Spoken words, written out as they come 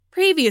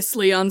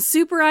Previously on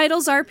Super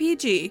Idols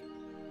RPG.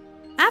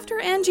 After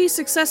Angie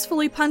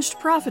successfully punched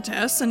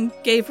Prophetess and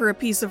gave her a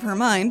piece of her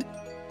mind,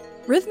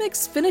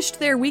 Rhythmix finished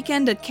their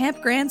weekend at Camp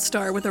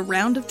Grandstar with a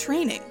round of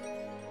training.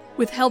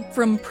 With help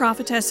from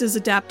Prophetess's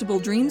adaptable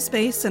dream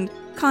space and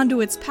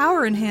Conduit's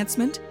power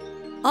enhancement,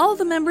 all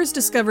the members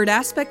discovered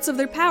aspects of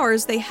their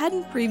powers they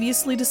hadn't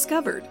previously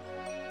discovered.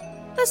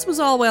 This was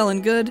all well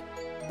and good,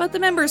 but the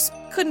members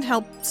couldn't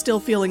help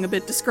still feeling a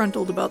bit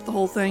disgruntled about the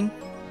whole thing.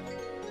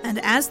 And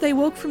as they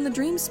woke from the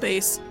dream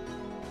space,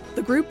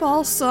 the group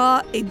all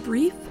saw a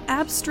brief,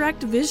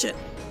 abstract vision.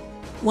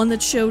 One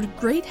that showed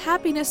great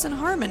happiness and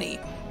harmony,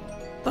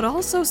 but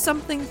also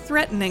something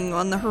threatening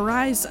on the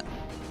horizon.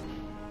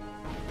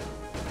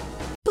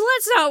 But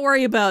let's not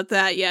worry about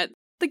that yet.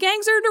 The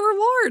gang's earned a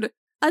reward.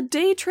 A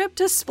day trip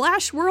to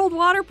Splash World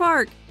Water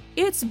Park.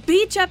 It's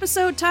beach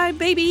episode time,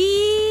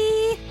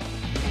 baby!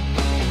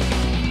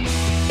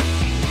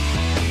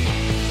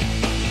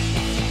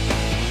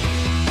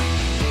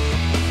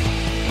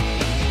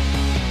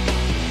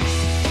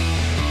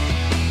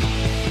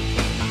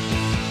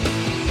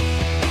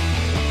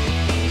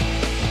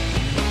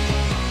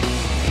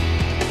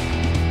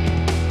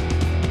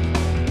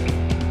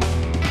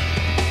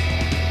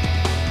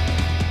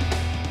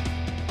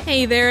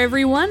 Hey there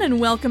everyone,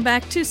 and welcome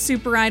back to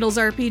Super Idols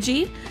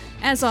RPG.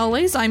 As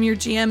always, I'm your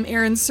GM,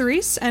 Aaron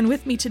Cerise, and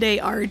with me today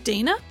are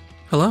Dana.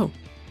 Hello.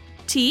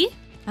 T.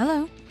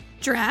 Hello.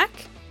 Drac.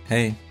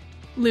 Hey.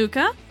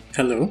 Luca.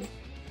 Hello.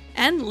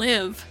 And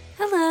Liv.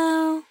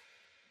 Hello.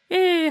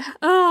 Hey,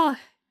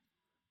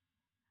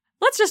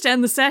 let's just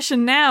end the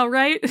session now,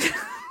 right?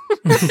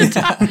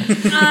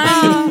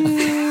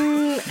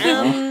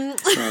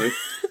 Sorry.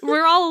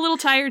 We're all a little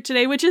tired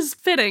today, which is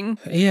fitting.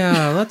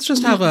 Yeah, let's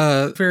just have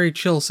a very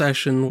chill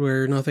session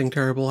where nothing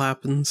terrible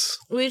happens.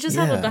 We just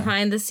have a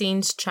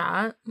behind-the-scenes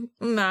chat.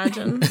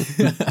 Imagine.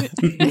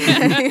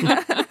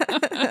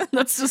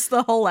 That's just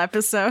the whole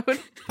episode.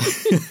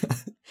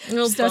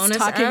 Just us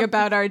talking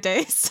about our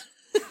days.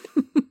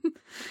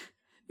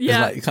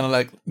 Yeah, It's kind of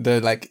like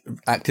the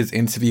actors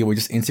interview. We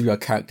just interview our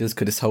characters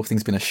because this whole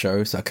thing's been a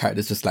show, so our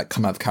characters just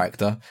come out of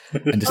character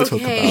and just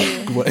talk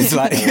about what it's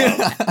like.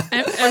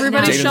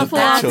 Everybody Jada's shuffle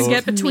a off bitch. to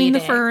get between the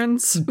Meeting.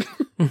 ferns.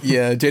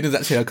 Yeah, Jada's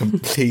actually a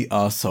complete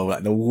arsehole,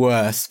 like the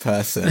worst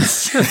person.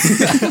 He's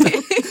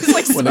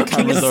like When the smoking a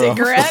cameras are off.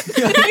 cigarette.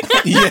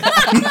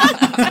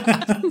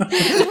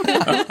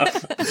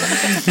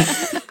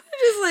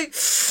 Just like,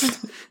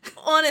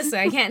 honestly,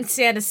 I can't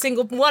stand a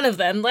single one of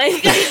them.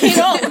 Like, you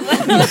know,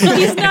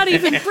 He's not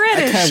even I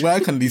British. can't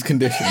work on these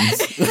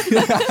conditions.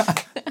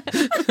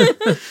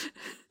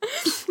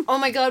 oh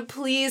my god,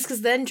 please, because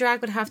then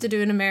Drac would have to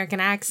do an American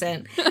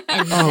accent,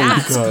 and Oh,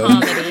 that's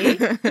God. comedy.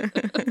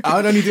 I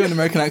would only do an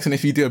American accent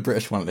if you do a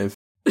British one, Liv.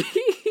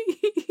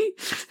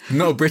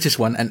 Not a British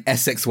one, an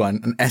Essex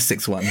one,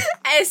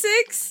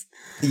 Essex?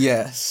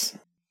 Yes.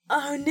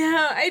 Oh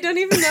no, I don't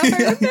even know if I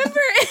remember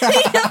any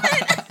of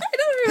it. I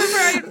don't remember.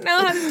 I don't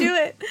know how to do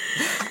it.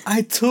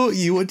 I taught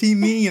you. What do you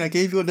mean? I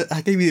gave you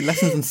the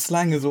lessons in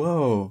slang as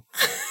well.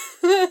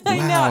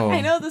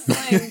 I know the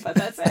slang, but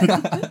that's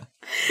it.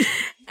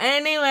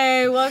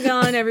 Anyway, welcome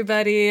on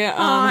everybody.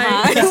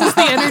 Hi. This is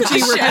the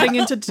energy we're heading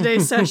into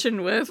today's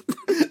session with.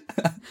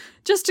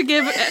 Just to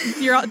give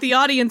the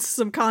audience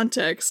some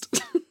context.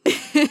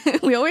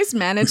 We always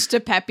manage to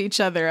pep each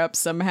other up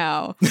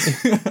somehow.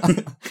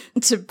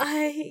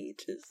 To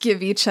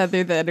give each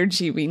other the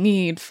energy we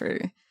need for...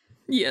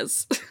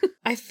 Yes.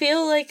 I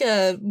feel like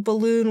a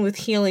balloon with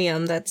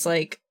helium that's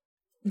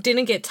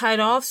didn't get tied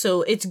off,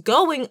 so it's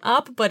going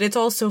up, but it's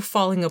also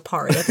falling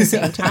apart at the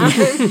same time.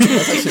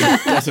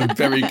 That's a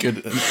very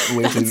good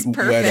way to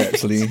word it,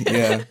 actually.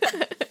 Yeah.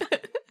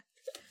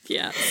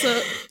 Yeah.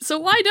 So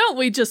why don't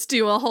we just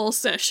do a whole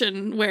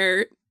session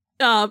where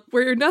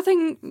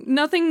nothing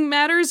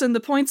matters and the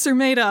points are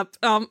made up.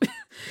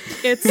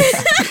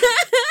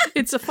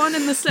 It's a fun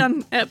in the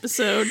sun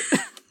episode.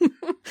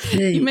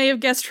 You may have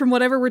guessed from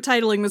whatever we're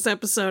titling this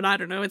episode. I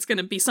don't know. It's going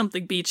to be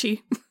something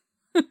beachy.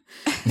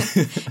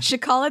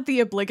 Should call it the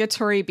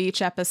obligatory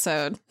beach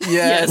episode.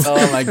 Yes.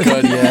 Oh my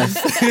god, yes.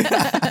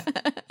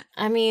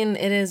 I mean,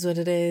 it is what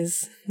it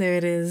is. There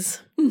it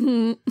is.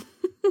 Mm-hmm.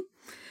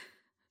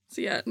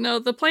 So yeah, no,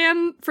 the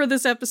plan for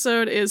this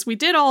episode is we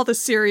did all the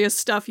serious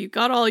stuff. You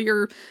got all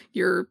your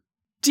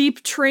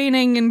deep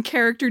training and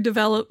character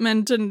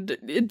development and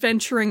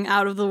adventuring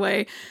out of the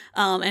way.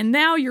 And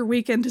now your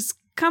weekend has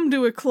come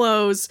to a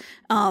close.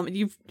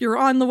 You're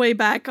on the way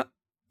back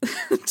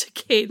to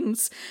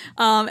Cadence,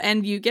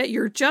 and you get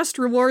your just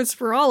rewards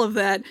for all of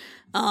that.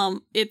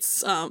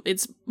 It's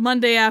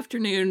Monday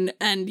afternoon,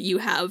 and you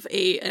have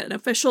an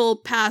official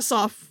pass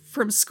off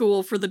from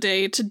school for the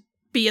day to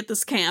be at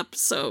this camp.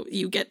 So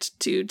you get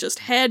to just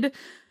head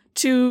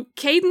to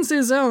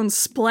Cadence's own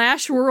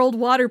Splash World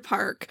Water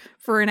Park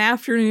for an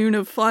afternoon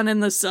of fun in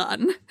the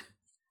sun.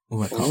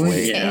 Oh, I can't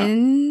wait. Yeah.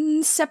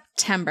 In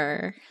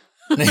September.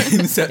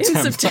 In September.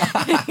 In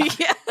September.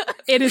 Yeah.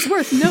 It is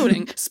worth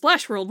noting,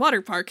 Splash World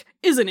Water Park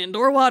is an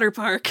indoor water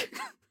park.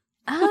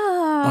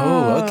 Oh.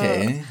 Oh,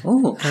 okay.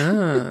 Oh.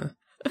 Ah.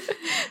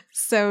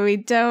 So we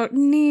don't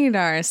need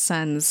our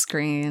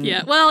sunscreen.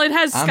 Yeah, well, it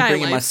has I'm skylights.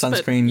 bringing my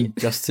sunscreen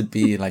just to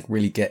be like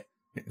really get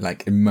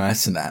like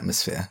immersed in the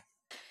atmosphere.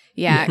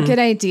 Yeah, good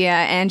idea.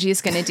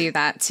 Angie's going to do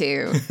that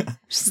too.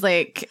 She's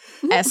like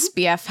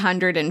SPF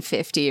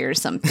 150 or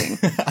something.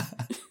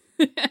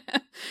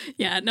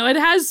 Yeah, no, it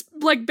has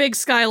like big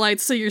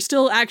skylights, so you're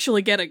still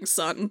actually getting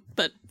sun.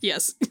 But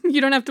yes,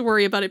 you don't have to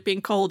worry about it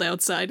being cold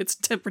outside. It's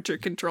temperature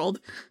controlled.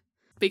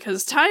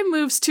 Because time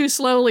moves too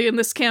slowly in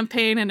this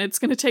campaign, and it's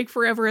going to take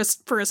forever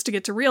for us to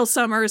get to real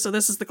summer, so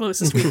this is the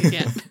closest we can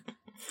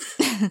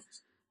get.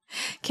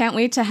 Can't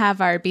wait to have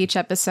our beach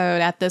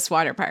episode at this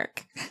water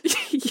park.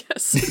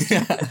 Yes.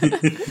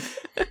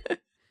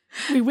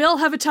 We will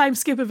have a time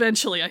skip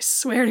eventually, I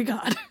swear to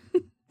God.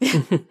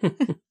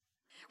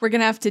 We're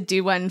going to have to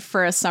do one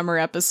for a summer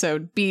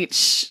episode,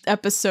 beach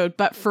episode,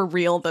 but for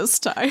real this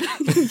time.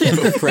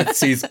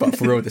 Parentheses, but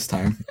for real this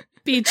time.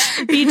 Beach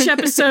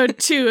episode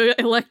 2,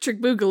 Electric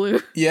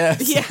Boogaloo.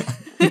 Yes. Yeah.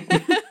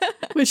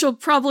 Which will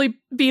probably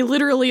be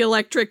literally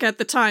electric at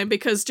the time,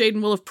 because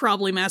Jaden will have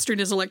probably mastered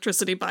his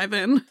electricity by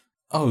then.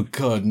 Oh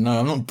god, no,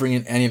 I'm not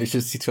bringing any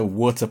electricity to a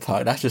water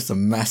park. That's just a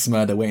mass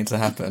murder waiting to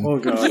happen. Oh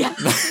god. Yeah.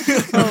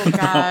 Oh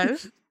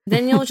gosh.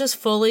 Then you'll just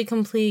fully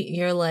complete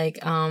your, like,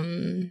 My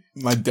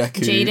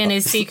Deku. Jaden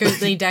is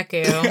secretly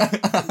Deku.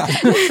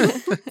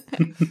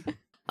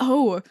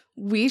 Oh,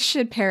 we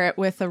should pair it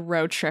with a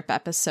road trip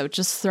episode.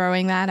 Just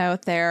throwing that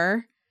out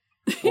there.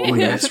 Oh,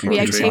 yes, We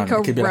road take trip. a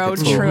It could be like a road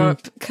tour.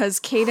 trip because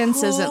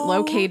Cadence isn't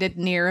located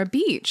near a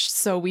beach,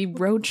 so we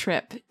road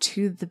trip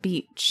to the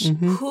beach.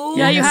 Who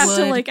Yeah, you have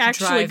to, would like,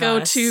 actually drive go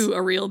us? to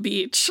a real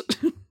beach.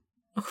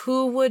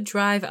 Who would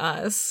drive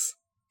us?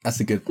 That's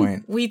a good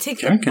point. We take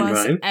Karen the can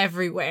bus drive.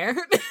 everywhere.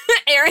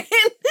 Aaron?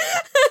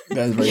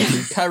 That's very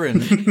true.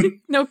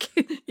 Karen. No,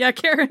 yeah,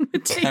 Karen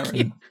would take you.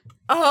 Karen.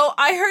 Oh,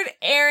 I heard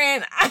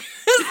Aaron. I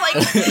was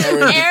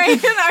like, Aaron,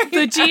 are you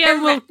The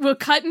GM will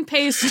cut and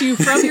paste you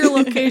from your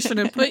location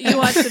and put you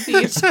on the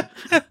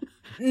beach.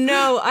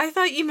 No, I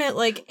thought you meant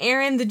like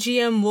Aaron, the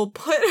GM, will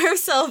put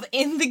herself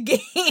in the game.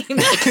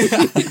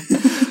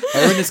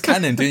 Erin is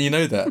canon, didn't you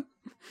know that?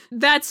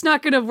 That's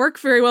not going to work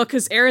very well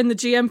because Aaron, the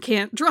GM,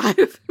 can't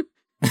drive.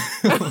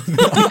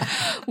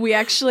 We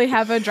actually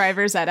have a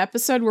driver's ed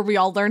episode where we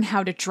all learn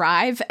how to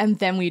drive and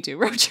then we do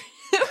road trip.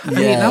 I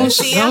mean, that was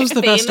Yeah,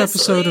 the best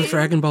episode famously. of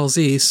Dragon Ball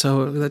Z,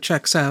 so that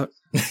checks out.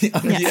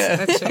 Yeah.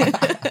 That's true.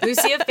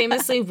 Lucia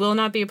famously will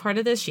not be a part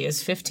of this. She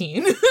is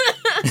 15.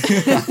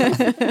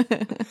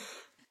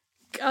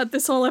 God,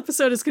 this whole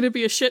episode is going to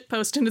be a shit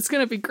post and it's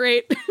going to be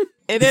great.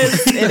 It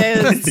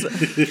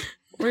is.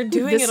 We're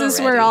doing This it is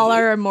already. where all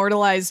our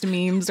immortalized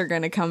memes are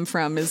going to come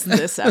from, is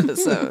this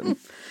episode.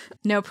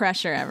 No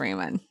pressure,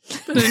 everyone.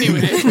 But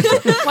anyway,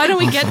 why don't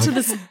we get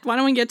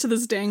to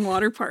this dang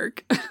water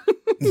park?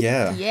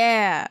 Yeah.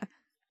 Yeah.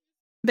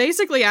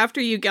 Basically,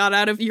 after you got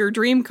out of your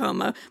dream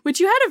coma, which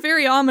you had a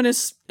very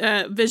ominous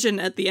vision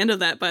at the end of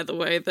that, by the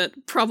way,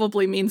 that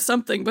probably means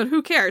something, but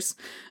who cares?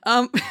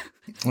 Oh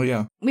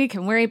yeah. We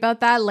can worry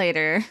about that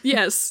later.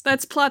 Yes,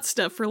 that's plot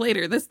stuff for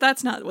later.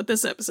 That's not what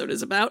this episode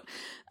is about.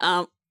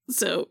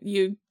 So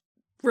you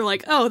were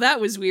like, oh, that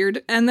was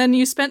weird. And then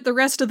you spent the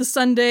rest of the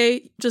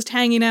Sunday just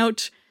hanging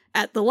out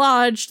at the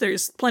lodge.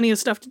 There's plenty of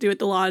stuff to do at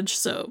the lodge,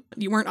 so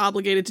you weren't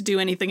obligated to do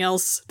anything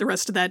else the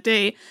rest of that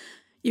day.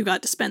 You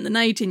got to spend the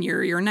night in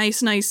your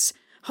nice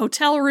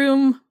hotel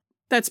room.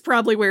 That's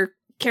probably where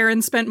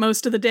Karen spent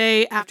most of the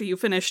day after you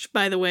finished,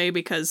 by the way,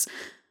 because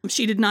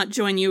she did not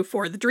join you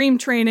for the dream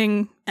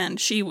training, and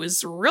she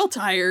was real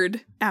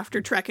tired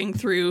after trekking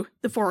through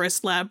the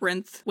forest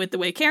labyrinth with the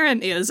way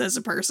Karen is as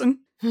a person.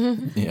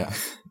 Yeah.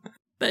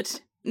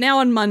 But now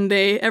on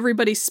Monday,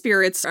 everybody's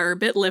spirits are a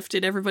bit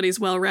lifted, everybody's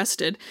well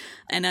rested,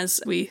 and as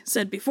we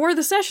said before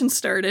the session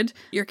started,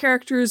 your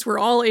characters were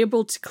all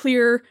able to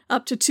clear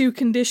up to 2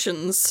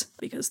 conditions,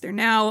 because they're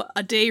now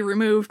a day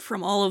removed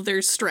from all of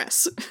their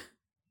stress.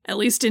 At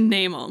least in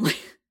name only.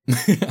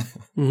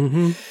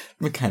 Mm-hmm.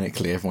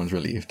 Mechanically, everyone's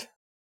relieved.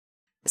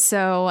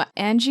 So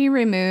Angie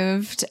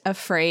removed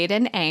afraid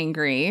and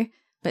angry,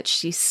 but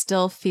she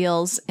still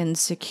feels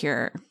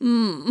insecure.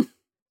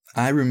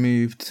 I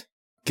removed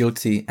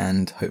guilty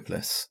and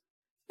hopeless.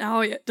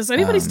 Oh, yeah. Does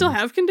anybody still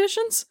have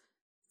conditions?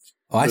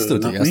 Oh, I still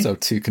do. not I me. still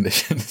have 2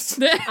 conditions.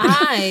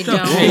 I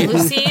don't. Okay.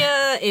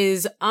 Lucia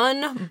is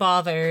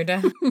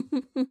unbothered.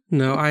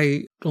 No,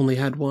 I only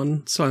had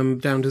 1, so I'm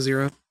down to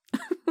 0.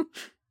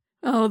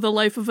 Oh, the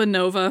life of a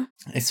Nova.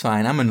 It's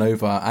fine. I'm a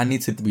Nova. I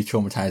need to be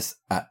traumatized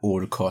at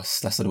all costs.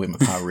 That's the way my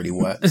power really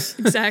works.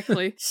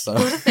 Exactly. So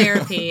Go to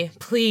therapy,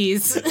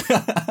 please.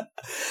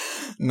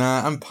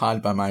 Nah, I'm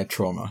powered by my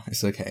trauma.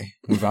 It's okay.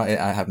 Without it,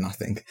 I have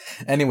nothing.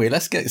 Anyway,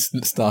 let's get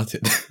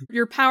started.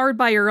 You're powered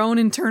by your own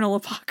internal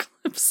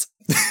apocalypse.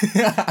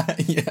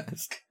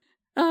 Yes.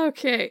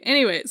 Okay,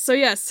 anyway, so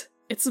yes,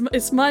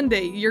 it's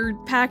Monday. You're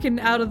packing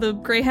out of the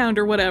Greyhound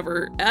or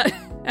whatever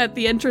at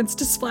the entrance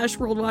to Splash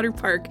World Water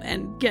Park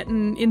and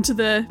getting into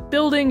the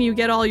building. You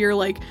get all your,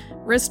 like,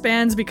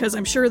 wristbands, because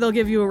I'm sure they'll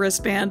give you a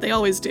wristband. They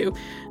always do.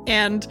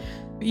 And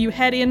You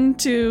head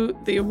into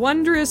the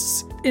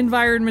wondrous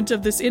environment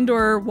of this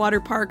indoor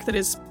water park that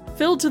is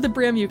filled to the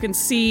brim. You can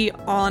see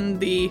on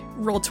the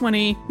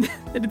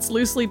Roll20 that it's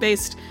loosely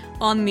based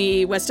on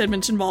the West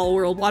Edmonton Mall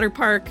World Water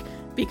Park,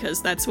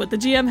 because that's what the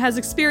GM has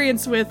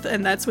experience with,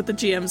 and that's what the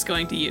GM's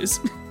going to use.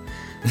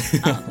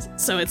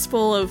 So it's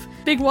full of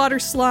big water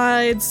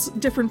slides,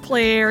 different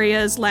play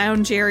areas,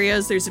 lounge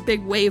areas. There's a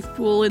big wave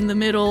pool in the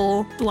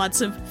middle,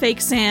 lots of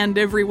fake sand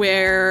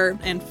everywhere,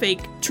 and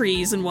fake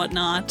trees and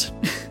whatnot.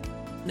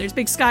 There's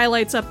big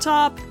skylights up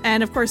top,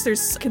 and of course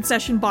there's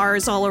concession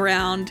bars all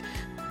around.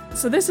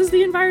 So this is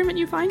the environment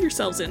you find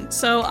yourselves in.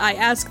 So I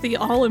ask the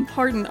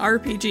all-important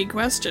RPG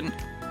question.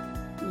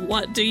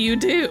 What do you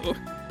do?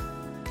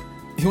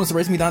 Who wants to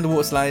race me down the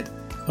water slide?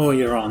 Oh,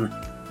 you're on.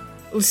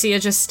 Lucia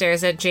just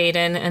stares at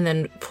Jaden and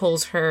then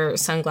pulls her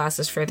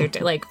sunglasses further,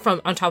 like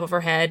from on top of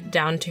her head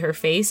down to her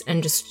face,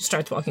 and just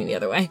starts walking the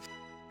other way.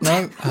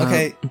 No?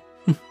 Okay.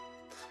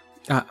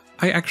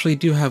 I actually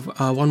do have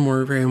one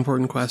more very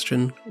important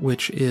question,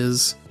 which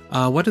is,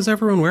 what is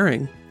everyone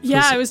wearing?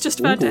 Yeah, I was just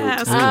about to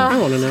ask. I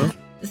want to know.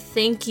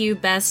 Thank you,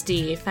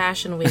 bestie.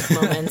 Fashion Week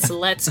moments.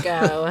 Let's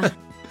go.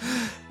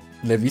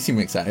 Liv, you seem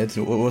excited.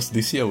 What's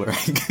Lucia wearing?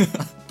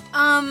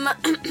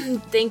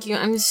 Thank you.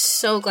 I'm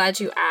so glad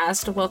you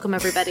asked. Welcome,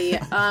 everybody.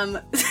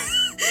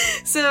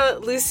 So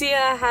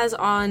Lucia has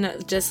on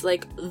just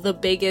like the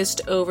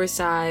biggest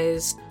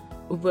oversized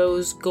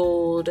rose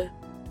gold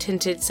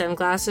tinted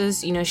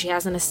sunglasses. You know, she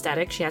has an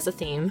aesthetic, she has a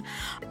theme,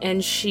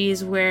 and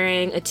she's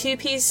wearing a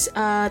two-piece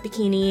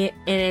bikini,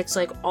 and it's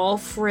like all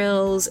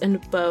frills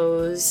and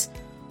bows.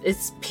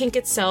 It's pink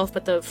itself,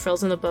 but the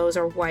frills and the bows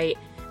are white,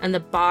 and the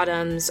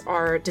bottoms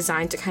are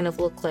designed to kind of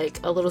look like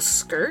a little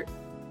skirt.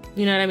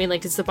 You know what I mean?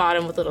 Like, it's the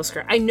bottom with a little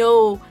skirt. I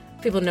know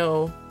people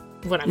know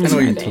what I'm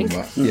describing.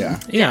 Yeah.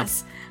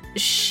 Yes.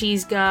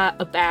 She's got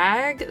a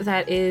bag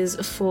that is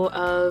full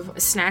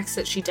of snacks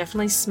that she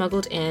definitely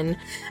smuggled in.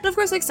 And of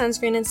course, like,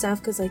 sunscreen and stuff,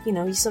 because, like, you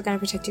know, you still gotta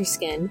protect your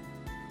skin.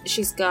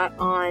 She's got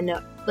on,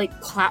 like,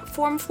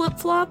 platform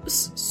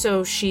flip-flops.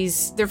 So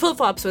they're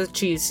flip-flops, but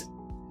she's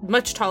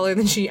much taller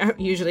than she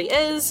usually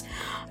is.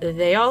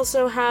 They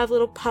also have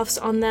little puffs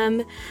on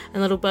them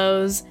and little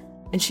bows.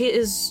 And she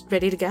is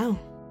ready to go.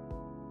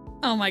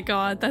 Oh my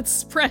god,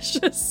 that's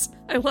precious.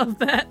 I love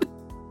that.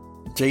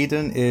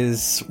 Jaden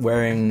is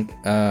wearing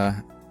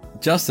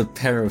just a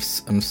pair of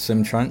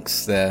swim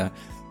trunks. They're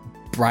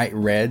bright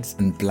red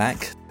and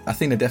black. I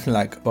think they're definitely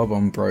like Bob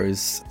on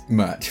Bros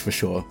merch for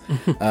sure.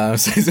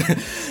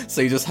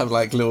 So you just have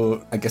like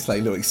little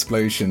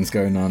explosions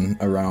going on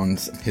around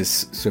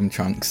his swim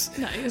trunks.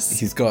 Nice.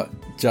 He's got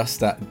just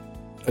that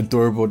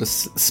adorable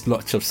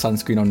splotch of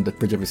sunscreen on the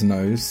bridge of his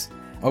nose.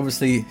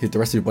 Obviously, the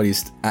rest of your body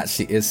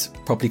is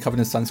properly covered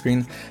in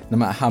sunscreen. No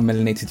matter how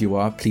melanated you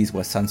are, please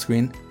wear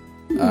sunscreen.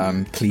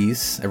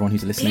 Please, everyone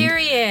who's listening.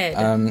 Period.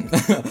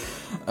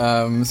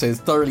 So it's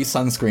thoroughly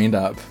sunscreened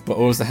up, but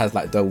also has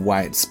like the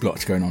white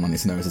splotch going on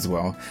his nose as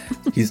well.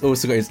 He's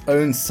also got his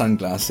own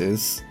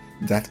sunglasses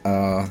that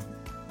are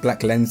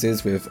black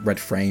lenses with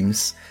red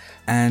frames,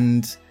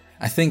 and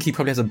I think he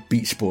probably has a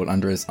beach ball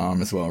under his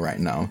arm as well right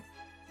now.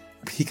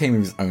 He came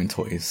with his own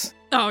toys.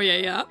 Oh,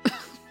 yeah.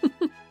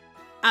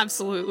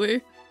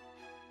 Absolutely.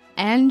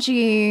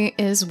 Angie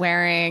is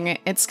wearing,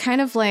 it's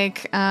kind of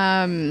like,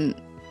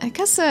 I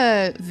guess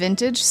a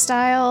vintage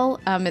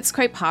style. It's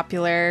quite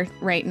popular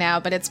right now,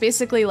 but it's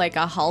basically like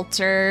a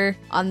halter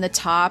on the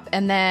top,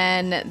 and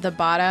then the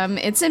bottom,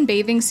 it's in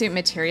bathing suit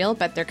material,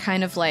 but they're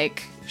kind of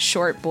like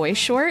short boy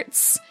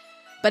shorts.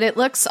 But it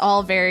looks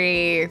all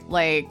very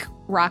like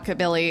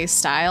rockabilly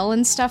style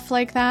and stuff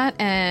like that,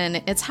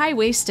 and it's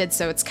high-waisted,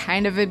 so it's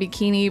kind of a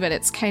bikini, but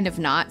it's kind of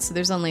not, so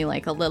there's only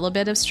like a little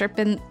bit of strip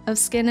of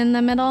skin in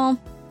the middle.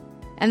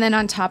 And then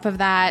on top of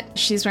that,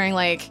 she's wearing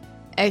like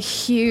a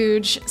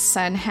huge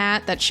sun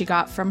hat that she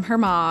got from her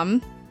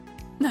mom.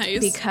 Nice.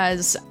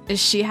 Because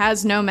she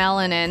has no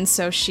melanin,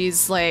 so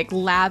she's like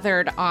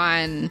lathered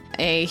on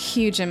a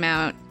huge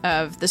amount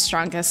of the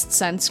strongest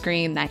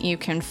sunscreen that you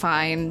can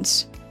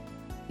find.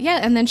 Yeah,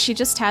 and then she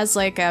just has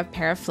like a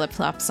pair of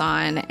flip-flops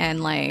on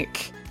and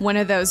like one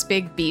of those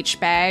big beach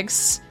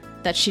bags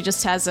that she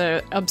just has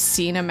a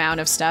obscene amount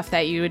of stuff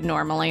that you would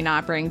normally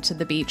not bring to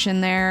the beach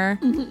in there.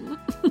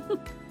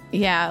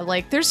 Yeah,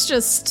 like there's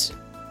just,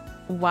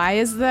 why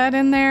is that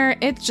in there?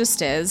 It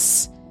just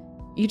is.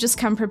 You just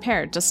come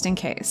prepared just in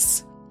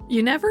case.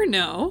 You never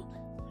know.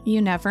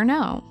 You never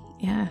know.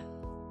 Yeah.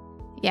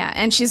 Yeah,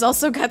 and she's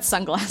also got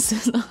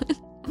sunglasses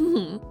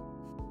on.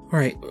 All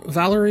right,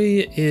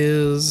 Valerie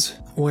is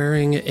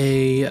wearing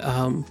a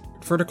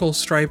vertical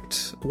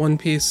striped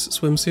one-piece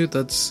swimsuit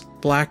that's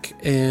black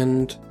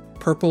and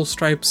purple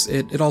stripes.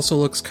 It also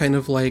looks kind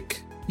of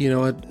like, you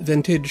know, a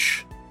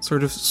vintage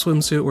sort of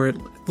swimsuit where it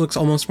looks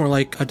almost more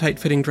like a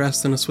tight-fitting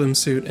dress than a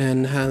swimsuit,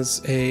 and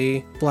has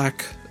a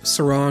black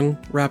sarong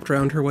wrapped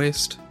around her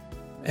waist.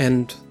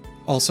 And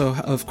also,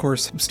 of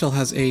course, still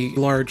has a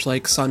large,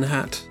 like, sun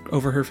hat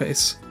over her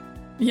face.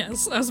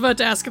 Yes, I was about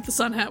to ask if the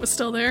sun hat was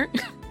still there.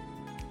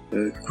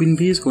 Queen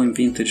Bee is going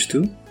vintage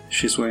too.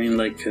 She's wearing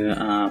like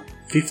a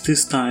 50s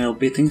style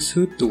bathing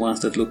suit, the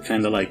ones that look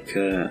kind of like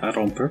a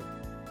romper.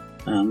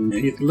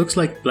 It looks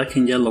like black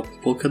and yellow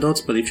polka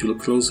dots, but if you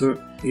look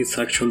closer, it's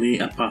actually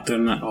a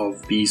pattern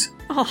of bees.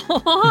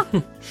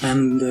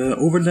 And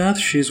over that,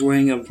 she's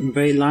wearing a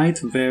very light,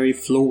 very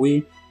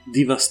flowy,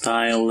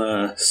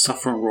 diva-style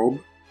saffron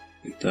robe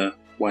with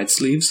white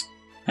sleeves,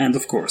 and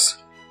of course,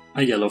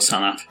 a yellow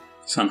sun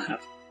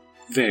hat.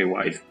 Very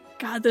wide.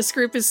 God, this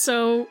group is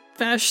so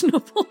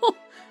fashionable.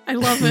 I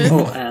love it.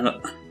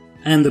 Oh,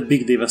 and the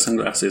big diva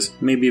sunglasses,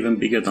 maybe even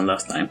bigger than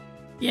last time.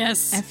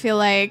 Yes. I feel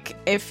like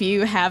if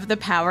you have the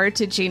power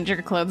to change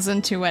your clothes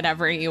into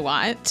whatever you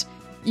want,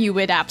 you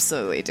would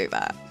absolutely do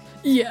that.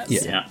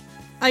 Yes. Yeah.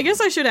 I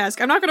guess I should ask.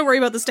 I'm not going to worry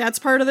about the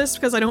stats part of this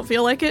because I don't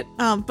feel like it.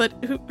 But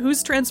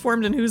who's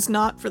transformed and who's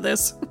not for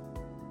this?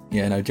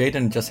 Yeah, no,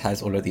 Jaden just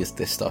has all of this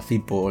stuff. He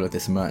bought all of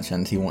this merch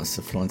and he wants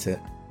to flaunt it.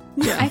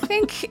 Yeah. I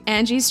think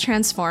Angie's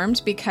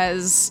transformed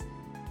because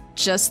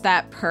just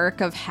that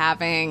perk of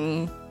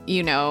having,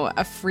 you know,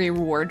 a free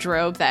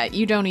wardrobe that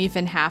you don't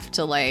even have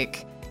to,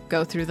 like,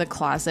 go through the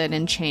closet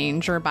and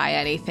change or buy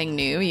anything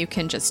new. You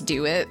can just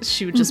do it.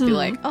 She would just be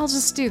like, I'll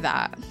just do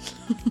that.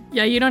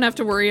 Yeah, you don't have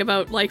to worry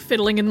about, like,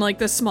 fiddling in, like,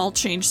 the small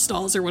change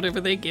stalls or whatever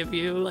they give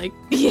you. Like,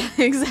 Yeah,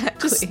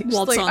 exactly. Just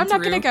waltz on I'm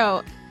not through. going to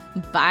go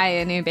buy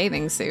a new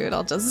bathing suit.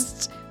 I'll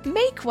just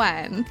make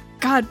one.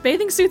 God,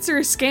 bathing suits are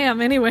a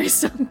scam anyway,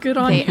 so good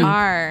on They you.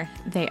 are.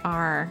 They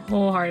are.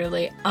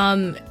 Wholeheartedly.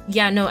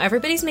 Yeah, no,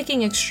 everybody's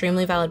making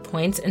extremely valid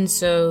points, and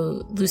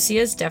so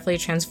Lucia's definitely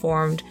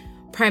transformed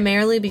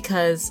primarily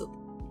because,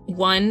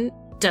 one,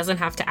 doesn't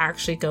have to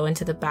actually go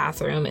into the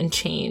bathroom and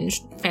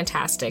change.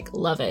 Fantastic.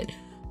 Love it.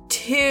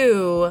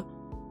 Two,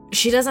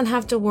 she doesn't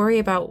have to worry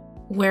about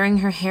wearing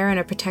her hair in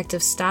a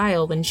protective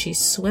style when she's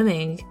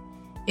swimming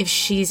if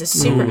she's a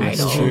super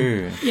idol.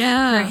 True. Her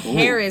Yeah.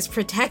 hair is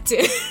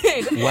protected.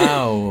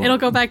 Wow. It'll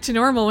go back to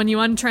normal when you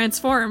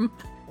untransform.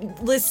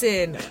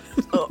 Listen,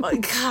 oh my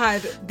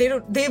God,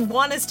 they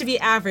want us to be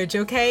average,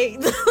 okay?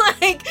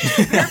 Like,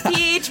 her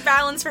pH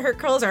balance for her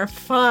curls are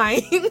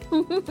fine.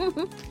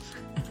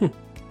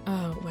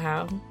 Oh,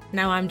 wow.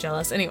 Now I'm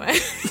jealous. Anyway.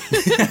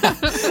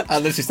 I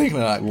was just thinking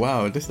like,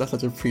 wow, that's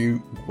such a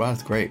wow,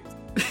 it's great.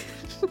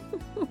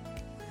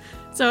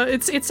 So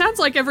it sounds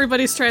like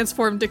everybody's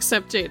transformed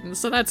except Jaden,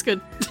 so that's good.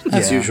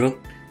 As Yeah. usual.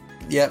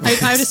 Yeah.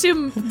 I would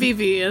assume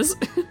Vivi is.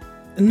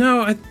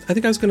 No, I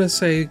think I was going to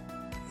say,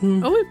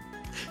 Oh,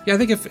 yeah, I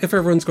think if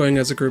everyone's going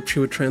as a group, she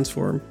would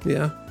transform.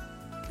 Yeah.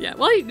 yeah.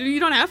 Well, you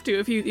don't have to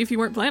if you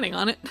weren't planning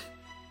on it.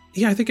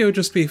 Yeah, I think it would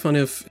just be fun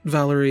if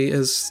Valerie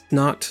is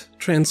not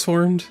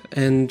transformed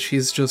and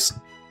she's just,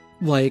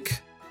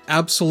 like,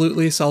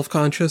 absolutely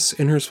self-conscious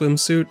in her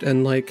swimsuit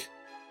and, like,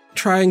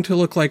 trying to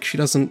look like she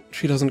doesn't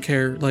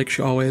care like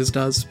she always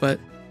does, but,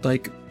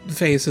 like, the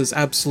face is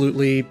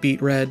absolutely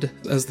beet red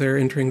as they're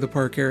entering the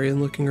park area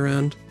and looking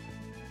around.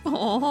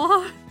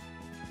 Aww.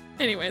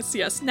 Anyways,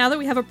 yes, now that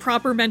we have a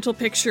proper mental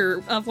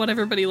picture of what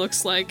everybody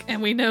looks like,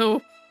 and we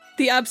know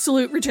the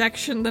absolute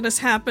rejection that has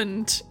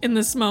happened in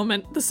this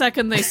moment the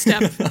second they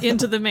step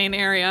into the main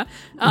area,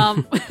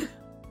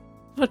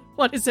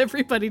 what is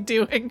everybody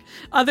doing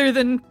other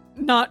than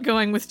not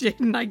going with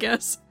Jaden, I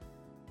guess?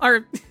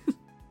 Or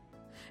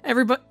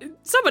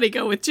somebody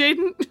go with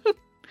Jaden.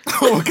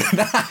 Oh,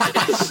 God.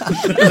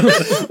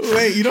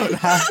 Wait, you don't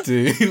have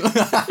to.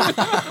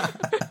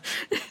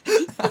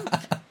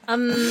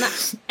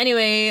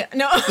 Anyway,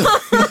 no.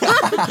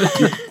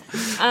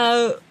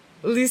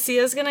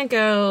 Lucia's gonna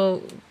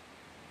go.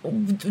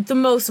 The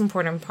most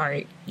important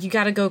part, you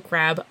gotta go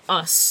grab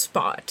a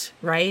spot,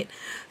 right?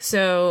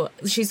 So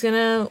she's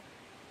gonna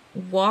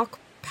walk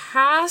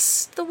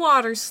past the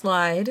water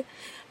slide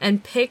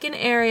and pick an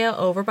area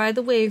over by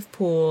the wave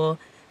pool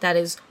that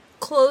is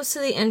close to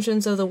the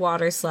entrance of the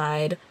water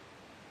slide,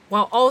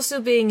 while also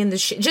being in the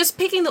shade. Just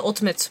picking the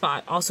ultimate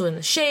spot, also in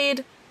the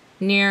shade,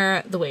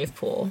 near the wave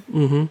pool.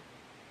 Mm-hmm.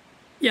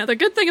 Yeah, the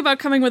good thing about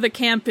coming with a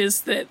camp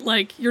is that,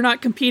 like, you're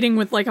not competing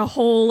with, like, a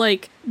whole,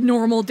 like,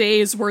 normal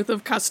day's worth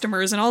of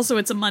customers, and also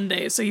it's a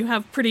Monday, so you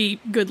have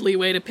pretty good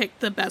leeway to pick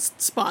the best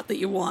spot that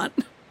you want.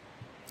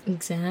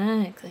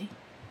 Exactly.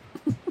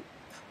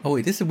 Oh,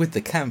 wait, this is with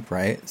the camp,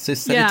 right? So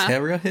is Yeah.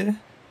 Sagittaria here?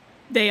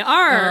 They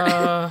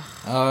are!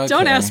 Okay.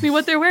 Don't ask me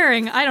what they're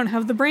wearing. I don't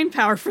have the brain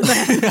power for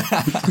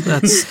that.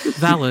 That's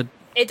valid.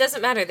 It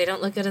doesn't matter. They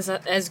don't look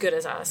as good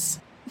as us.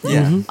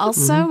 Yeah.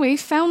 Also, we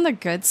found the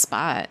good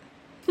spot.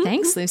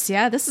 Thanks,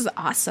 Lucia. This is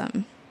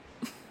awesome.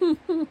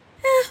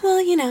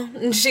 Well, you know.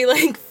 And she,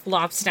 like,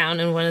 flops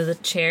down in one of the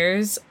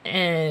chairs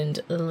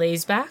and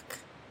lays back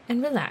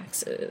and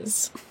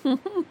relaxes.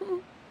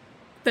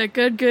 That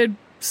good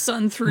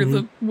sun through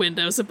the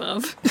windows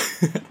above.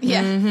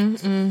 Yeah.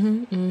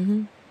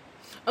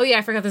 Oh, yeah,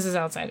 I forgot this is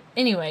outside.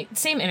 Anyway,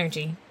 same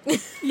energy. Yeah,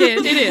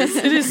 it is.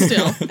 It is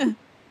still.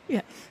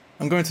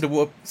 I'm going to the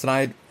water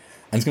slide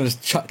and he's going to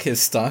just chuck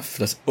his stuff,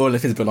 just all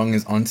of his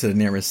belongings onto the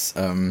nearest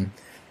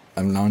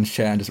lounge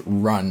chair and just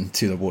run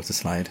to the water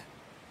slide.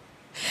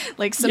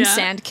 Like some Yeah.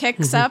 sand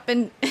kicks up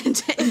and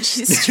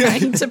she's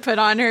trying to put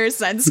on her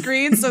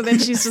sunscreen, so then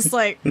she's just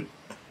like,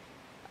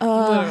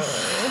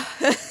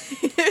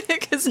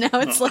 Because now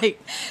it's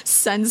like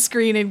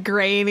sunscreen and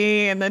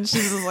grainy, and then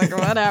she's just like,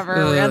 whatever,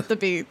 we're at the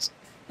beach.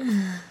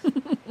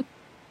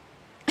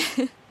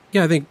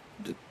 Yeah, I think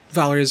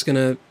Valerie's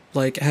gonna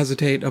like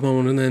hesitate a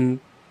moment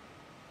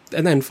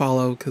and then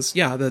follow, because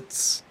yeah,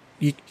 that's,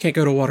 you can't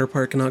go to a water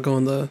park and not go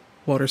on the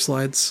water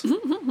slides.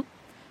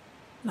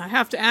 I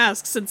have to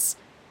ask, since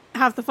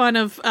half the fun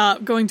of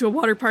going to a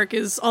water park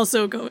is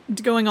also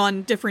going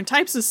on different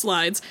types of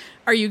slides,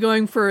 are you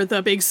going for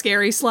the big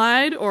scary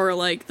slide or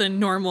like the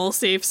normal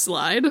safe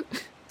slide?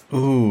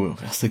 Ooh,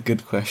 that's a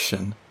good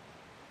question.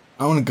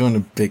 I want to go on a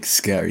big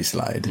scary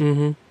slide.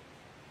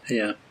 Mm-hmm.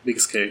 Yeah, big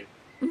scary.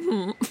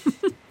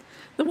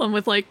 The one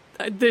with like,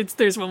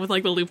 there's one with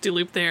like the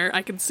loop-de-loop there.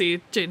 I can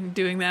see Jaden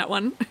doing that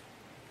one.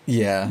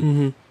 Yeah.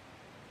 Mm-hmm.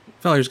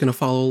 Valerie's gonna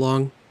follow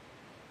along.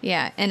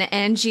 Yeah, and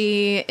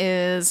Angie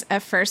is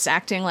at first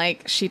acting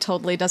like she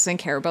totally doesn't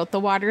care about the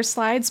water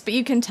slides, but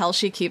you can tell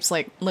she keeps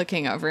like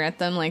looking over at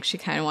them like she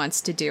kind of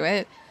wants to do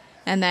it.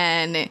 And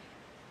then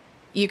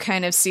you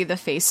kind of see the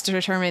face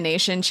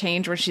determination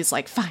change where she's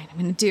like, fine, I'm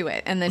going to do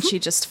it. And then she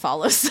just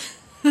follows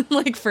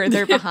like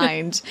further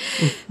behind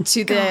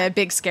to the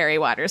big scary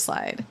water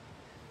slide.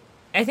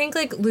 I think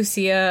like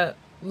Lucia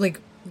like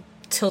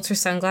tilts her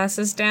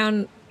sunglasses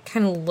down,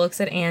 kind of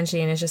looks at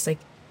Angie and is just like,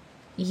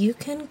 you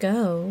can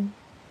go.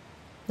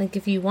 Like,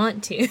 if you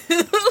want to,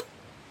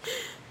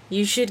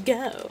 you should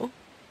go.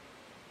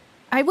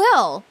 I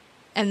will.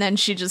 And then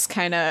she just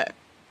kind of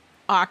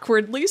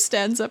awkwardly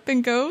stands up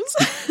and goes.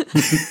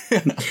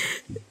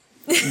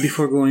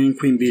 Before going,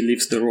 Queen Bee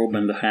leaves the robe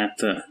and the hat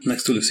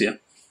next to Lucia.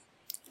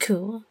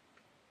 Cool.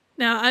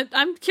 Now,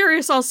 I'm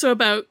curious also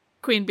about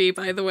Queen Bee,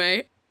 by the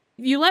way.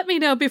 You let me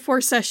know before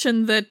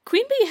session that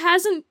Queen Bee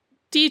hasn't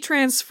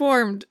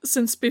de-transformed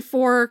since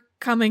before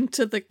coming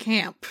to the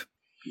camp.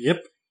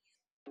 Yep.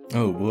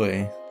 Oh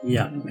boy.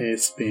 Yeah,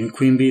 it's been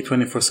Queen Bee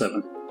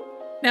 24/7.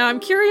 Now, I'm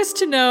curious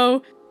to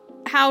know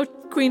how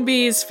Queen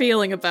Bee is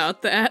feeling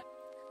about that.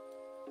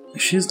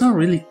 She's not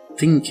really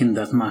thinking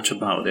that much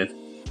about it.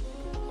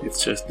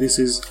 It's just, this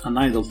is an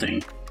idle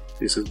thing.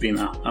 This has been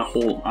a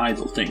whole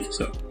idle thing,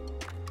 so.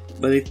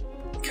 But it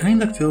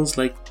kind of feels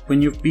like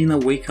when you've been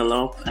awake a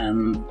lot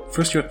and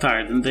first you're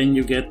tired and then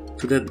you get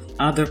to that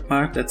other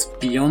part that's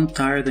beyond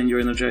tired and you're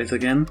energized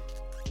again.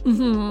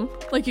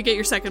 Mm-hmm. Like you get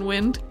your second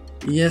wind.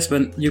 Yes,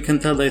 but you can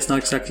tell that it's not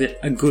exactly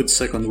a good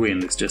second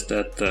wind. It's just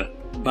that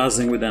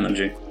buzzing with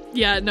energy.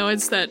 Yeah, no,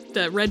 it's that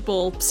Red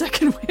Bull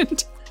second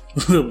wind. A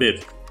little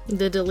bit.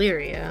 The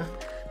Deliria.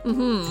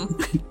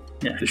 Mm-hmm.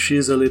 Yeah,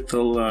 she's a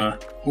little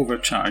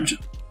overcharged.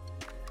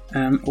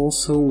 And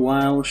also,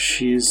 while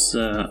she's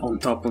on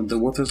top of the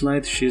water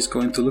slide, she's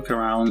going to look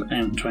around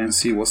and try and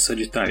see what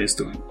Sagittarius is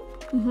doing.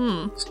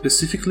 Mm-hmm.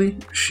 Specifically,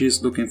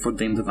 she's looking for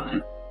Dame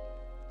Divine.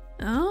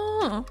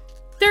 Oh.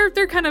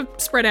 They're kind of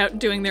spread out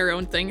doing their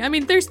own thing. I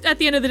mean, at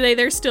the end of the day,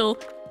 they're still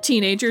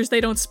teenagers.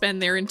 They don't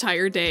spend their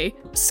entire day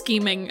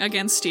scheming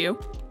against you.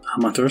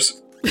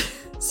 Amateurs.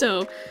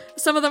 So,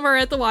 some of them are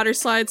at the water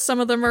slides, some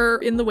of them are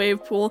in the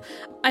wave pool.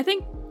 I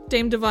think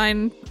Dame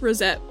Divine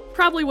Rosette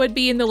probably would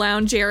be in the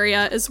lounge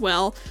area as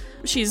well.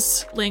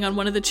 She's laying on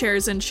one of the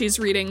chairs and she's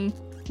reading,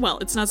 well,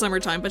 it's not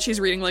summertime, but she's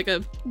reading like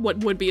what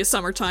would be a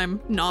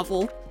summertime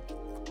novel.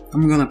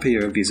 I'm gonna pay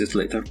her a visit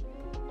later.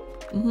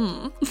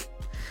 Mm-hmm.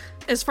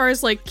 As far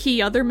as like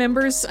key other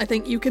members, I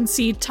think you can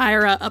see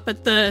Tyra up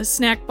at the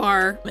snack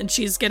bar and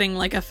she's getting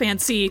like a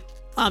fancy,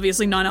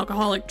 obviously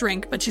non-alcoholic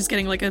drink, but she's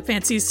getting like a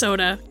fancy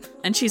soda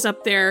and she's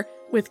up there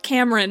with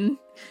Cameron.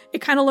 It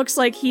kind of looks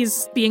like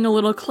he's being a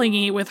little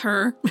clingy with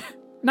her.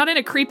 Not in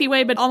a creepy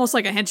way, but almost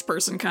like a hench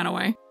person kind of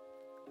way.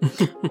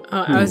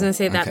 I was going to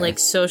say that Okay. like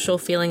social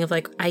feeling of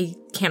like, I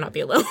cannot be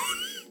alone.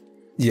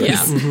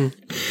 Yes. Yeah.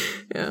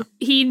 Mm-hmm. Yeah.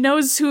 He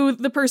knows who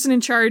the person in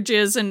charge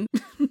is and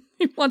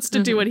he wants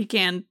to do what he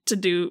can to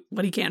do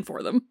what he can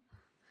for them.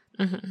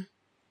 Mm-hmm.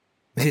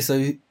 Hey,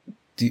 so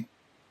you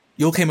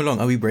all came along.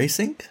 Are we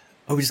racing?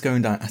 Or are we just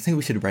going down? I think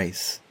we should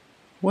race.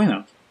 Why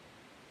not?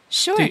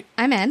 Sure, Do you-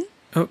 I'm in.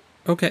 Oh,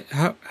 okay.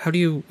 How do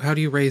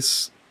you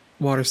race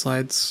water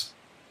slides?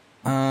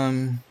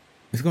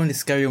 If you're going to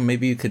scary,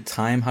 maybe you could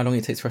time how long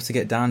it takes for us to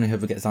get down, and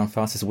whoever gets down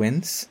fastest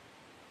wins.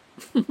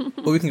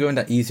 Or we can go in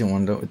that easier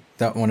one,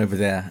 that one over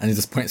there, and it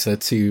just points to the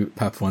two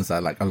purple ones that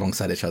are like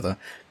alongside each other.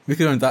 We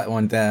could go in that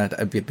one there,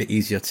 that'd be a bit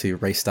easier to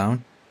race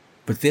down.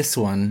 But this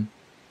one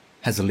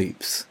has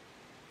loops.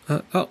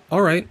 Oh,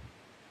 all right.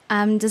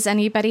 Does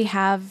anybody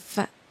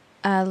have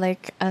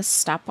like a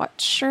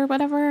stopwatch or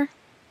whatever?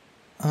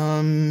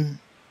 No.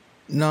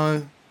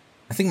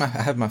 I think I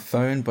have my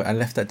phone, but I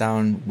left that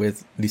down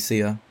with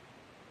Lucia.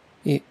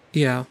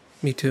 Yeah,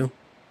 me too.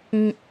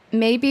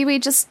 Maybe we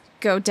just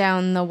go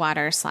down the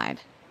water slide.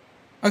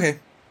 Okay.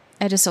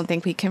 I just don't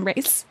think we can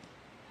race.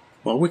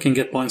 Well, we can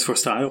get points for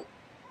style.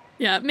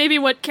 Yeah, maybe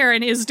what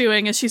Karen is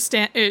doing is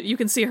you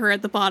can see her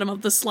at the bottom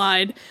of the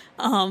slide,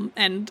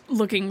 and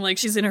looking like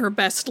she's in her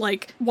best,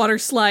 like, water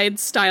slide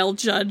style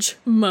judge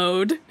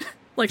mode.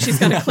 Like she's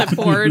got a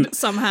clipboard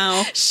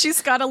somehow.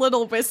 She's got a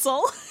little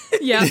whistle.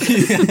 Yeah.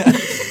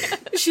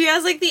 She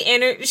has like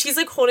she's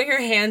like holding her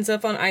hands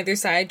up on either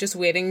side, just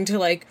waiting to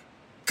like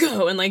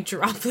go and like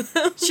drop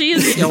them. She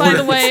is, by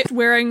the way,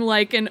 wearing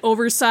like an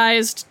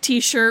oversized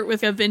t-shirt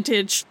with a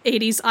vintage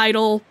 80s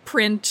Idol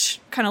print,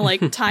 kind of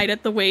like tied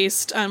at the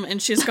waist,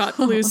 and she's got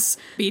loose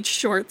beach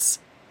shorts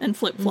and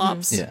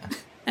flip-flops. Yeah.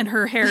 And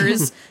her hair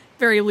is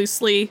very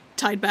loosely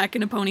tied back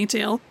in a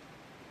ponytail.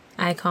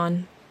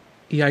 Icon.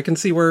 Yeah, I can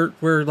see we're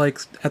like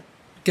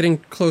getting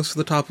close to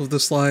the top of the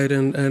slide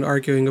and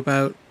arguing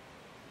about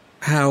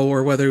how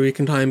or whether we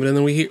can time it, and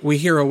then we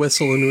hear a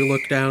whistle and we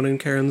look down and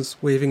Karen's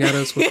waving at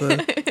us with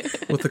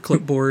a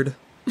clipboard.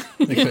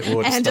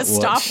 And a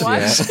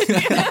stopwatch.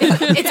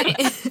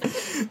 Yeah.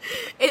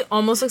 It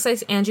almost looks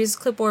like Angie's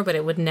clipboard, but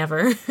it would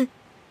never.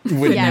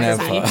 Would Yeah,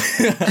 never.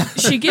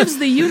 She gives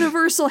the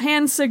universal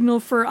hand signal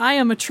for I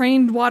am a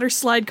trained water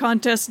slide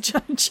contest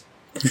judge.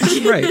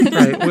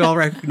 Right. We all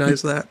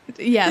recognize that.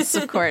 Yes,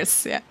 of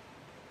course. Yeah.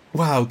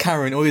 Wow,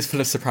 Karen, always full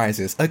of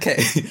surprises.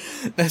 Okay,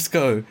 let's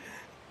go.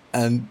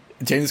 And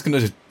James is going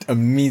to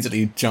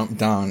immediately jump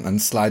down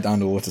and slide down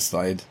the water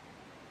slide.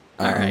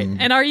 All right.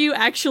 And are you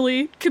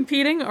actually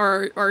competing,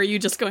 or are you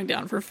just going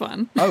down for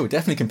fun? Oh,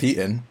 definitely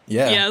competing.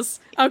 Yeah. Yes.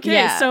 Okay,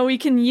 Yeah. so we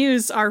can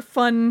use our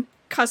fun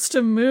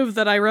custom move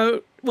that I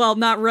wrote. Well,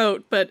 not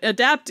wrote, but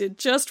adapted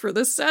just for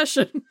this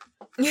session.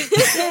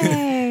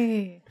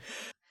 Yay.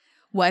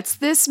 What's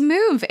this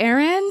move,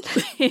 Aaron?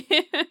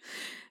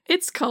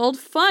 It's called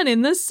Fun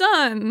in the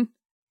Sun.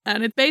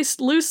 And it's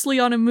based loosely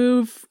on a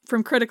move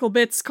from Critical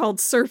Bits called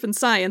Surf and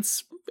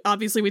Science.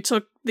 Obviously, we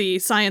took the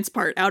science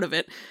part out of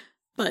it.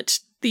 But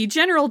the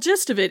general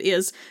gist of it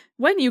is,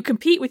 when you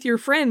compete with your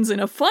friends in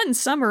a fun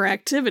summer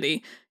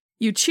activity,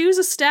 you choose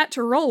a stat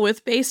to roll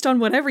with based on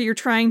whatever you're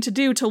trying to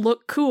do to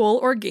look cool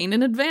or gain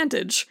an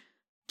advantage.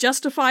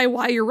 Justify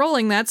why you're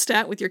rolling that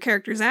stat with your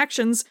character's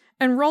actions,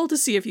 and roll to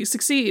see if you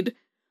succeed.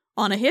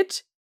 On a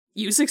hit,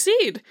 you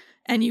succeed,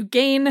 and you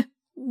gain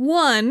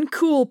 1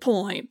 cool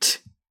point.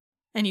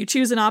 And you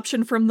choose an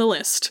option from the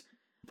list.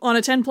 On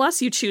a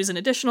 10+, you choose an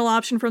additional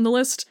option from the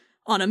list.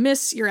 On a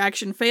miss, your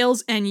action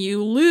fails, and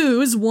you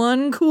lose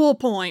 1 cool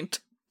point.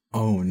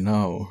 Oh,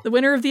 no. The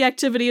winner of the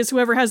activity is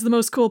whoever has the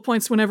most cool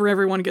points whenever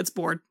everyone gets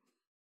bored.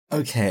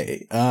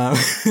 Okay.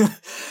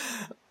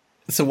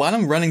 So while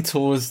I'm running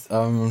towards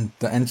the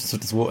entrance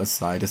of this water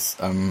slide,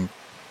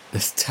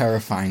 this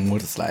terrifying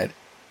water slide,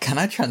 can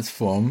I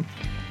transform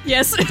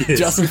Yes.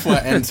 just before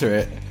I enter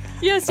it?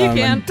 Yes, you can.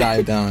 And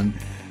dive down.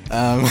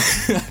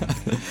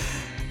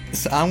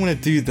 So I'm going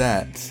to do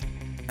that,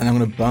 and I'm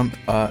going to bump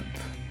up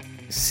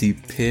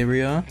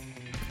Superior,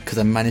 because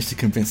I managed to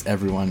convince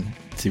everyone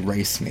to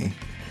race me,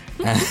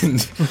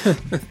 and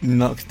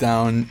knock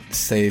down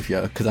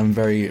Savior, because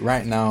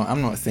right now,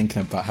 I'm not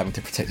thinking about having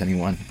to protect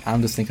anyone.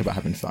 I'm just thinking about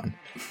having fun.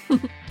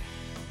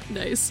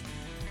 Nice.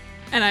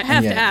 And I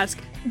have to ask,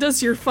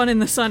 does your Fun in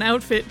the Sun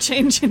outfit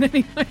change in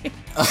any way?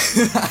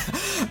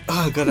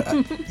 Oh,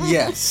 God.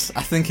 Yes,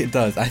 I think it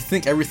does. I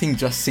think everything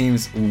just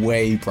seems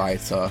way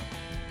brighter.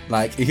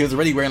 Like, he was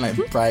already wearing,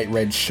 like, bright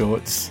red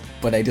shorts,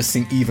 but they just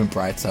seem even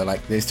brighter. Like,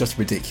 it's just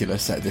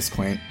ridiculous at this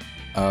point.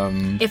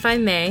 If I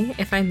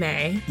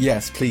may.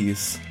 Yes,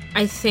 please.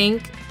 I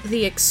think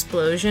the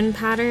explosion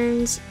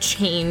patterns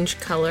change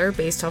color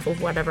based off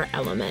of whatever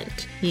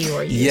element you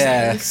are using.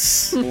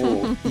 Yes.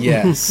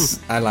 Yes.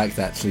 I like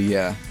that, actually,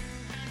 yeah.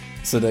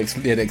 So the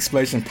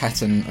explosion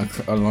pattern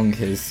along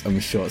his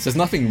shorts. There's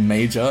nothing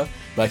major,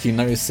 but you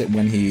notice it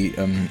when he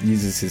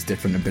uses his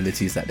different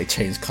abilities that they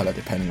change color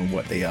depending on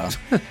what they are.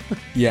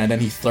 Yeah, and then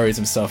he throws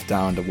himself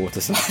down the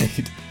water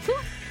slide.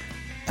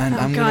 And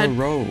I'm God. gonna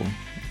roll.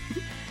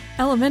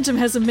 Elementum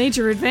has a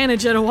major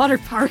advantage at a water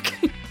park.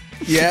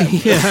 Yeah.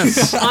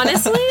 Yes.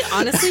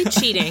 Honestly,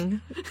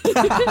 cheating.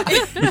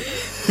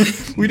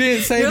 We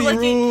didn't say You're the lucky.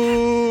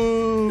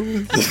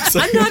 rules.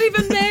 I'm not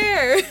even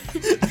there.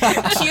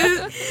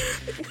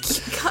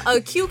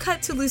 Cue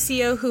cut to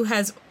Lucia, who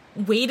has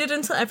waited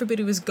until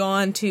everybody was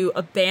gone to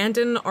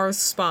abandon our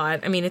spot.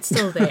 I mean, it's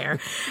still there.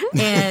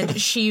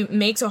 And she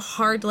makes a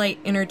hard light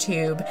inner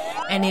tube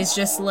and is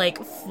just like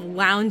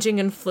lounging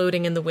and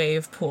floating in the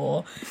wave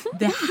pool.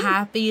 The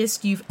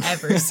happiest you've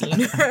ever seen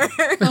her.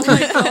 Oh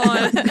my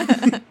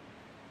god.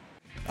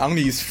 I'm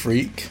gonna use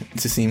Freak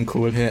to seem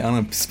cool here. I'm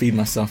gonna speed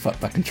myself up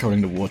by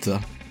controlling the water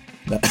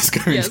that's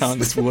going Yes. down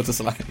this water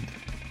slide.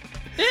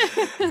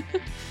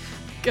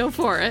 Go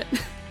for it.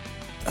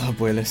 Oh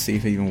boy, let's see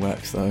if it even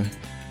works though.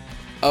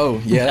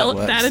 Oh, yeah, that Well,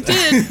 works. that it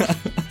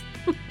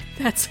did.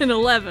 That's an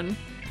 11.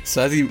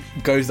 So as he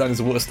goes down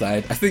his water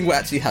slide, I think what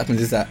actually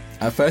happens is that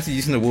at first he's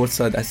using the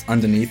water that's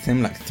underneath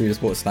him, like through this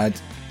water slide,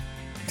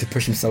 to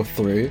push himself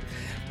through.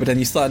 But then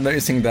you start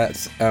noticing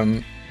that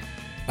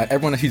like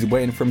everyone who's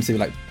waiting for him to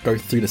like go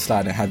through the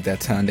slide and have their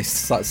turn, they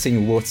start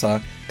seeing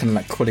water kind of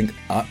like crawling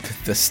up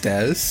the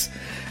stairs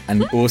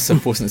and also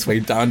forcing its way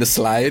down the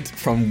slide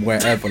from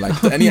wherever.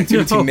 Like any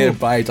activity no.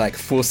 nearby, like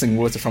forcing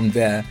water from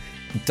there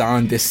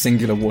down this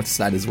singular water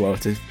slide as well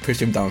to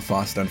push him down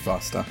faster and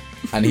faster.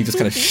 And he just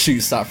kind of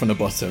shoots out from the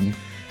bottom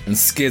and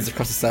skids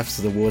across the surface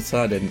of the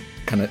water, then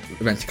kind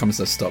of eventually comes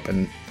to a stop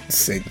and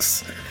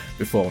sinks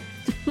before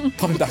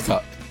popping back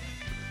up.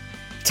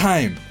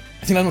 Time!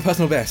 I think that's my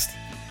personal best.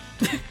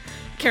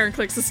 Karen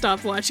clicks the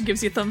stopwatch and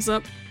gives you a thumbs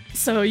up.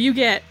 So you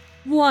get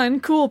 1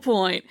 cool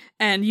point,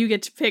 and you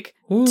get to pick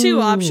 2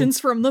 options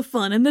from the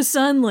Fun in the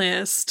Sun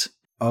list.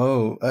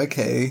 Oh,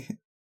 okay.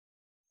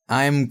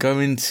 I'm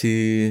going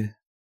to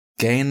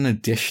gain an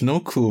additional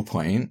cool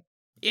point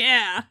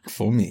Yeah.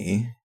 for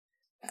me.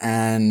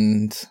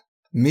 And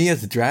me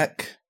as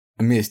Drac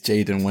and me as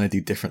Jaden want to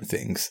do different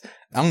things.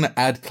 I'm going to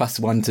add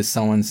 +1 to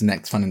someone's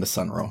next Fun in the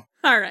Sun roll.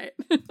 All right.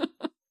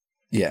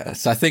 Yeah,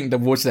 so I think the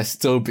water that's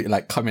still be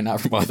like coming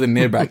out from other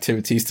nearby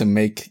activities to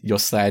make your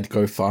slide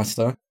go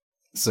faster.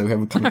 So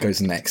whoever goes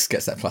next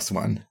gets that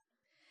 +1.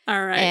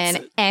 All right.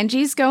 And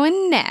Angie's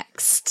going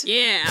next.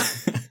 Yeah.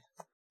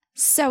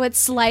 So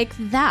it's like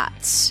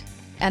that.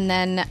 And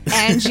then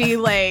Angie,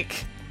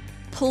 like,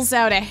 pulls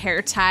out a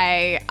hair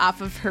tie off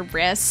of her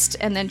wrist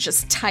and then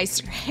just ties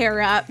her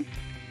hair up.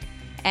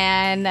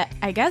 And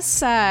I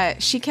guess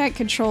she can't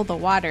control the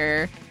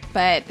water,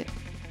 but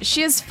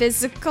she is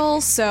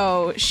physical,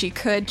 so she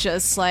could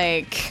just,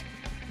 like,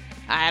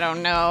 I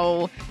don't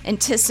know,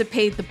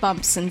 anticipate the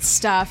bumps and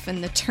stuff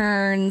and the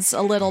turns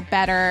a little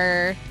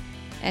better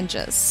and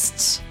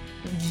just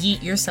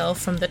Yeet yourself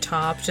from the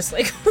top, just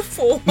like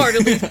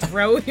full-heartedly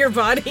throw your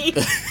body.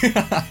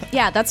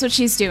 Yeah, that's what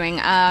she's doing.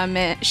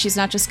 She's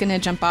not just gonna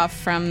jump off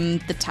from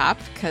the top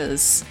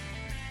because,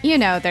 you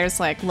know,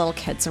 there's like little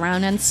kids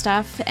around and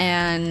stuff,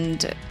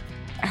 and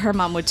her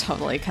mom would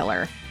totally kill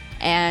her.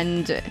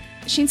 And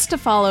she needs to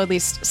follow at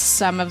least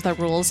some of the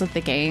rules of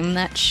the game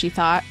that she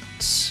thought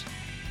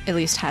at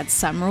least had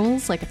some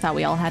rules. Like, I thought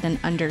we all had an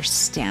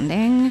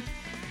understanding.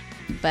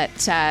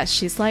 But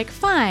she's like,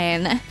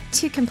 fine,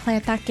 two can play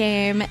at that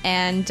game,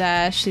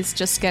 and she's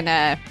just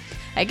gonna,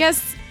 I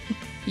guess,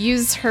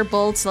 use her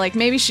bull to, like,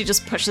 maybe she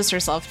just pushes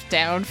herself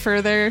down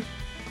further.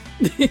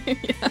 Yeah.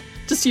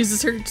 Just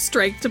uses her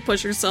strength to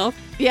push herself.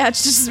 Yeah, to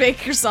just make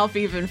herself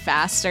even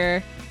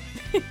faster.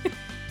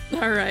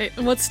 All right.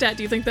 And what stat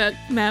do you think that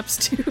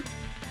maps to?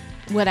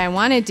 What I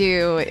want to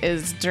do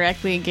is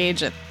directly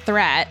engage a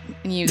threat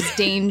and use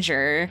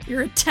danger.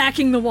 You're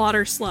attacking the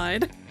water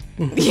slide.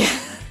 Yeah.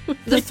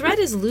 The threat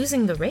is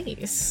losing the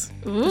race.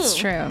 Ooh. It's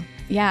true.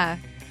 Yeah.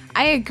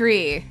 I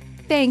agree.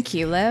 Thank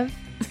you, Liv.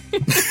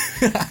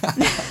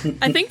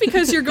 I think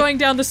because you're going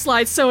down the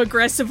slide so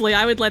aggressively,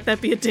 I would let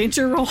that be a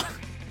danger roll.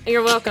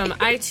 You're welcome.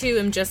 I too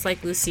am just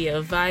like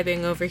Lucia,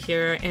 vibing over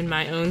here in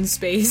my own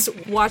space,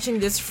 watching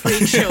this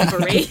freak show of a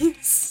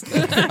race.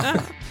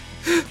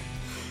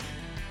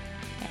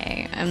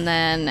 Okay, and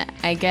then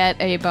I get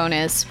a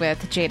bonus with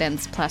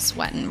Jaden's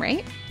 +1,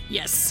 right?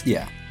 Yes.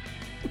 Yeah.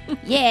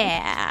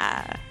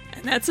 Yeah.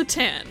 And that's a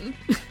 10.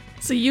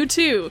 So you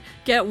too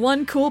get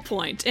 1 cool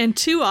point and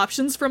 2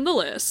 options from the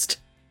list.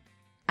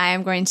 I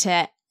am going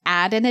to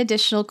add an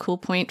additional cool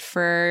point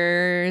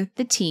for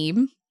the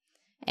team.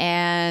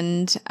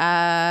 And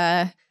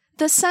the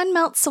sun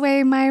melts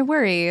away my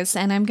worries,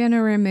 and I'm going to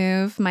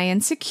remove my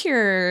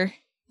insecure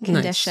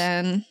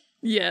condition.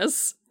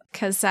 Yes.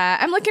 Because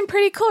I'm looking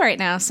pretty cool right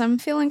now, so I'm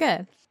feeling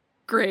good.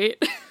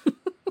 Great.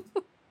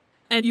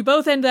 And you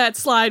both end that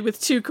slide with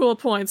 2 cool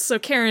points, so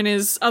Karen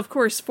is, of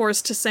course,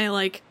 forced to say,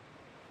 like,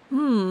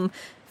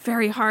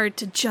 very hard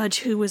to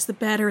judge who was the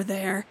better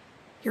there.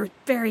 You're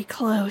very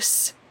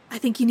close. I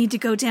think you need to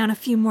go down a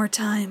few more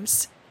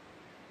times.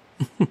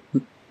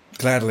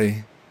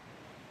 Gladly.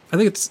 I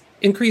think it's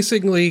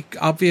increasingly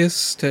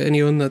obvious to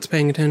anyone that's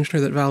paying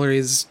attention that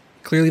Valerie's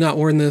clearly not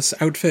worn this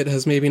outfit,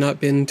 has maybe not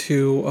been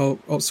to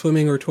a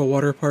swimming or to a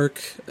water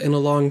park in a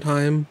long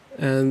time,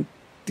 and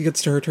it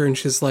gets to her turn,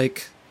 she's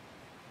like,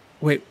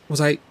 wait, was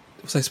I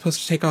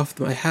supposed to take off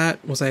my hat?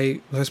 Was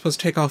I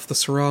supposed to take off the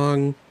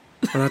sarong?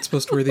 We're not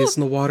supposed to wear these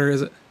in the water,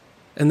 is it?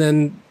 And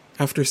then,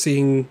 after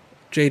seeing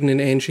Jaden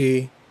and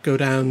Angie go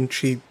down,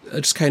 she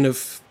just kind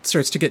of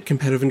starts to get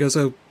competitive and goes,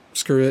 oh,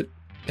 screw it,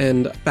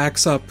 and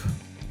backs up,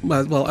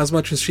 well, as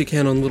much as she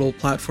can on the little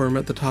platform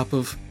at the top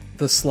of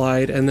the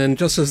slide, and then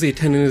just as the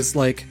attendant is,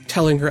 like,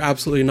 telling her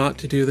absolutely not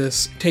to do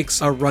this,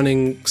 takes a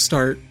running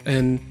start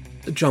and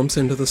jumps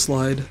into the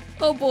slide.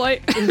 Oh boy.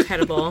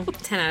 Incredible.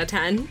 10 out of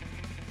 10.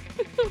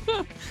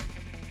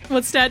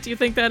 What stat do you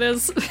think that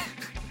is?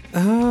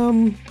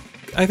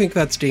 I think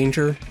that's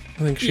danger.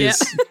 I think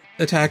she's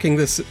attacking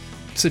this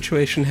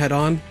situation head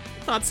on.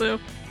 Thought so.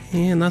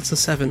 And that's a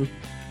 7.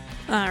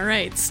 All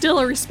right. Still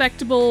a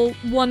respectable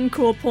 1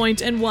 cool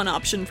point and 1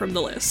 option from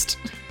the list.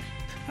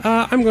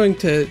 I'm going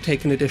to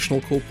take an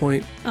additional cool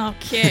point.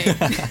 Okay.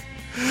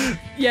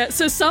 Yeah,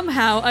 so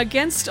somehow,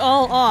 against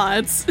all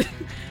odds,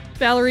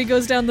 Valerie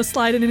goes down the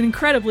slide in an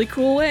incredibly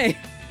cool way.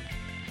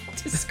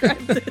 Describe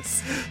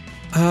this.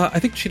 I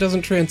think she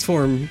doesn't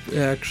transform,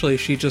 actually.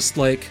 She just,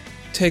 like,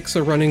 takes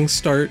a running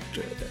start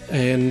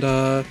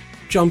and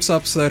jumps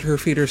up so that her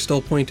feet are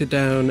still pointed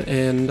down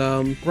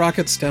and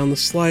rockets down the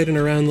slide and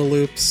around the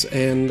loops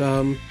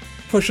and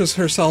pushes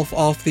herself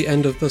off the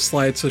end of the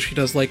slide so she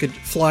does, like, a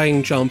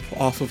flying jump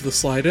off of the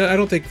slide. I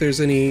don't think there's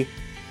any,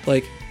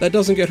 like, That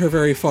doesn't get her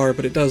very far,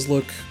 but it does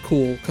look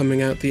cool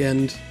coming out the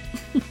end.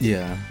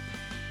 Yeah.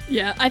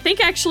 Yeah, I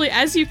think actually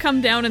as you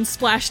come down and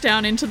splash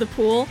down into the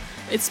pool,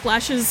 it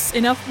splashes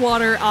enough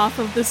water off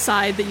of the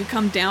side that you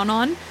come down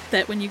on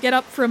that when you get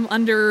up from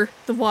under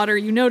the water,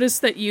 you notice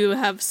that you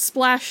have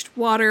splashed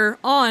water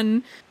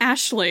on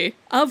Ashley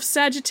of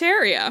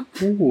Sagittaria.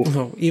 Ooh.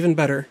 Oh, even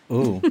better.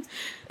 Ooh.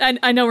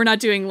 I know we're not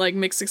doing like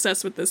mixed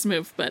success with this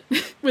move, but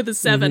with a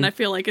 7, I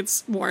feel like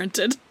it's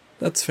warranted.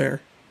 That's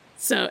fair.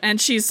 So, and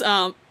she's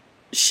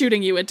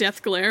shooting you a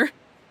death glare.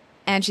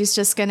 And she's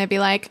just gonna be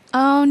like,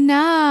 oh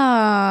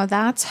no,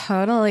 that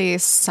totally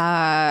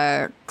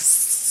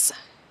sucks.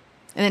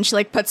 And then she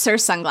like puts her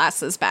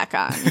sunglasses back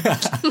on.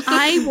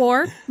 I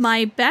wore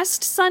my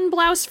best sun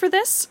blouse for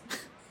this.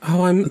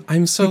 Oh,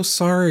 I'm so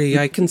sorry.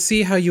 I can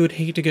see how you would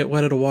hate to get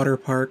wet at a water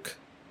park.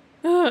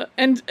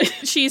 And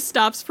she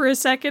stops for a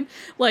second,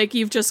 like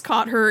you've just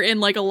caught her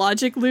in like a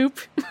logic loop.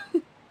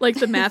 Like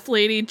the math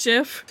lady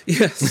gif.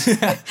 Yes.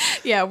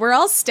 Yeah, we're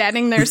all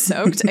standing there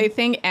soaked. I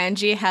think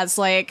Angie has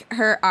like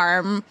her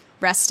arm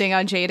resting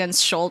on Jaden's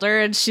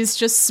shoulder and she's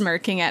just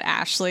smirking at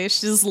Ashley.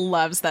 She just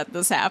loves that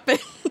this happened.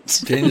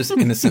 Jane just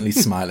innocently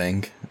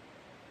smiling.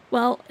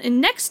 Well, and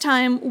next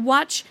time,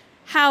 watch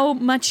how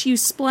much you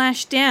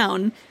splash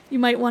down. You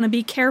might want to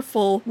be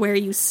careful where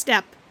you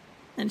step.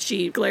 And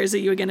she glares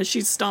at you again as she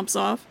stomps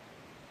off.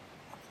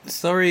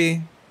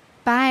 Sorry.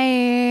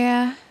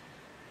 Bye.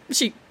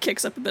 She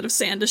kicks up a bit of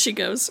sand as she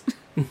goes.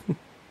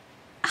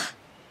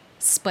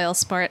 Spoil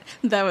sport.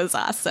 That was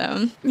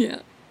awesome.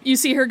 Yeah. You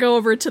see her go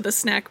over to the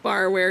snack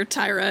bar where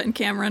Tyra and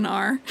Cameron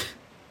are.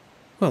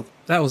 Well,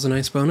 that was a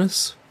nice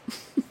bonus.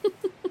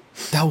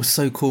 That was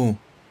so cool.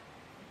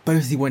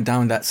 Both of you went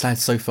down that slide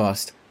so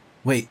fast.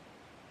 Wait,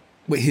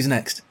 who's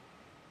next?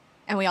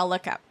 And we all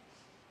look up.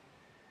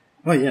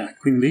 Oh yeah,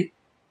 Queen Bee.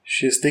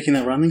 She's taking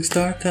a running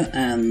start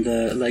and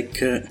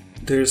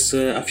there's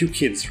a few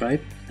kids,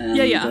 right? And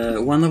Yeah.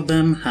 One of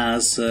them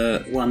has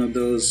one of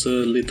those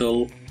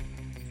little,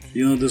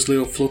 those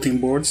little floating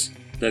boards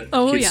that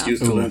kids use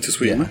to learn to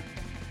swim.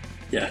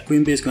 Yeah,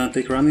 Queen Bee is gonna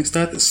take a running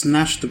start,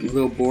 snatch the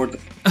little board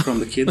from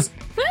the kids,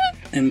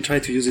 and try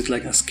to use it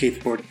like a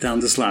skateboard down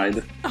the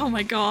slide. Oh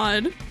my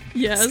god.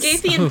 Yes.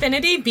 Skate the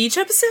Infinity Beach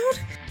episode?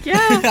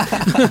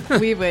 Yeah.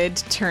 We would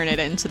turn it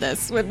into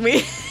this, wouldn't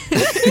we?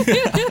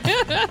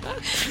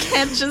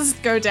 Can't just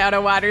go down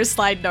a water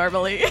slide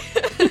normally.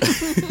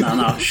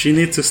 No, she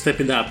needs to step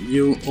it up.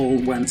 You all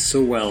went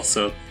so well,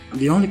 so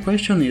the only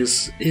question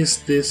is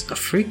this a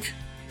freak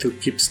to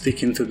keep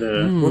sticking to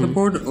the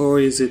waterboard, or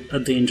is it a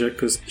danger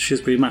because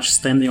she's pretty much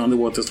standing on the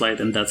water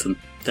slide and that's a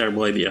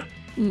terrible idea?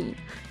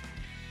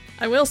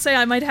 I will say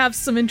I might have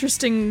some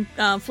interesting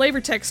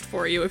flavor text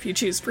for you if you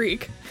choose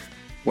freak.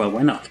 Well,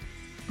 why not?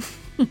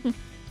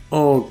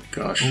 Oh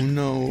gosh. Oh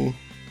no.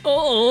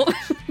 Oh.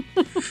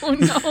 Oh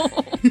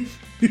no.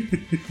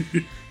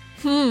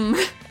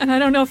 And I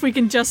don't know if we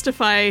can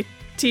justify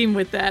team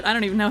with that. I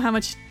don't even know how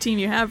much team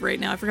you have right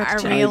now. I forgot to Are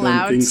check. we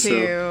allowed think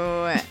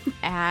to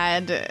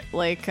add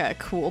like a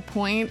cool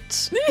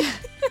point?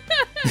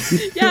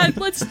 Yeah,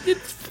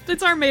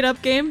 it's our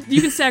made-up game.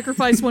 You can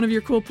sacrifice one of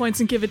your cool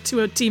points and give it to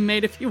a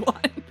teammate if you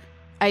want.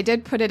 I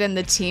did put it in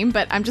the team,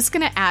 but I'm just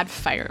gonna add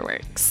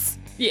fireworks.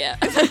 Yeah.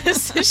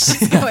 So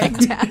she's going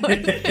down.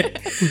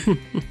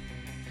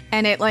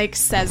 And it like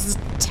says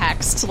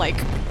text like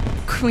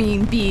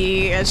Queen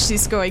Bee as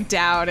she's going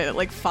down and it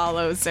like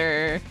follows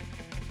her.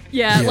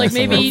 Yeah, like Yes,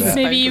 I love that.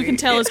 maybe you can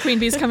tell as Queen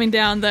Bee's coming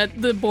down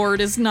that the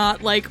board is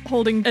not like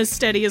holding as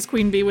steady as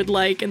Queen Bee would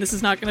like, and this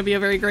is not going to be a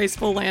very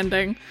graceful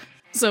landing.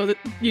 So that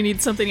you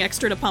need something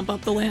extra to pump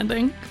up the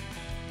landing.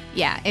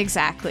 Yeah,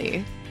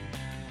 exactly.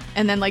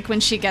 And then like when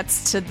she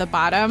gets to the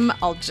bottom,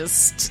 it'll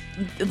just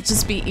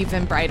be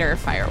even brighter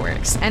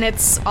fireworks. And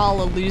it's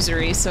all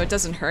illusory, so it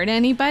doesn't hurt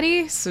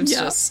anybody. So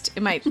it's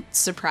it might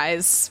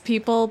surprise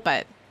people,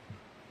 but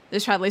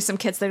there's probably some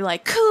kids that are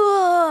like,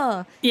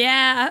 cool!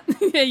 Yeah.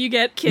 Yeah, you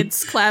get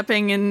kids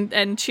clapping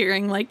and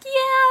cheering like, yeah,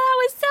 that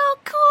was so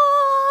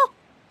cool!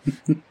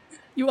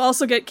 You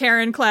also get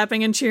Karen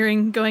clapping and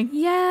cheering, going,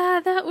 yeah,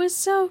 that was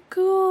so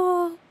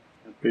cool.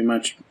 Pretty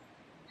much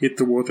hit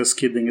the water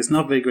skidding. It's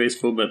not very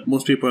graceful, but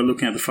most people are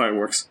looking at the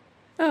fireworks.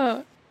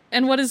 Oh.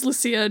 And what is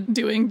Lucia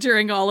doing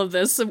during all of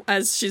this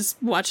as she's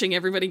watching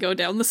everybody go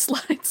down the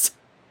slides?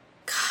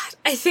 God,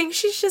 I think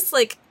she's just,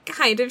 like,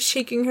 kind of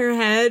shaking her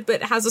head,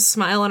 but has a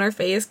smile on her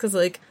face, because,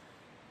 like,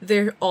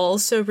 they're all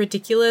so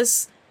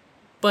ridiculous,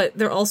 but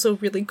they're also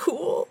really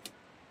cool.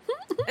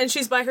 And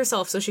she's by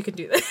herself, so she can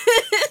do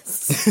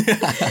this.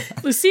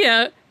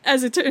 Lucia,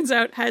 as it turns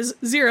out, has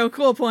 0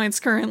 cool points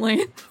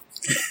currently.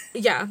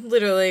 Yeah,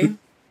 literally.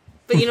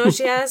 But you know what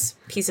she has?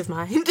 Peace of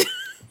mind.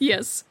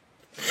 Yes.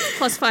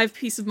 Plus 5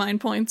 peace of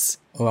mind points.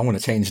 Oh, I want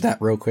to change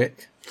that real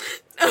quick.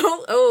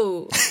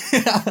 Oh.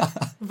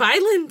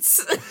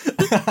 Violence.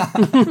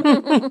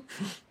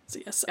 So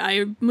yes,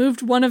 I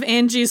moved one of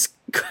Angie's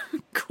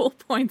cool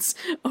points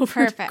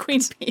over to Perfect.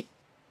 Queen Bee.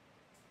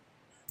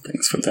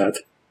 Thanks for that.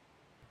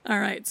 All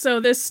right, so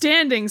the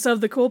standings of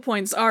the cool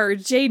points are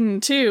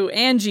Jaden 2,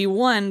 Angie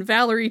 1,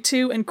 Valerie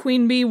 2, and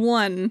Queen Bee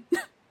 1.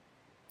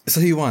 So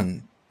who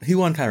won? Who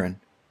won, Karen?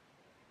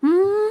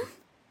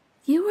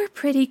 You were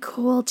pretty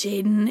cool,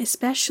 Jaden,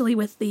 especially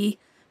with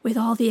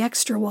all the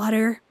extra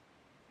water.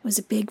 It was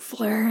a big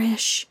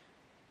flourish.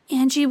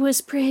 Angie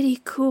was pretty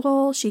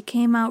cool. She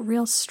came out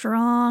real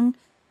strong.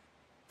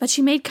 But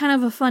she made kind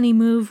of a funny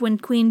move when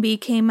Queen Bee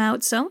came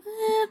out, so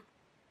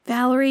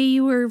Valerie,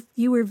 you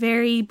were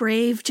very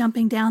brave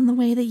jumping down the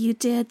way that you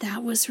did.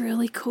 That was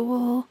really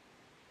cool.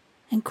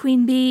 And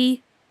Queen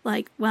Bee,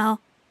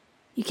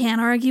 you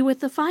can't argue with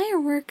the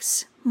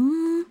fireworks.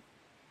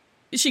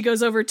 She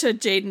goes over to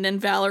Jaden and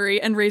Valerie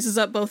and raises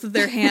up both of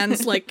their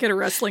hands like at a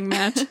wrestling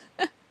match.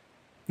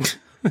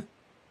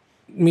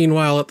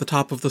 Meanwhile, at the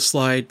top of the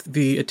slide,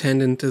 the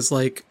attendant is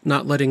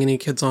not letting any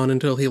kids on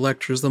until he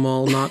lectures them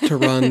all not to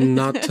run,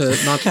 not to,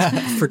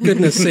 for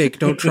goodness sake,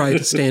 don't try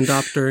to stand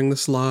up during the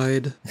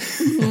slide.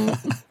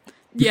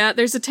 Yeah,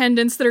 there's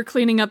attendants that are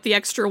cleaning up the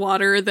extra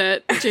water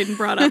that Jaden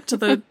brought up to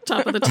the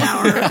top of the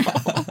tower,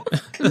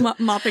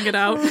 mopping it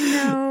out. Oh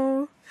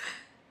no.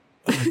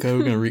 Oh my god,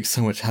 we're gonna wreak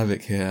so much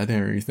havoc here. I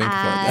didn't really think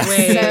about that.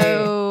 Wait.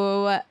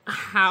 So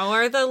How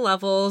are the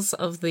levels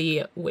of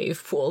the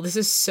wave pool? This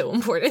is so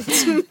important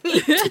to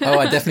me. Oh,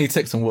 I definitely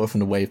took some water from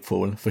the wave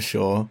pool, for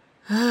sure.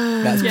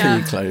 That's Yeah.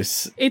 pretty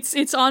close.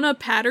 It's on a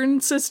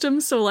pattern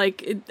system, so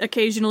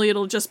occasionally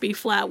it'll just be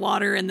flat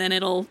water, and then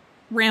it'll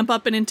ramp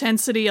up in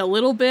intensity a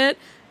little bit,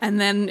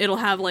 and then it'll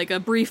have a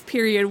brief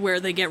period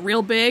where they get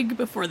real big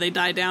before they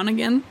die down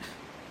again.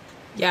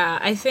 Yeah,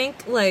 I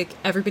think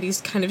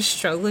everybody's kind of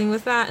struggling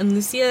with that, and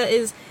Lucia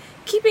is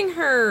keeping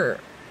her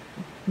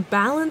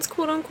balance,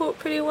 quote unquote,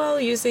 pretty well,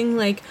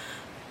 using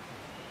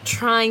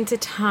trying to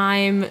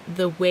time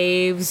the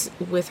waves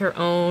with her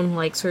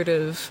own sort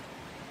of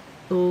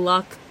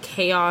luck,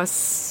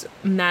 chaos,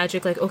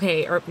 magic,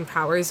 or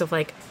powers of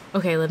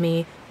okay,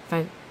 I'm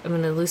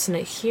gonna loosen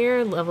it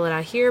here, level it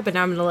out here, but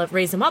now I'm gonna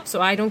raise them up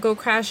so I don't go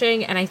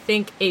crashing, and I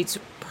think it's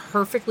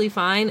perfectly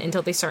fine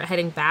until they start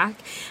heading back,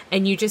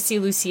 and you just see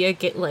Lucia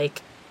get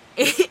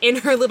in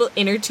her little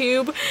inner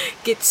tube,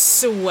 get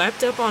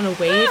swept up on a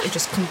wave and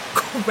just come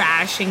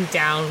crashing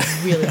down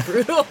really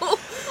brutal.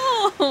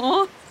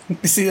 Aww.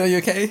 Lucia, are you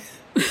okay?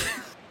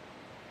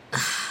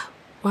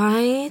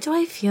 Why do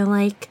I feel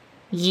like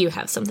you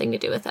have something to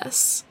do with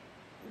this?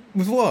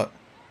 With what?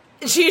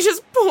 She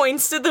just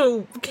points to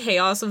the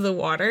chaos of the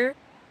water.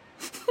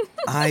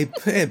 I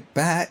put it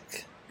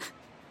back.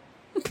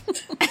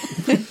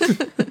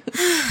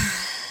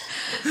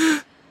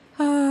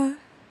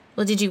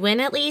 Well, did you win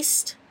at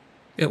least?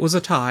 It was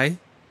a tie.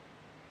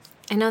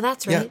 I know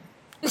that's right.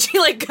 Yeah.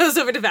 She goes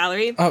over to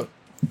Valerie. Oh,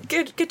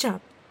 Good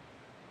job.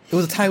 it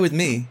was a tie with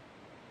me.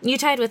 You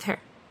tied with her.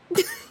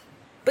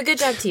 But good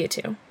job to you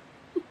too.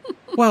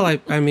 Well,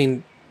 I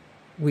mean,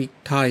 we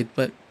tied,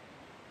 but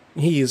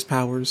he used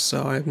powers,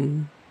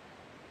 so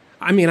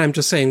I'm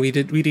just saying we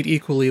did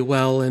equally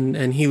well,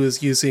 and he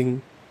was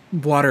using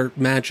water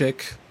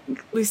magic.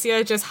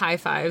 Lucia just high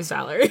fives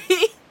Valerie.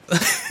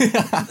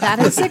 that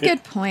is a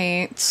good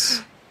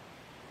point.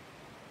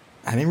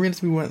 I didn't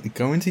realize we weren't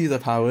going to use our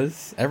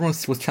powers. Everyone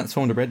was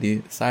transformed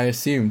already, so I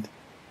assumed.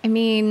 I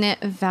mean,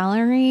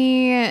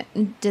 Valerie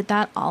did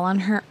that all on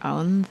her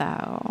own,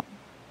 though.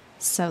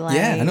 So,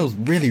 Yeah, and it was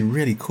really,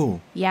 really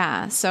cool.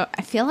 Yeah, so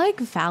I feel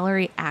like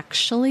Valerie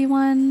actually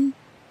won.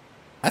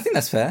 I think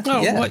that's fair.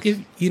 Oh, yeah. what?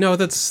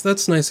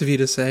 That's nice of you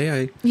to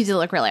say. You do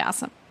look really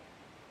awesome.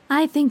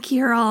 I think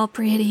you're all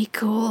pretty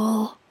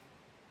cool.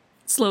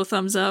 Slow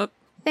thumbs up.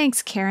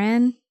 Thanks,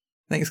 Karen.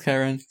 Thanks,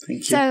 Karen. Thank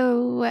you.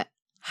 So,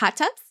 hot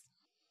tubs?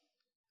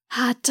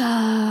 Hot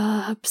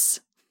tubs.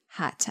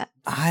 Hot tub.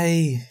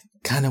 I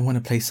kind of want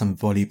to play some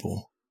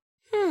volleyball.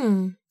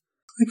 I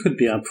could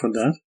be up for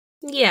that.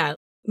 Yeah.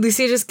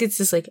 Lucia just gets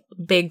this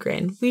big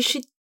grin. We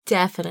should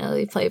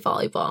definitely play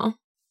volleyball.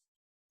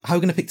 How are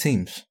we going to pick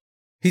teams?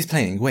 Who's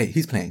playing? Wait,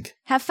 who's playing?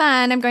 Have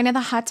fun. I'm going to the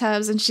hot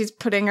tubs, and she's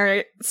putting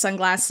her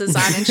sunglasses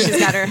on, and she's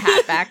got her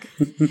hat back,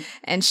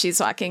 and she's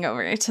walking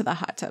over to the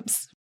hot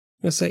tubs.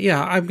 I say,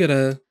 yeah, I'm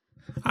gonna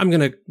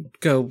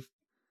go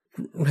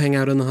hang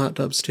out in the hot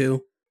tubs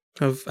too.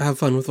 Have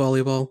fun with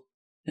volleyball.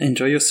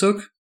 Enjoy your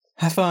soak.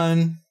 Have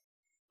fun.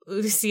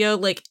 Lucia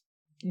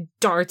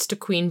darts to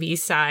Queen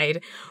Bee's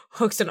side,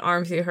 hooks an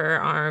arm through her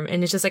arm,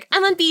 and is just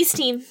I'm on Bee's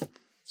team.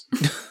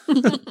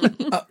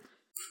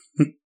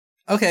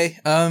 Okay,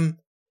 Karen,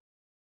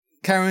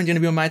 do you want to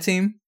be on my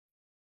team?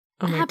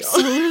 Oh my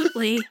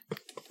Absolutely.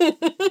 God.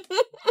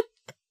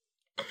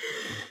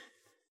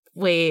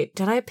 Wait,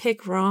 did I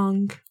pick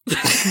wrong?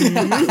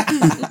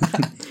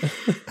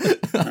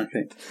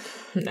 Okay.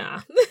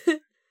 Nah.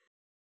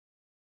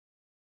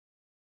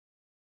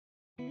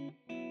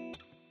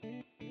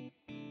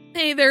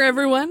 Hey there,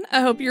 everyone.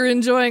 I hope you're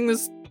enjoying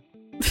this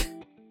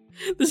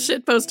this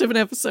shitpost of an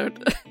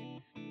episode.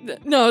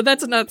 No,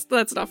 that's not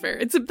fair.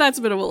 That's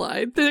a bit of a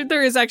lie.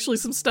 There is actually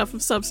some stuff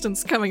of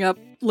substance coming up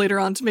later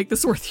on to make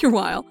this worth your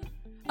while.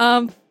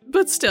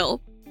 But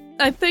still,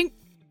 I think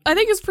I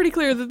think it's pretty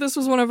clear that this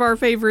was one of our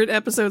favorite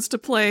episodes to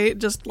play,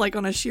 just like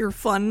on a sheer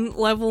fun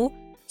level.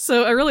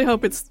 So I really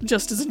hope it's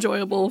just as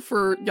enjoyable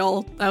for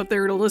y'all out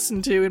there to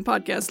listen to in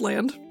podcast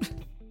land.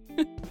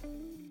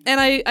 And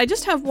I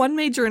just have one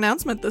major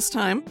announcement this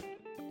time.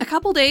 A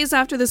couple days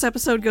after this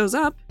episode goes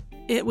up,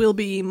 it will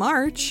be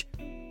March.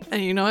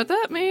 And you know what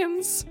that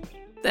means?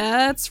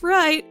 That's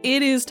right,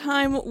 it is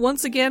time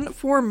once again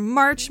for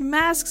March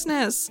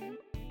Masksness.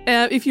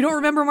 If you don't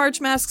remember March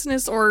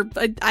Masksness, or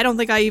I don't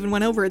think I even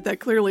went over it that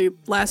clearly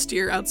last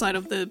year outside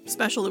of the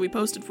special that we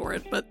posted for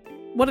it, but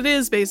what it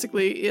is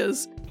basically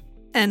is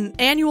an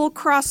annual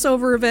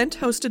crossover event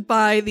hosted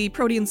by the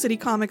Protean City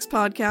Comics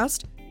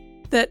podcast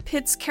that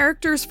pits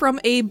characters from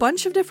a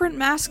bunch of different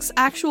Masks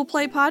actual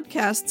play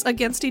podcasts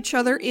against each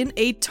other in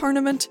a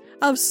tournament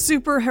of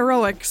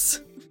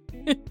superheroics.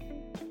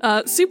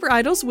 Super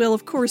Idols will,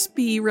 of course,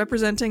 be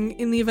representing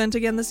in the event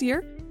again this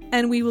year,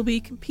 and we will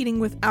be competing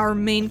with our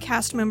main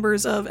cast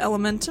members of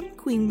Elementum,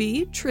 Queen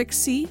Bee,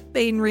 Trixie,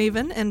 Bane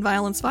Raven, and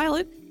Violence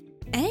Violet,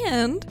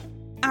 and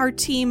our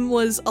team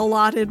was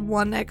allotted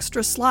one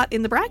extra slot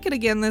in the bracket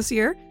again this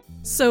year,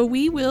 so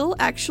we will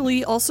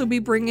actually also be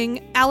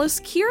bringing Alice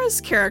Kira's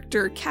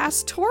character,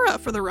 Castora,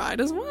 for the ride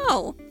as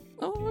well.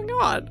 Oh my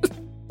god.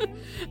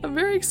 I'm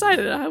very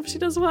excited. I hope she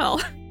does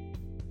well.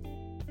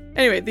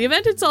 Anyway, the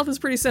event itself is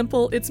pretty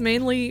simple. It's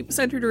mainly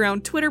centered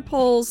around Twitter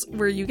polls,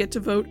 where you get to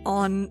vote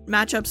on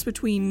matchups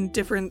between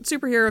different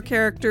superhero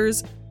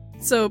characters.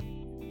 So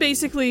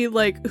basically,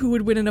 like, who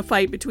would win in a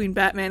fight between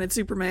Batman and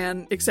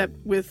Superman, except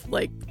with,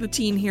 like, the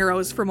teen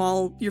heroes from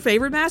all your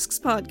favorite Masks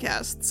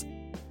podcasts.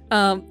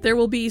 There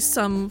will be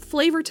some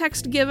flavor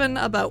text given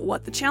about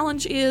what the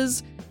challenge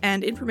is,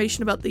 and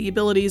information about the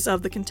abilities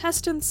of the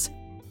contestants.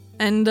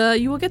 And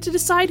you will get to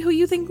decide who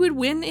you think would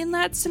win in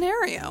that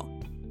scenario.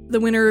 The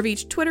winner of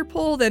each Twitter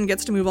poll then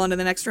gets to move on to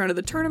the next round of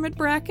the tournament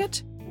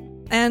bracket.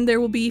 And there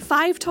will be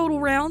 5 total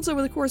rounds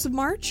over the course of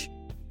March,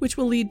 which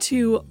will lead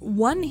to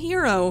one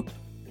hero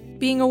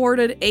being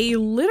awarded a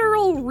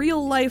literal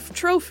real-life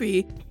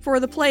trophy for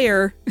the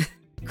player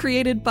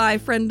created by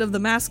friend of the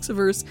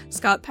Masksiverse,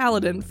 Scott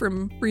Paladin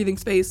from Breathing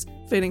Space,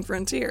 Fading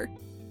Frontier.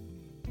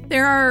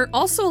 There are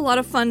also a lot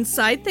of fun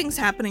side things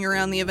happening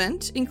around the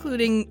event,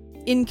 including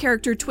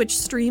in-character Twitch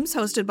streams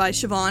hosted by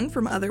Siobhan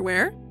from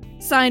Otherware,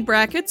 side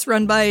brackets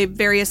run by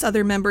various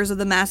other members of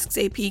the Masks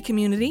AP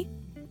community,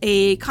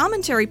 a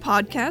commentary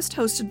podcast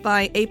hosted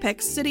by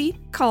Apex City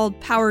called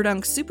Power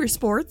Dunk Super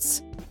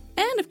Sports,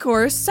 and of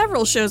course,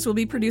 several shows will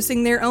be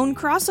producing their own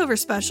crossover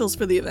specials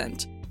for the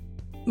event.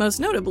 Most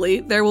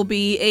notably, there will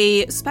be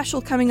a special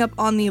coming up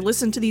on the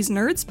Listen to These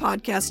Nerds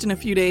podcast in a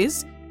few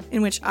days,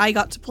 in which I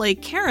got to play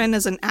Karen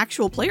as an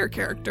actual player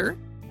character.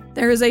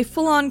 There is a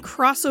full-on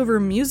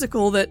crossover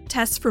musical that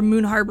Tess from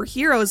Moon Harbor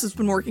Heroes has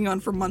been working on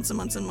for months and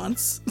months and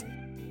months.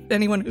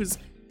 Anyone who's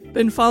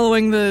been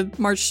following the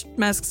March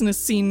Masksness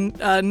scene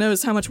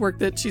knows how much work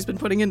that she's been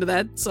putting into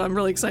that, so I'm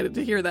really excited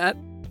to hear that.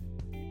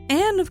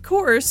 And of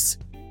course,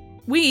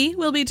 we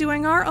will be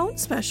doing our own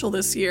special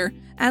this year,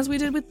 as we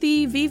did with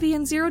the VV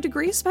and 0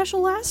 Degree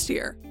special last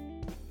year.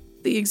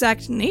 The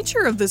exact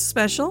nature of this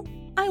special,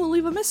 I will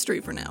leave a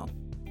mystery for now,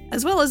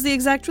 as well as the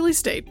exact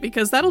release date,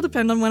 because that'll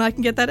depend on when I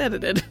can get that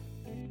edited.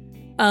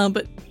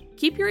 But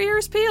keep your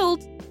ears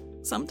peeled.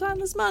 Sometime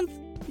this month,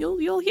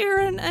 you'll hear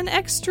an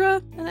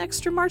extra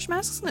March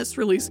Masksness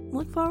release.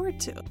 Look forward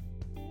to it.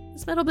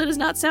 This metal bit is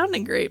not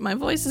sounding great. My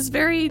voice is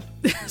very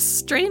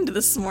strained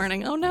this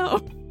morning. Oh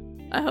no.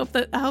 I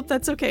hope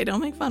that's okay.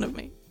 Don't make fun of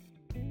me.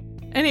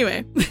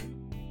 Anyway,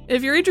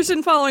 if you're interested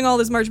in following all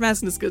this March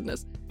Masksness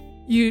goodness,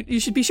 you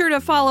should be sure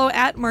to follow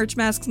at March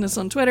Masksness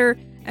on Twitter,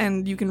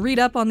 and you can read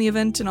up on the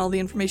event and all the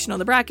information on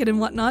the bracket and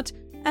whatnot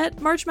at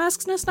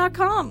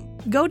marchmasksness.com.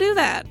 Go do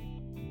that.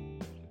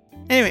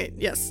 Anyway,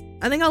 yes,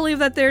 I think I'll leave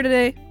that there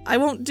today. I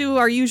won't do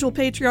our usual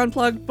Patreon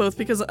plug, both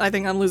because I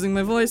think I'm losing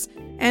my voice,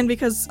 and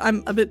because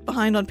I'm a bit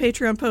behind on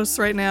Patreon posts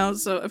right now,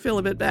 so I feel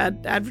a bit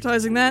bad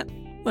advertising that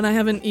when I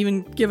haven't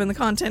even given the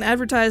content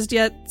advertised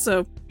yet,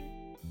 so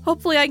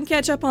hopefully I can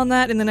catch up on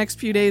that in the next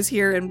few days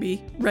here and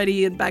be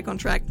ready and back on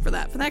track for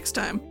that for next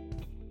time.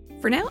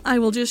 For now, I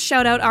will just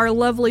shout out our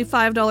lovely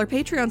 $5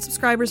 Patreon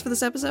subscribers for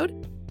this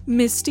episode: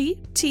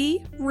 Misty,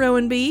 T,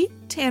 Rowan B,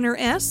 Tanner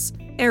S,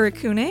 Eric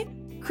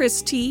Kune,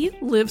 Chris T,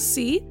 Liv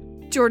C,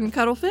 Jordan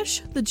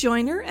Cuttlefish, The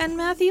Joiner, and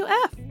Matthew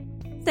F.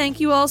 Thank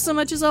you all so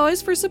much as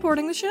always for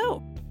supporting the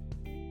show.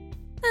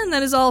 And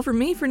that is all from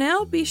me for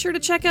now. Be sure to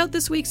check out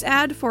this week's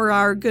ad for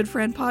our good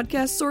friend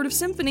podcast, Sword of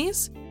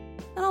Symphonies,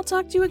 and I'll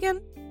talk to you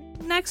again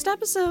next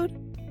episode.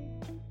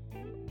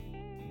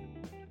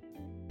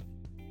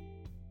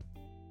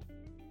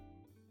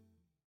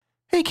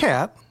 Hey,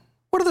 Kat,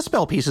 what are the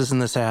spell pieces in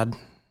this ad?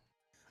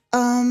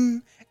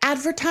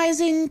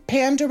 Advertising,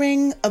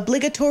 pandering,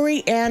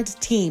 obligatory, and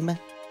team.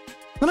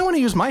 Then I want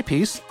to use my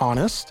piece,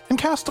 Honest, and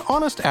cast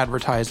Honest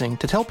Advertising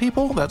to tell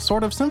people that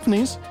Sword of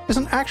Symphonies is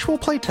an actual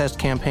playtest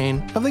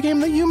campaign of the game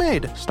that you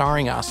made,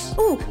 starring us.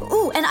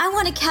 Ooh, and I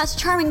want to cast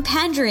Charming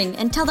Pandering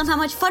and tell them how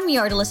much fun we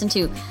are to listen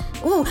to.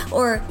 Ooh,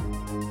 or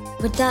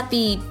would that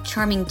be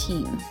Charming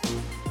Team?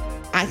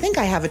 I think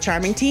I have a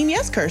charming team.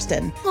 Yes,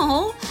 Kirsten.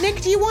 Oh,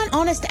 Nick, do you want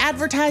Honest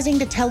Advertising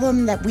to tell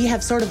them that we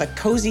have sort of a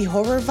cozy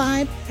horror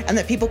vibe and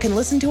that people can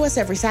listen to us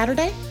every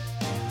Saturday?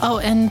 Oh,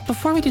 and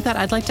before we do that,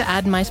 I'd like to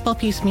add my spell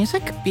piece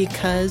music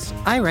because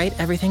I write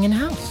everything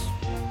in-house.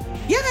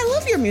 Yeah, I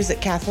love your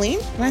music, Kathleen,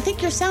 and I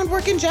think your sound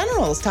work in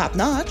general is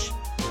top-notch.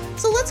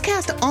 So let's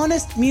cast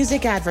Honest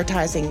Music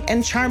Advertising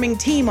and charming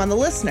team on the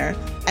listener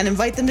and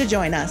invite them to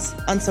join us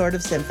on Sword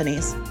of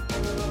Symphonies.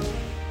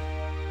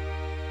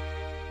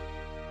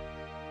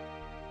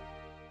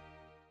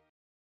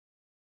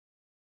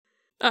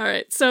 All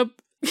right, so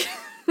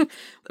the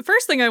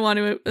first thing I want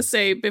to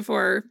say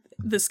before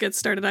this gets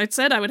started, I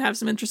said I would have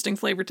some interesting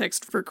flavor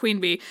text for Queen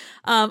Bee.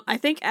 I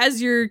think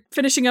as you're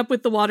finishing up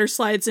with the water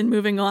slides and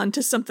moving on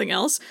to something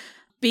else,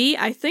 Bee,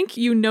 I think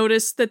you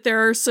noticed that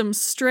there are some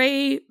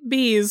stray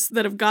bees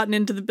that have gotten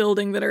into the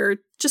building that are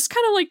just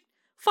kind of like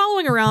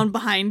following around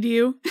behind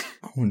you.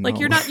 Oh, no. Like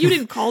you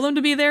didn't call them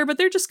to be there, but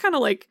they're just kind of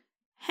like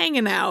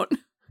hanging out.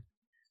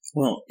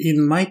 Well, it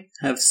might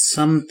have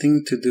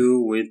something to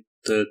do with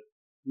the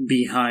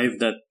beehive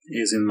that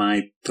is in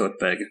my tote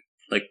bag,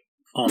 like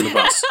on the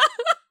bus.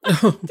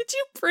 Did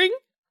you bring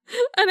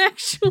an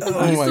actual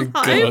Oh piece my of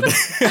hive?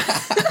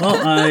 god. Well,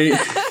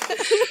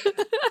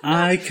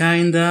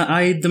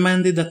 I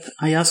demanded that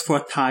I asked for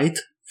a tithe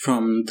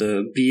from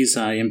the bees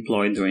I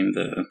employed during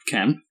the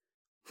camp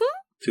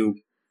to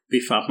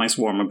beef up my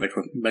swarm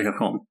back at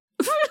home.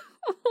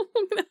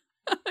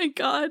 Oh my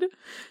god.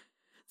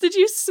 Did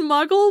you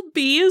smuggle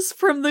bees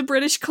from the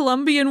British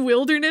Columbian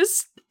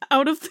wilderness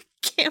out of the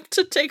camp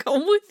to take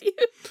home with you?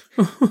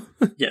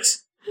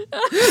 Yes.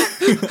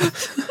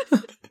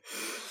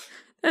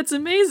 That's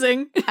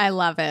amazing. I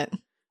love it.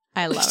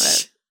 I love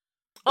it.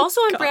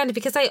 Also on brand,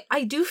 because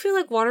I do feel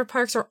like water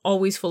parks are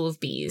always full of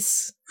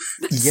bees.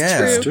 Yeah.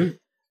 true. It's true.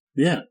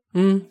 Yeah.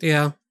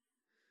 Yeah.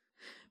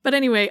 But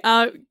anyway,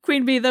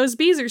 Queen Bee, those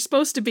bees are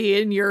supposed to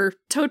be in your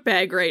tote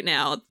bag right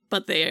now,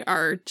 but they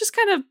are just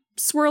kind of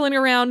swirling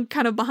around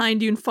kind of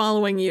behind you and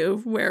following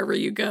you wherever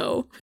you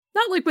go.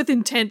 Not like with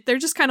intent, they're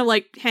just kind of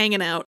like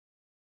hanging out.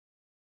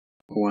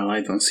 Well,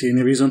 I don't see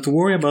any reason to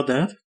worry about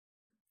that.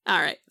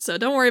 Alright, so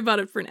don't worry about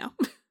it for now.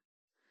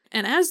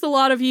 And as the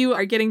lot of you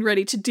are getting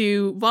ready to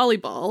do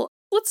volleyball,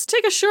 let's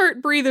take a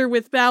short breather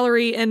with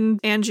Valerie and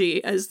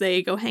Angie as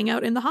they go hang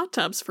out in the hot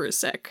tubs for a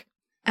sec.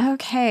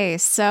 Okay,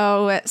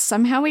 so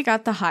somehow we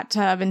got the hot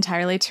tub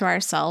entirely to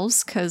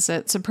ourselves because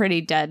it's a pretty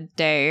dead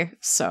day.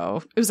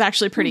 So it was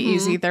actually pretty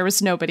easy. There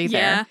was nobody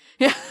there.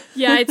 Yeah.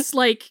 Yeah, it's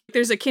like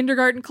there's a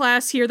kindergarten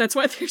class here. That's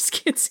why there's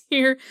kids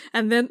here.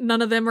 And then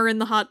none of them are in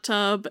the hot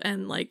tub.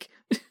 And like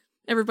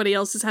everybody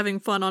else is having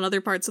fun on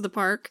other parts of the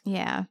park.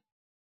 Yeah.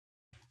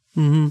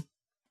 Mm-hmm.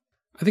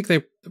 I think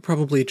they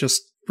probably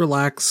just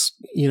relax,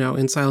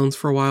 in silence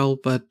for a while.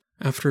 But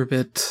after a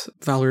bit,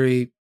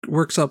 Valerie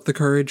works up the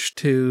courage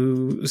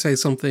to say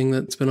something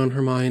that's been on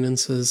her mind and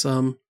says,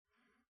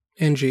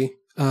 Angie,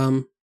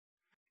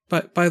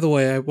 but by the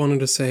way, I wanted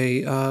to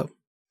say,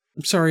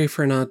 sorry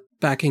for not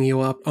backing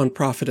you up on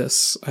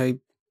Prophetess.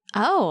 You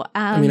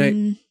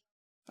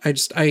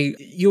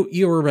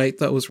were right,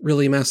 that was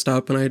really messed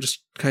up, and I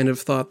just kind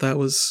of thought that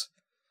was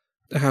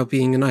how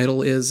being an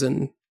idol is,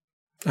 and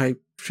I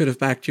should have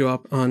backed you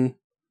up on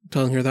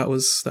telling her that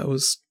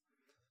was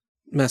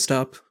messed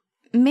up.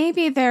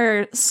 Maybe there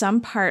are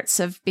some parts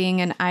of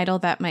being an idol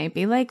that might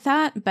be like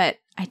that, but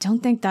I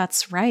don't think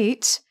that's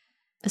right.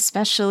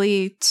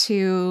 Especially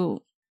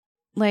to,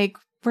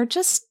 we're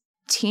just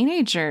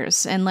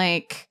teenagers, and,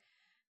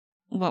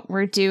 what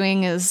we're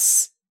doing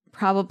is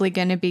probably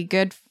going to be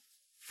good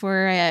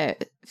for a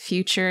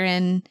future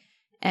in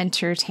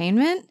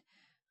entertainment,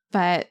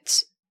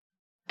 but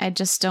I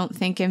just don't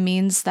think it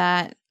means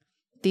that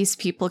these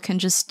people can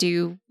just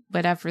do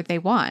whatever they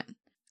want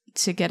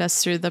to get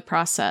us through the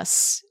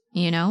process.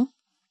 Yeah.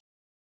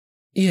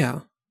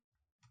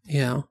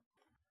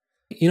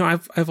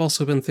 I've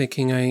also been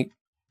thinking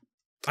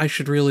I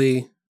should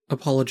really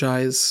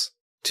apologize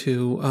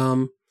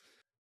to,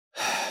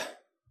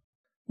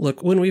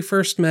 look, when we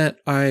first met,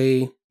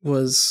 I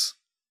was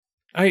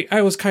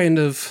kind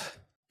of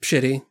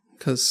shitty,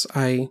 because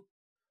I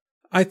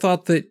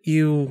thought that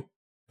you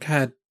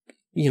had,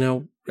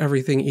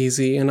 everything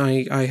easy, and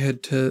I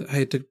had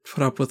to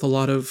put up with a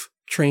lot of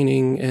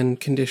training and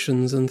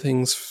conditions and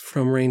things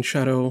from Rain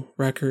Shadow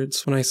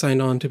Records when I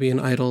signed on to be an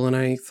idol, and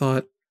I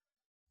thought,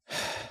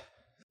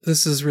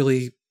 this is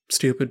really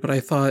stupid, but I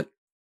thought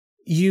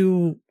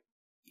you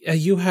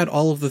had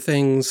all of the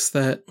things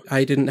that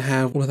I didn't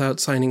have without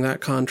signing that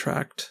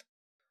contract.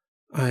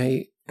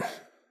 You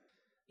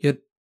had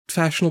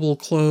fashionable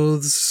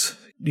clothes,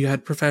 you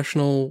had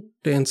professional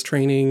dance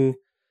training,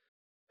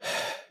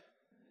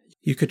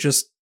 you could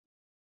just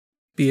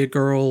be a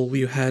girl,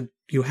 you had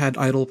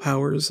idol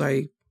powers.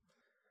 That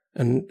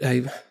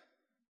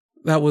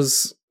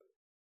was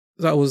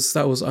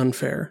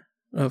unfair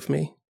of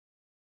me.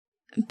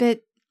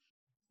 But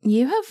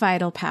you have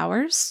vital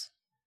powers.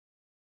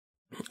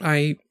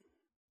 I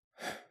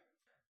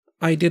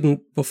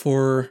didn't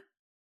before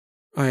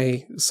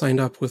I signed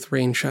up with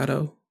Rain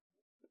Shadow.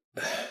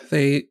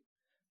 They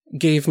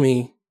gave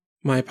me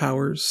my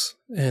powers,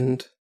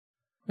 and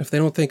if they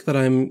don't think that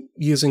I'm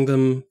using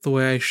them the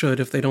way I should,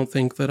 if they don't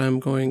think that I'm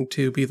going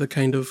to be the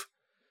kind of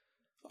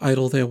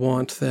idol they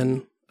want,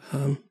 then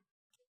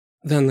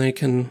they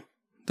can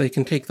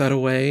take that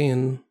away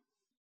and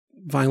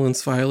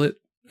violence Violet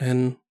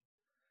and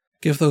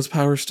give those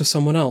powers to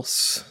someone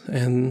else,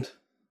 and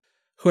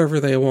whoever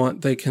they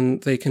want, they can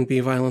be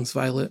Violence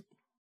Violet.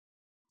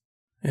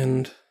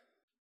 And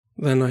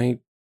then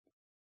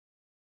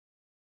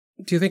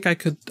do you think I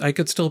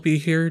could still be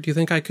here? Do you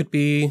think I could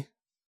be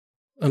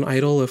an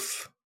idol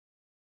if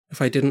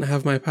I didn't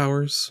have my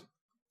powers?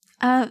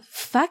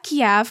 Fuck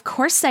yeah, of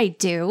course I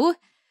do.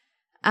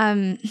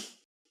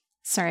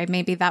 Sorry,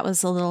 maybe that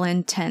was a little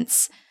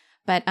intense.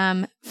 But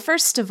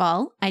first of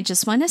all, I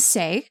just want to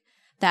say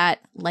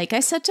that, like I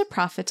said to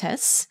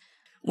Prophetess,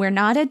 we're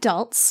not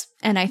adults,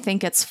 and I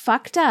think it's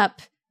fucked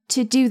up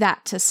to do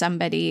that to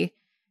somebody.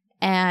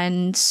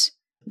 And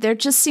there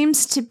just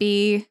seems to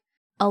be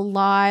a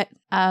lot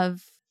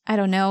of, I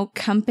don't know,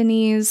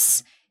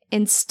 companies,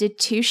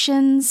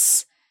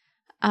 institutions,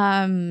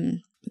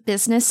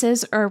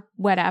 businesses, or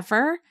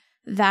whatever,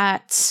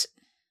 that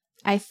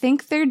I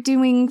think they're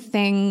doing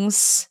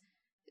things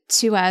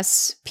to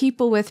us,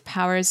 people with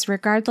powers,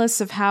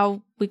 regardless of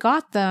how we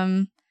got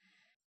them,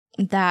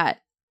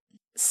 that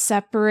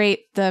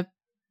separate the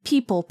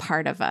people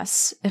part of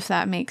us, if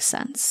that makes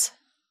sense.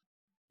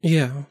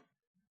 Yeah.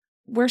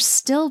 We're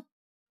still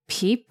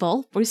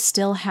people. We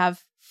still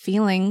have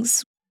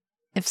feelings.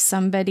 If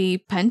somebody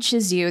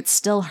punches you, it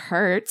still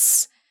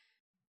hurts.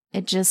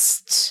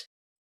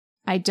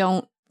 I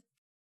don't.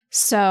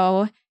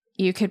 So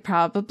you could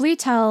probably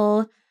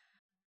tell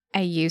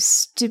I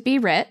used to be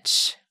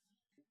rich.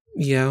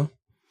 Yeah.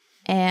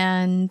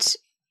 And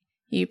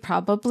you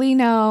probably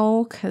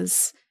know,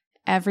 because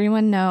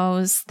everyone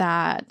knows,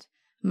 that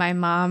my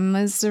mom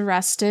was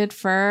arrested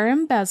for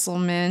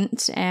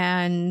embezzlement,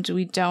 and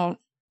we don't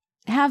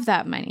have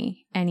that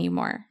money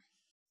anymore.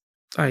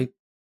 I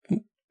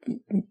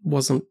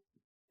wasn't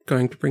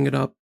going to bring it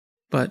up,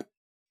 but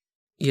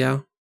yeah.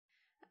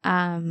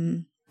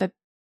 But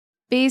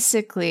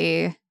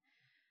basically,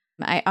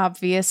 I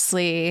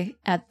obviously,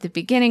 at the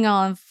beginning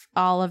of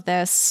all of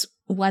this,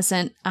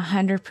 wasn't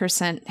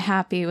 100%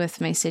 happy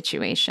with my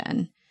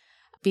situation,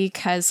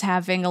 because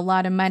having a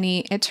lot of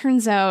money, it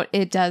turns out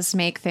it does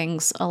make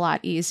things a lot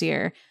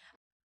easier.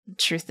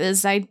 Truth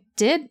is, I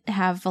did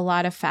have a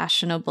lot of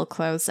fashionable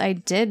clothes. I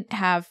did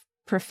have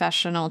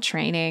professional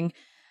training.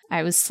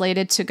 I was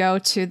slated to go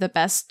to the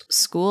best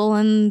school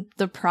in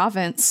the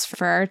province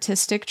for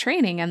artistic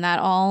training, and that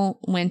all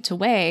went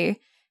away.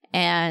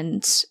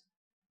 And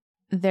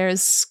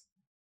there's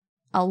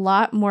a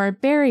lot more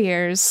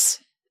barriers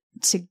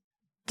to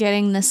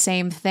getting the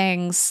same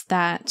things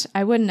that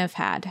I wouldn't have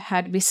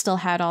had we still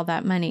had all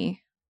that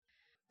money.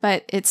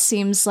 But it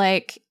seems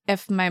like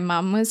if my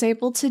mom was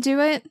able to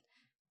do it,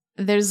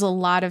 there's a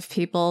lot of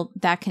people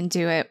that can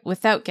do it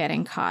without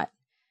getting caught.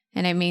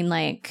 And I mean,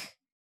 like,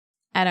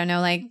 I don't know,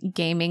 like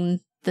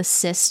gaming the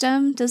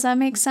system. Does that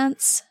make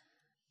sense?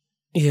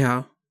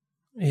 Yeah.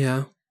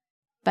 Yeah.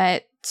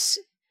 But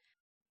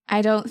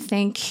I don't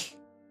think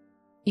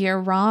you're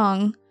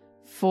wrong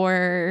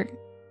for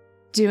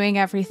doing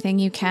everything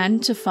you can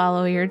to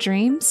follow your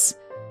dreams.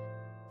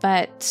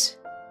 But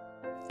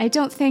I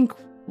don't think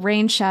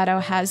Rain Shadow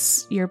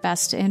has your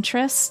best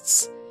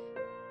interests.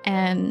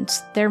 And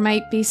there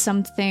might be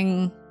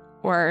something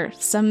or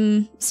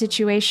some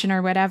situation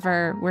or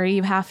whatever where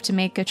you have to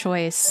make a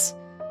choice.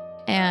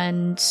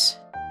 And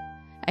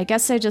I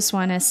guess I just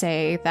want to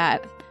say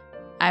that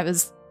I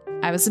was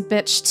a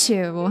bitch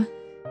too.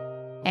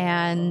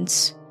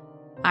 And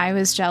I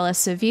was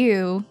jealous of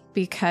you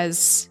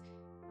because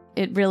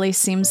it really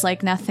seems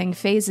like nothing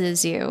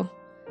phases you.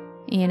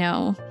 You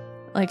know,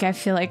 like I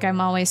feel like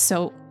I'm always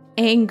so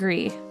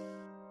angry.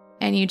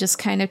 And you just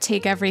kind of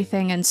take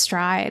everything in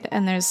stride,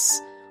 and there's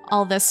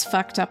all this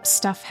fucked up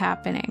stuff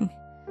happening.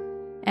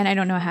 And I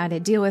don't know how to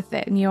deal with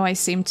it, and you always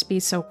seem to be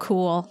so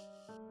cool.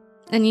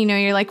 And you know,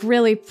 you're like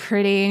really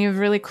pretty, and you have a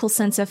really cool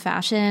sense of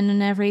fashion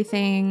and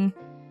everything.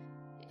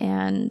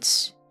 And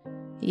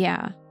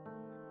yeah.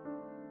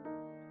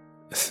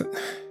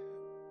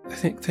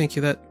 Thank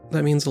you. That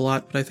means a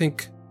lot, but I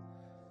think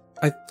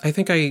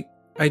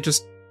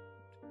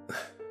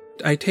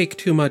I take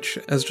too much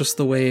as just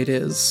the way it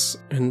is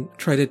and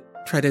try to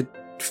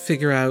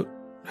figure out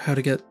how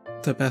to get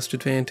the best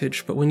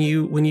advantage. But when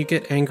you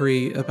get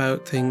angry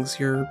about things,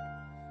 you're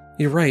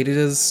right, it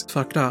is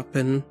fucked up,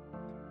 and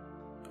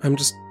I'm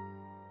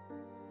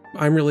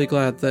really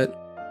glad that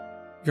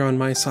you're on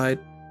my side,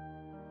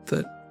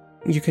 that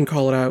you can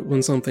call it out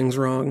when something's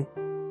wrong.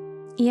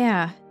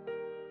 Yeah.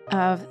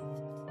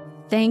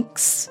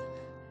 Thanks.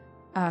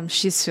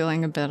 She's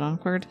feeling a bit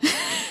awkward.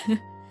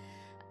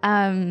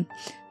 But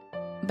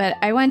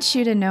I want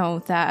you to know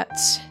that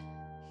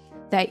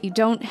you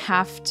don't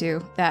have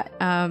to,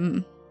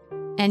 and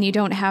you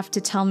don't have to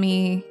tell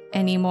me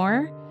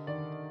anymore,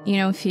 you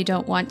know, if you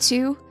don't want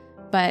to.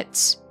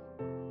 But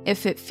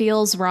if it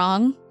feels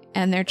wrong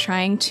and they're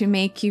trying to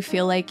make you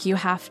feel like you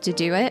have to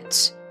do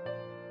it,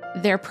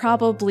 they're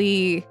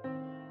probably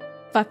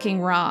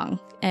fucking wrong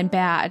and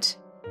bad.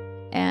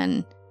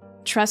 And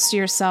trust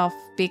yourself,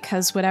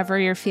 because whatever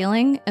you're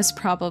feeling is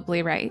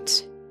probably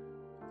right.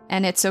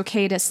 And it's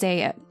okay to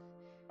say it.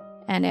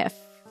 And if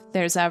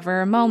there's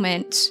ever a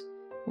moment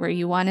where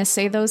you want to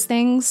say those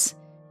things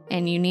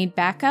and you need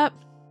backup,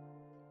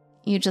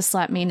 you just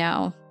let me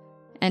know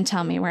and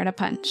tell me where to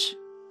punch.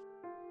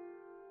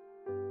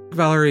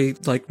 Valerie,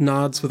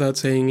 nods without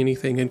saying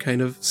anything and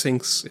kind of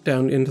sinks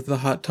down into the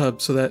hot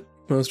tub so that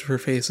most of her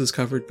face is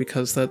covered,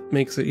 because that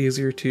makes it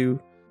easier to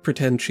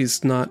pretend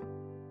she's not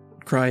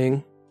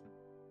crying.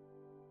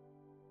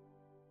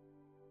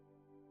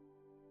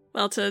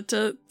 Well,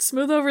 to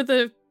smooth over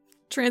the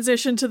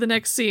transition to the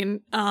next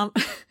scene, I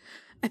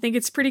think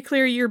it's pretty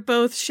clear you're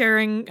both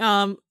sharing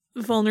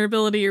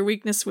vulnerability or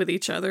weakness with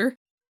each other.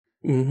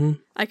 Mm-hmm.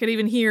 I could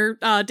even hear,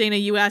 Dana,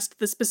 you asked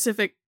the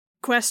specific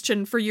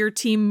question for your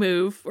team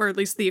move, or at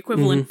least the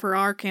equivalent for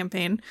our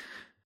campaign.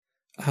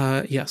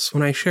 Yes,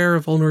 when I share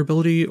a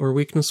vulnerability or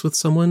weakness with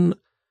someone,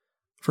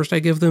 first I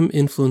give them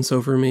influence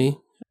over me,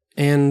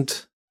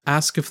 and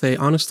ask if they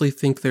honestly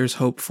think there's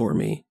hope for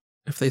me.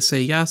 If they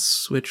say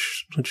yes,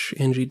 which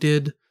Angie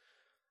did,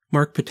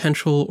 mark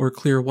potential or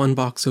clear one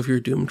box of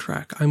your doom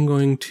track. I'm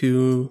going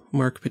to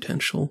mark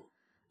potential.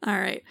 All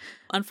right.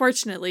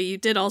 Unfortunately, you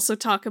did also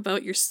talk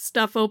about your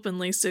stuff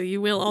openly, so you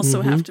will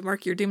also have to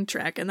mark your doom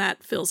track, and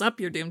that fills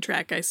up your doom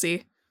track, I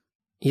see.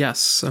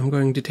 Yes, I'm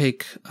going to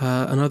take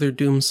another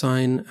doom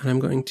sign, and I'm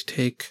going to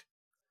take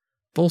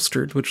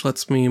Bolstered, which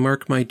lets me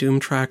mark my doom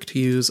track to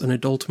use an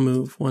adult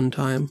move one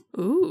time.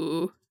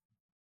 Ooh.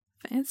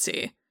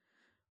 Fancy.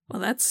 Well,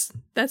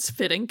 that's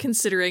fitting,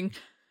 considering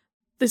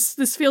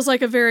this feels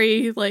like a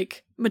very,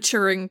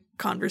 maturing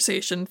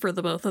conversation for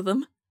the both of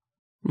them.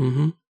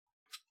 Mm-hmm.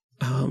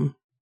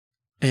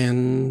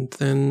 And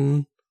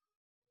then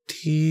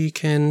T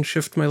can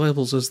shift my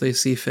levels as they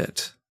see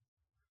fit.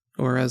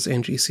 Or as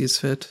Angie sees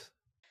fit.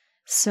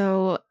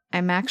 So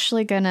I'm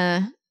actually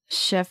gonna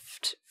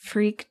shift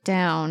Freak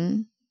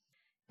down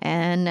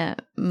and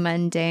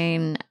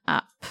Mundane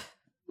up.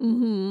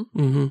 Mm-hmm.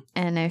 Mm-hmm.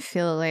 And I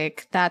feel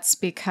like that's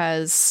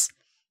because,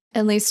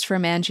 at least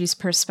from Angie's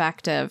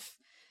perspective,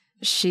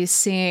 she's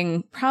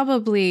seeing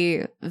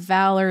probably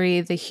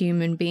Valerie, the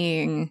human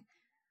being,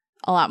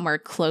 a lot more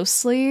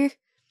closely.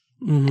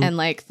 Mm-hmm.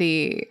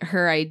 And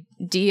her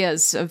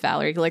ideas of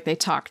Valerie, they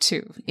talk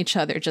to each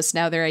other just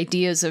now, their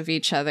ideas of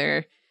each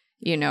other,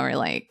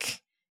 are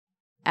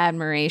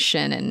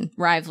admiration and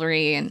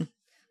rivalry and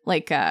I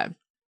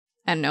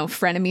don't know,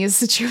 frenemies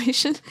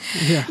situation.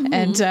 Yeah.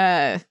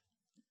 And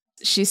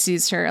she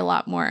sees her a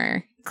lot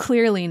more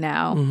clearly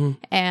now. Mm-hmm.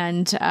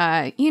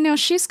 And,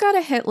 she's got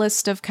a hit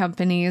list of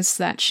companies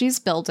that she's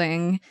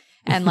building.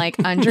 And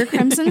under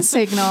Crimson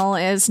Signal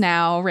is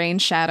now Rain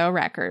Shadow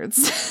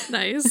Records.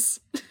 Nice.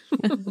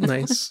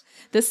 Nice.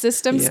 The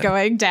system's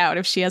going down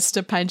if she has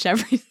to punch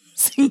every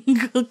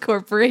single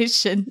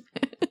corporation.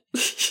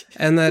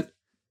 And that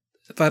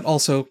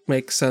also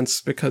makes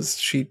sense because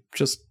she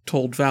just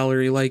told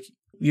Valerie,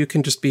 you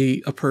can just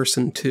be a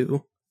person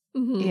too.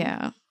 Mm-hmm.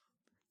 Yeah.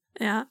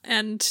 Yeah,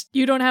 and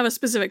you don't have a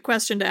specific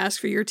question to ask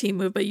for your team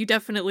move, but you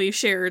definitely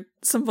shared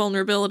some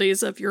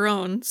vulnerabilities of your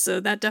own, so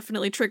that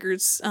definitely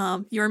triggers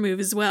your move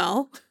as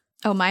well.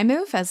 Oh, my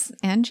move as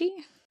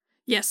Angie?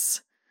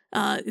 Yes.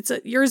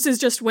 Yours is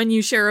just when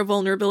you share a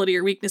vulnerability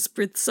or weakness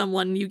with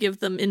someone, you give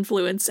them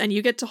influence, and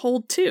you get to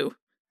hold 2.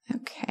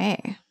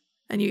 Okay.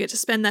 And you get to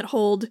spend that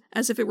hold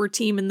as if it were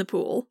team in the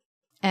pool.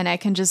 And I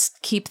can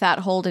just keep that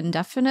hold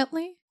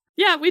indefinitely?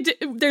 Yeah, we did.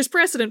 There's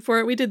precedent for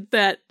it. We did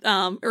that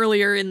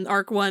earlier in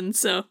Arc 1,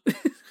 so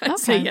I'd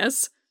say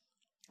yes.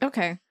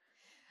 Okay.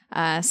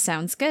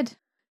 Sounds good.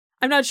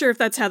 I'm not sure if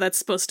that's how that's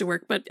supposed to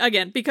work, but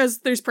again, because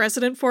there's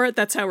precedent for it,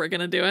 that's how we're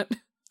going to do it.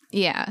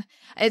 Yeah.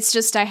 It's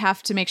just I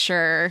have to make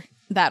sure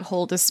that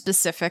hold is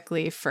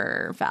specifically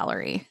for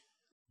Valerie.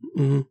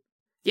 Mm-hmm.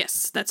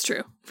 Yes, that's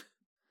true.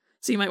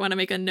 So you might want to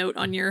make a note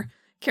on your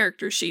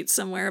character sheet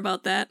somewhere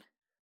about that.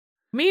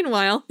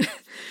 Meanwhile,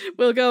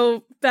 we'll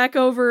go back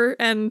over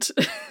and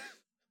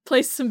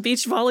play some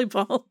beach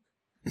volleyball.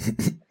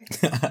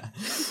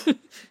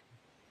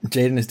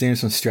 Jaden is doing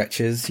some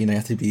stretches. You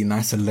have to be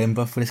nice and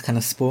limber for this kind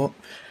of sport.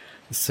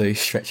 So he's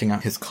stretching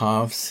out his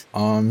calves,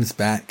 arms,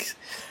 back.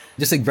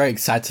 Just very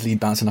excitedly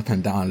bouncing up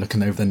and down,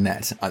 looking over the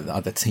net at the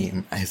other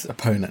team, at his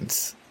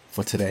opponents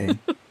for today.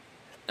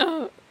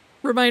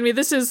 Remind me,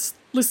 this is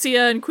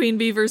Lucia and Queen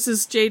Bee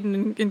versus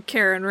Jaden and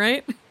Karen,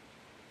 right?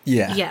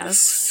 Yeah.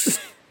 Yes.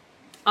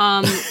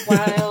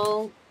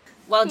 While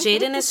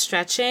Jaden is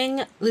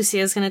stretching,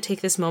 Lucia's going to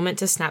take this moment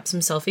to snap some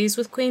selfies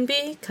with Queen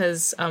Bee,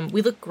 because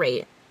we look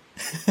great.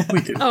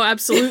 We do. Oh,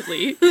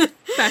 absolutely.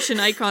 Fashion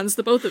icons,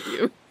 the both of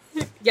you.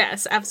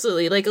 Yes,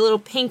 absolutely. Like a little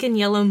pink and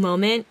yellow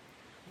moment.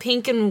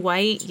 Pink and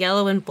white,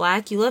 yellow and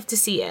black. You love to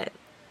see it.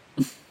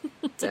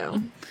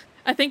 So,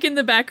 I think in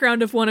the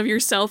background of one of your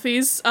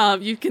selfies,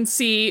 you can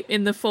see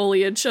in the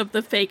foliage of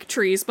the fake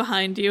trees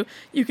behind you,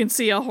 you can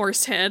see a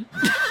horse head.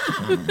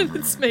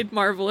 It's made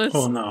marvelous.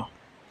 Oh no.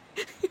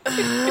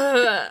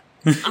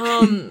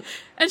 And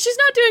she's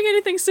not doing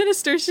anything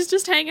sinister, she's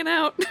just hanging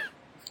out.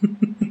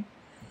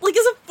 Like,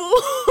 as a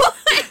fool.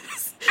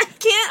 I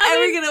can't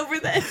ever get over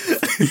this.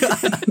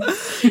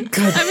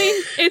 I mean,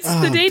 it's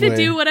the day to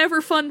do whatever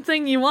fun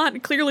thing you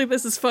want. Clearly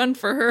this is fun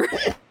for her.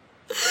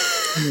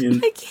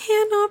 I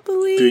cannot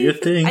believe. Do your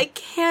thing. I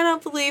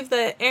cannot believe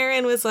that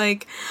Aaron was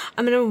like,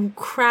 I'm gonna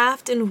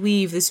craft and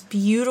weave this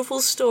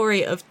beautiful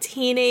story of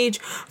teenage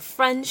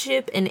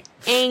friendship and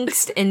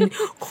angst and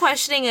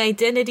questioning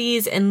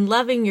identities and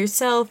loving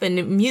yourself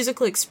and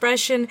musical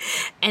expression,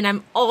 and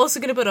I'm also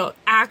gonna put an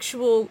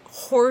actual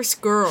horse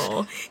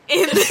girl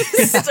in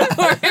this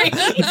story.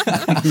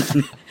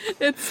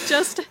 It's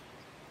just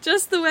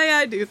the way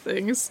I do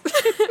things.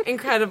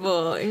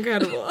 Incredible.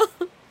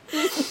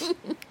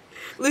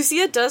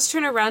 Lucia does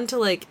turn around to,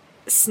 like,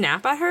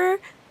 snap at her,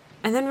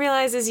 and then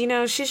realizes, she's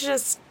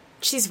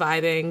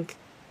vibing.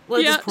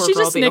 Let this poor she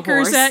girl just be a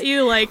snickers horse. at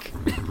you, like,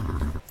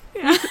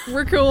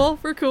 we're cool.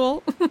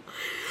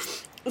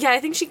 Yeah, I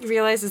think she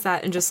realizes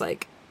that and just,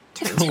 like,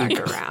 turns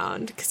back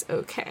around, because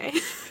okay.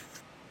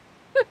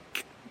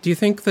 Do you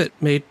think that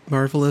Maid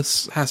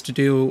Marvelous has to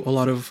do a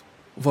lot of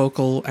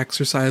vocal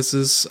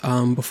exercises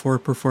before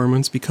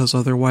performance because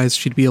otherwise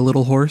she'd be a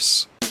little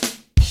hoarse?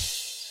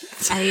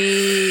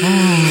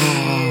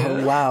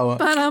 Wow.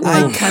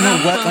 I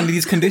cannot work under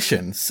these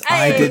conditions.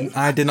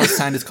 I did not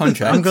sign this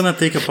contract. I'm gonna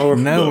take a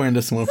powerful blow. We're in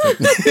the small thing.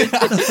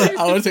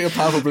 I want to take a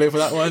powerful blow for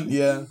that one.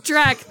 Yeah.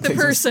 Drac, the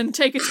person,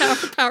 take a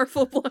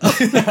powerful blow.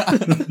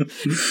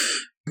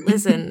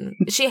 Listen,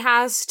 she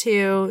has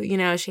to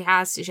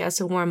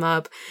warm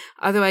up.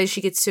 Otherwise she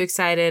gets too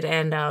excited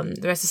and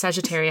the rest of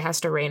Sagittaria has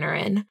to rein her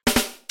in.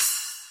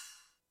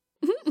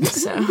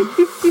 So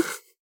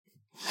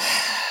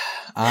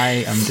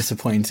I am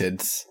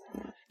disappointed.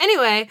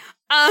 Anyway,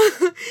 I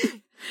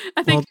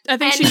think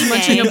she's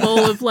munching a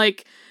bowl of,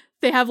 like,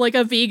 they have, like,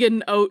 a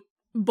vegan oat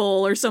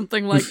bowl or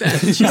something like that.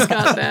 She's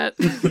got that.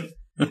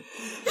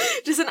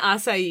 Just an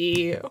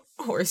acai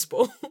horse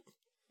bowl.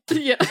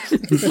 Yeah.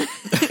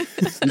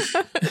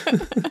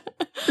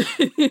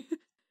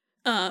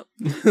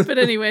 But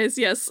anyways,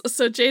 yes.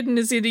 So Jaden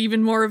is at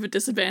even more of a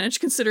disadvantage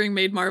considering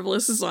Maid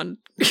Marvelous is on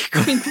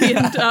Queen Bee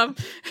and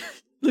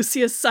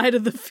Lucia's side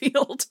of the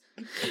field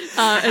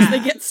as they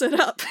get set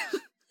up.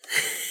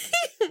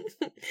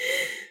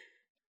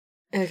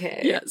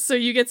 Okay. Yeah, so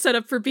you get set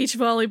up for beach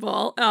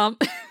volleyball.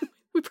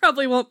 We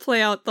probably won't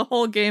play out the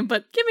whole game,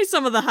 but give me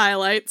some of the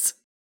highlights.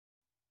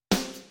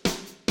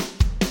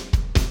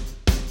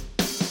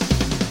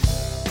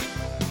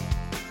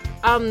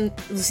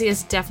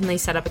 Lucia's definitely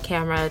set up a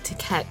camera to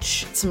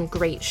catch some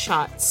great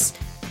shots.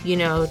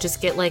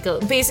 Just get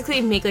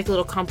basically make like a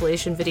little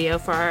compilation video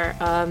for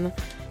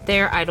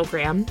their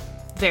idolgram.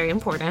 Very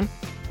important.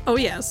 Oh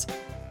yes.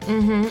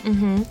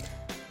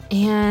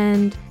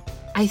 And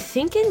I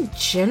think in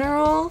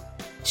general,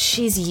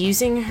 she's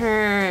using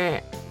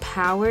her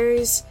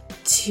powers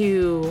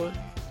to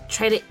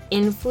try to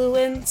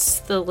influence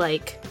the,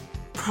 like,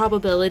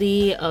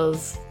 probability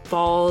of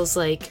balls,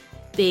 like,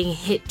 being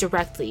hit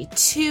directly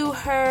to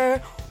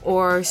her,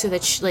 or so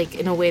that she, like,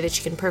 in a way that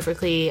she can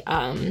perfectly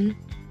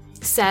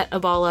set a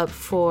ball up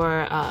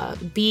for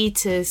B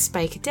to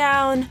spike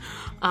down.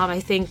 I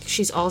think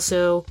she's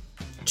also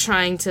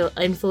trying to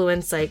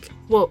influence, like,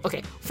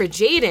 for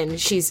Jaden,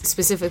 she's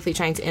specifically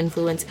trying to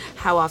influence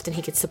how often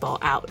he gets the ball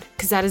out,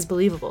 because that is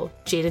believable.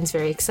 Jaden's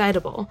very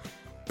excitable.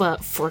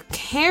 But for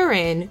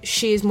Karen,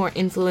 she is more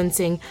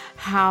influencing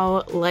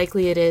how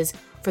likely it is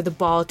for the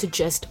ball to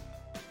just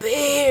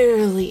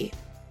barely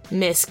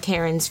miss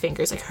Karen's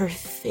fingers, like her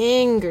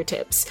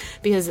fingertips,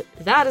 because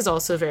that is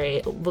also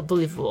very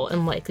believable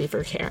and likely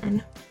for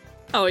Karen.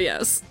 Oh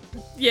yes.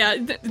 Yeah,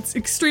 it's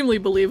extremely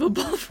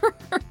believable for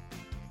her.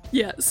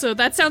 Yeah, so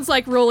that sounds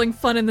like rolling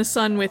Fun in the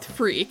Sun with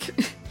Freak.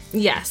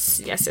 Yes.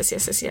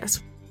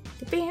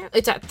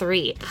 It's at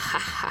 3.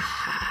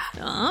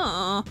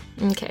 Oh.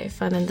 Okay,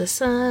 Fun in the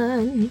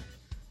Sun.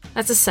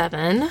 That's a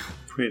 7.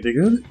 Pretty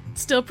good.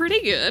 Still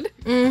pretty good.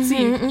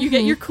 So you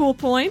get your cool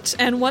point,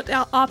 and what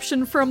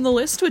option from the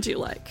list would you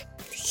like?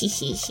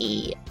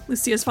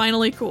 Lucia's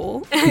finally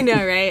cool. I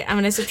know, right? I'm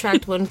gonna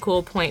subtract 1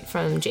 cool point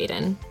from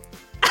Jaden.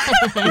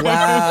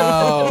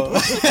 Wow.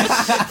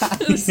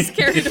 It's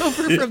carried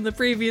over from the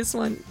previous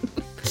one.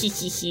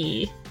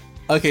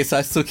 Okay, so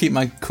I still keep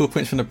my cool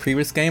points from the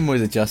previous game, or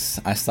is it just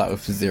I start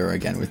with 0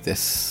 again with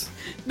this?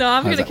 No,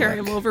 I'm going to that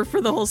carry work? him over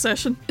for the whole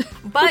session.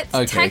 But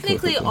Okay,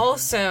 technically cool.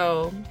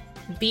 also,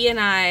 B and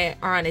I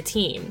are on a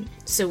team,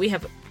 so we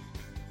have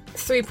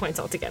 3 points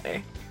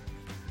altogether.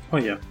 Oh,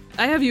 yeah.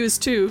 I have you as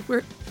 2.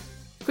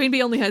 Queen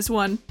Bee only has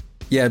 1,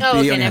 Yeah, Oh, B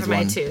okay, only has never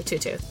mind. 1.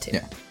 2.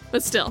 Yeah.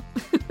 but still.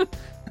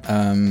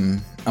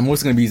 I'm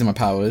also going to be using my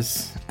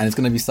powers, and it's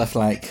going to be stuff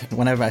like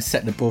whenever I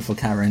set the ball for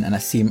Karen and I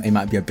see it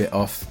might be a bit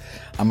off,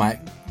 I might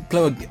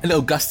blow a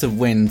little gust of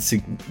wind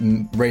to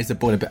raise the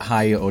ball a bit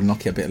higher or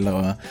knock it a bit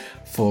lower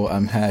for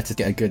her to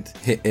get a good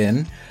hit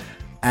in,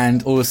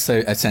 and also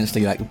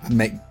essentially like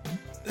make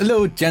a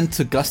little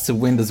gentle gust of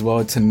wind as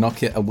well to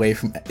knock it away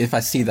from. If I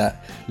see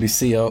that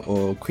Lucia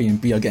or Queen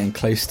Bee are getting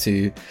close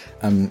to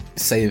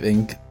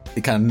saving,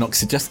 it kind of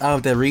knocks it just out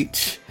of their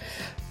reach.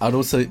 I'd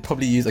also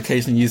probably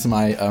occasionally use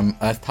my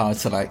earth power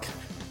to like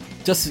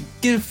just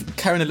give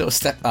Karen a little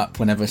step up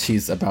whenever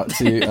she's about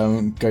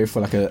to go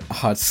for like a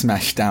hard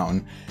smash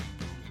down.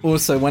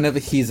 Also, whenever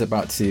he's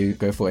about to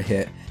go for a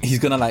hit, he's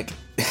gonna like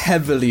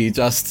heavily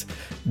just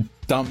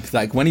dump,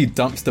 like when he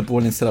dumps the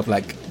ball instead of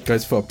like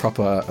goes for a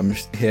proper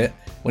hit,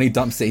 when he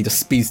dumps it, he just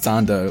speeds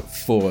down the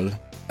fall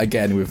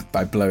again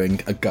by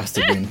blowing a gust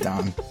of wind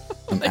down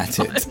at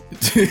it.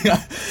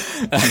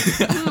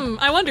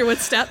 I wonder what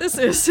stat this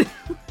is.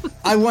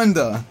 I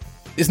wonder.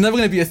 It's never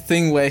going to be a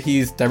thing where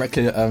he's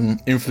directly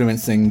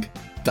influencing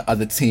the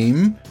other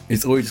team.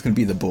 It's always just going to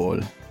be the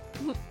ball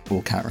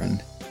or Karen.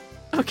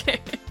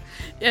 Okay.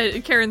 Yeah,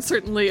 Karen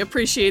certainly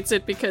appreciates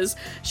it because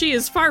she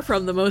is far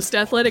from the most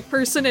athletic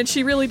person and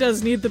she really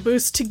does need the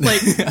boost to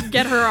like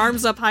get her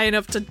arms up high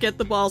enough to get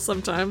the ball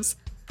sometimes.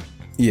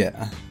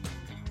 Yeah.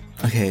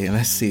 Okay,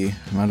 let's see.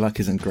 My luck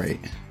isn't great.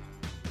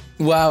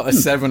 Wow, a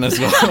 7 as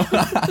well.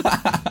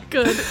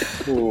 Good.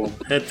 Oh,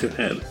 head to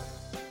head.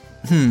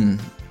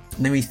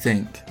 Let me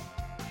think.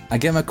 I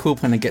get my cool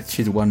point and get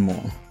you to one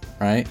more,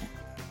 right?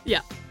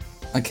 Yeah.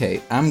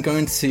 Okay, I'm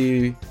going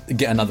to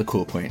get another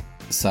cool point.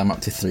 So I'm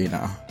up to 3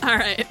 now. All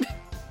right.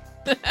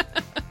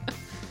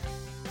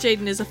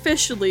 Jaden is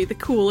officially the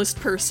coolest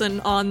person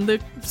on the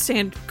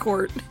sand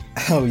court.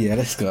 Oh yeah,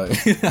 let's go.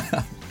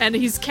 And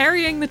he's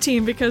carrying the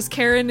team because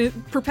Karen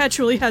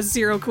perpetually has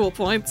 0 cool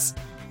points.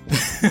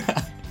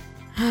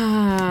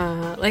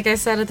 Like I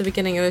said at the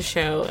beginning of the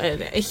show,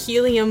 a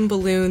helium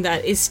balloon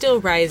that is still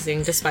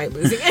rising despite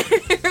losing air.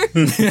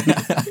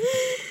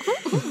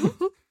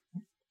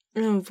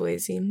 Oh,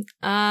 Boise.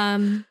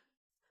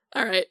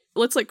 All right,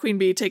 let's let Queen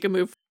Bee take a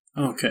move.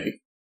 Okay.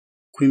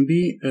 Queen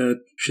Bee,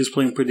 she's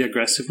playing pretty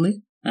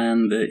aggressively,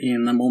 and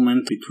in a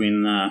moment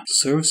between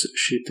serves,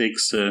 she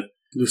takes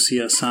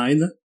Lucia aside.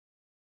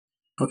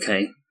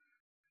 Okay.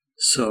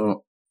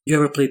 So, you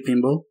ever played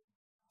pinball?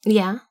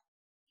 Yeah.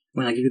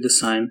 When I give you the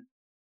sign,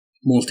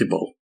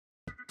 multi-ball.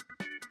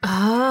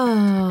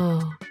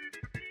 Oh.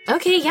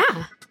 Okay,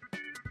 yeah.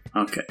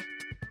 Okay.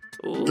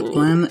 Ooh. The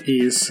plan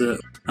is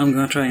I'm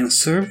gonna try and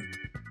serve,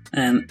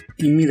 and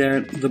in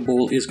midair, the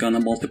ball is gonna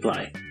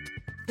multiply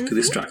to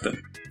distract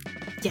them.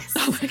 Yes.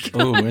 Oh my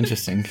god. Oh,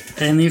 interesting.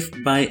 And if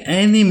by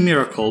any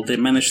miracle they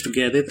manage to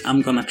get it,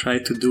 I'm gonna try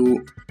to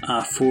do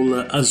a full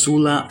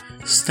Azula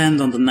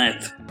stand on the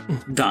net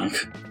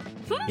dunk.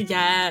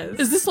 Yes.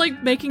 Is this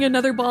like making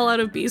another ball out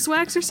of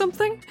beeswax or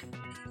something?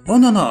 Oh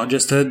no,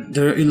 just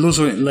the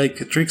illusory, like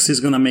Trixie's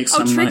gonna make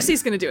some. Oh,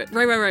 Trixie's gonna do it.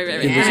 Right.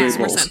 That makes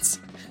more balls. sense.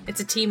 It's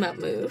a team-up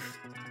move.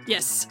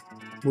 Yes.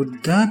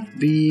 Would that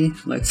be?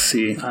 Let's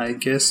see. I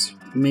guess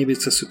maybe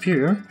it's a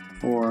superior,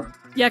 or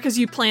Yeah, because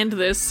you planned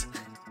this.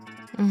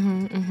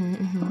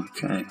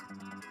 okay.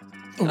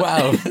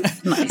 Wow.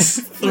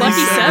 Nice.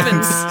 Lucky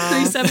sevens.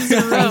 3 sevens in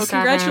a row. Sevens.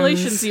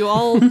 Congratulations, you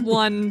all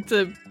won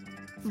the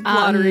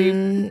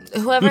lottery.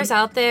 Whoever's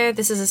out there,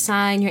 this is a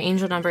sign. Your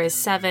angel number is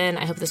 7.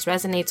 I hope this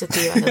resonates with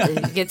you. I hope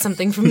that you get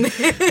something from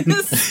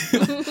this.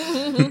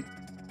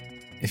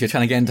 If you're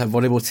trying to get into a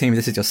volleyball team,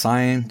 this is your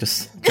sign.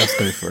 Just go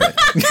for it.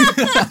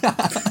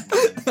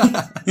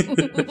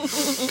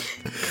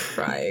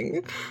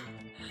 Crying.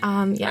 Yeah,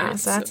 Alright,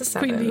 so that's a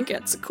 7. Queen Bee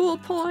gets a cool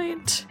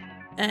point.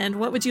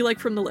 And what would you like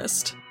from the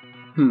list?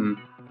 I'm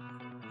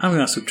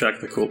gonna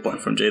subtract the cool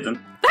point from Jaden.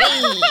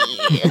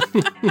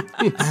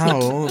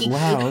 Ow,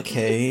 wow,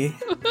 okay.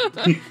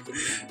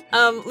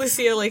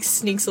 Lucia like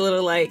sneaks a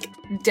little like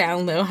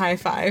down low high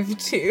five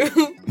to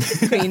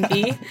Queen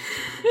Bee.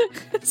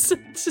 So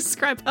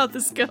describe how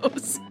this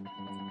goes.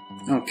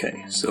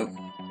 Okay, so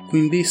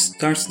Queen Bee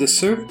starts the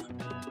serve,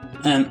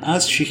 and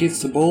as she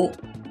hits the ball,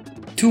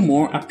 2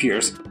 more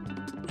appears,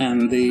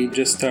 and they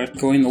just start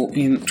going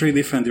in 3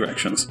 different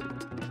directions.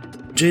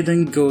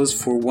 Jaden goes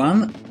for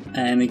one,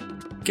 and he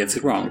gets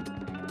it wrong.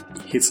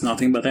 Hits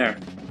nothing but air.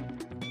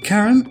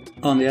 Karen,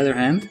 on the other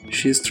hand,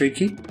 she's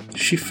tricky.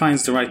 She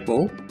finds the right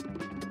ball,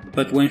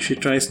 but when she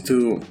tries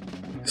to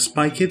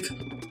spike it,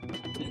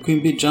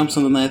 Queen Bee jumps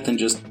on the net and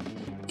just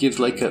gives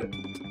like a...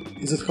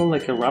 Is it called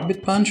like a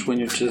rabbit punch when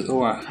you just...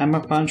 or a hammer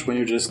punch when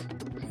you just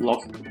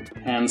lock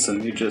hands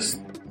and you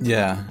just...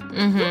 Yeah.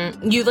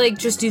 You like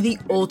just do the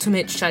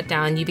ultimate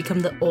shutdown. You become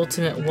the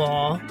ultimate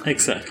wall.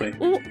 Exactly.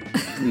 Ooh.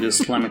 And just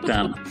slam it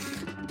down.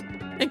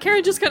 And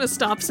Karen just kind of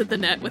stops at the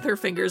net with her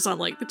fingers on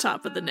like the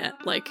top of the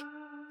net, like,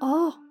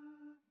 oh,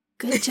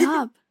 good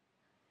job.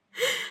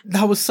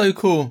 That was so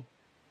cool.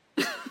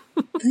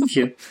 Thank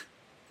you.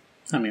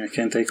 I mean, I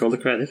can't take all the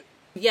credit.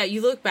 Yeah,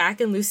 you look back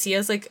and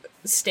Lucia's like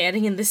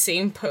standing in the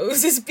same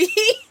pose as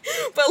Bee,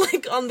 but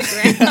like on the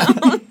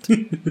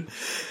ground.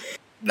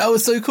 That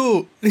was so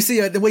cool. You see,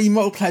 the way you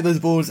multiply those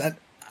balls,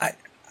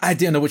 I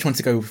didn't know which one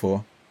to go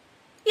for.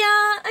 Yeah,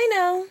 I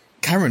know.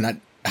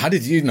 Karen, how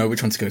did you know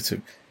which one to go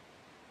to?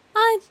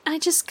 I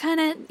just kind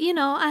of,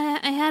 I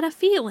had a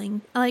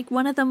feeling like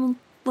one of them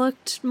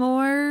looked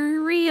more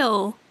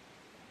real.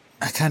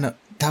 That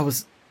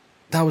was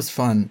That was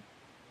fun.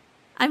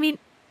 I mean,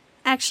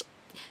 actually,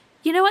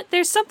 you know what?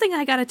 There's something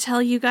I gotta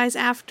tell you guys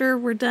after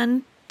we're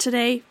done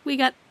today. We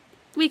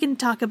can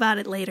talk about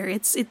it later.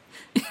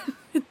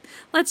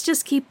 Let's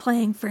just keep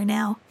playing for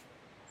now.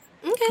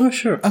 Okay. Oh,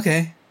 sure.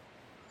 Okay.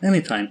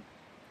 Anytime.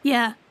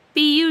 Yeah.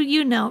 B,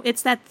 you know,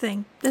 it's that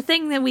thing. The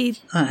thing that we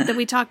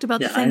talked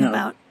about Yeah, the I thing know.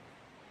 about.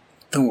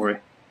 Don't worry.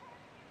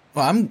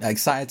 Well, I'm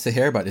excited to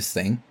hear about this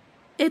thing.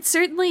 It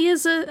certainly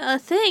is a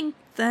thing,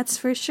 that's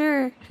for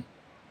sure.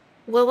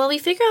 Well, while we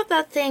figure out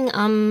that thing,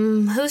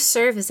 whose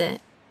serve is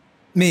it?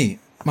 Me.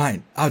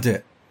 Mine. I'll do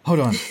it. Hold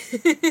on.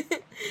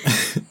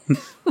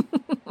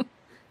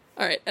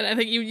 All right, and I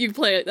think you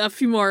play a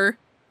few more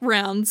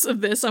rounds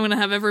of this. I'm going to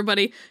have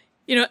everybody,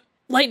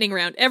 lightning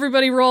round.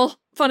 Everybody roll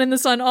Fun in the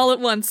Sun all at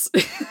once.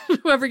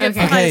 Whoever gets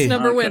the highest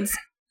number wins.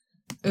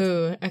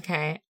 Ooh,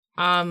 okay.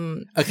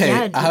 Okay,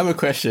 yeah, I have a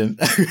question.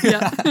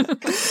 Yeah.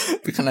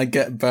 Can I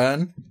get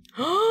burn?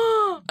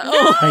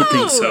 I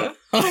think so.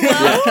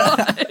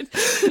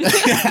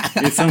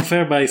 It's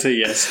unfair, but I say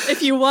yes.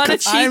 If you want to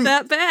cheat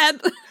that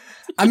bad.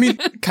 I mean,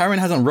 Karen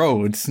hasn't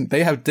rolled.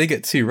 They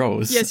get 2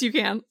 rolls. Yes, you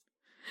can.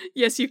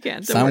 Yes, you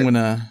can. So I'm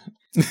gonna...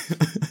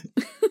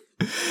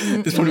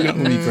 This probably not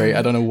gonna be great.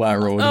 I don't know why I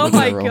rolled. Oh What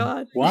did I my roll?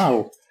 god.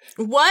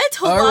 What?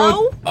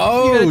 Hello? You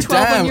Oh, got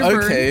 12 on damn.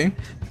 your burn. Okay.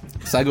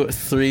 So I got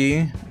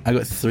 3. I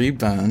got 3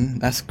 burn.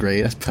 That's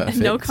great. That's perfect.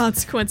 And no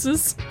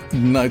consequences.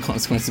 No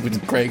consequences, which is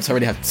great because I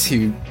already have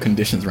 2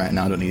 conditions right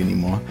now. I don't need any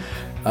more.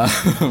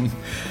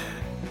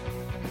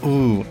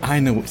 Ooh, I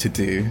know what to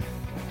do.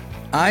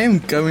 I am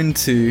going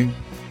to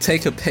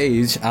take a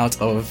page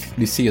out of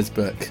Lucia's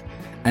book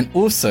and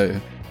also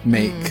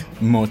make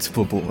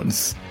multiple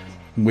boards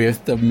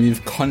with the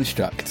move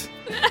construct.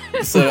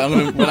 So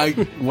I'm gonna,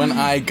 when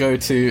I go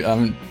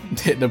to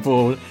hit the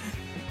ball,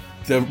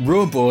 the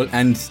raw ball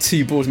and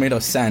 2 balls made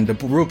of sand.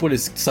 The raw ball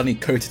is suddenly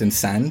coated in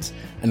sand,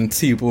 and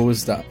 2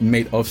 balls that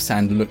made of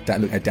sand look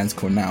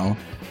identical now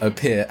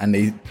appear, and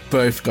they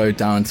both go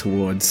down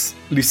towards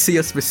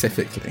Lucia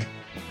specifically.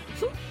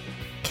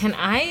 Can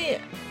I...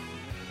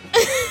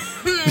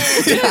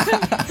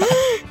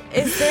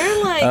 Is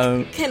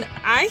there can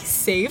I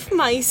save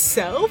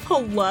myself?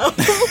 Hello?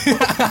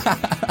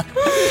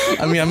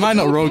 I mean, I might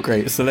not roll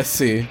great, so let's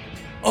see.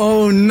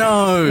 Oh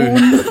no!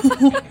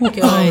 Good.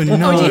 Oh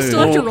no! Oh, do you still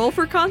have to roll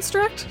for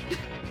construct?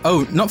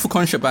 Oh, not for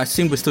construct, but I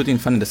assume we're still doing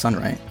Fun in the Sun,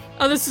 right?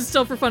 Oh, this is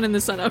still for Fun in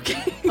the Sun.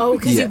 Okay. Oh,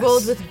 because Yes. you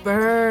rolled with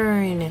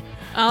burn.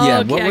 Oh, yeah,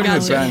 okay, what I we're got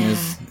gonna you. burn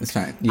is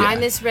fine. Yeah. I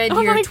misread Oh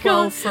your my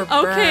 12 god. for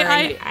burn.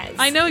 Okay, as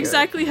I know your-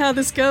 exactly how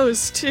this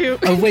goes too.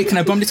 Oh wait, can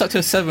I bump this up to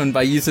a 7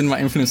 by using my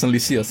influence on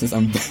Lucia since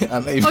I'm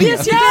aiming Oh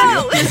yes, you at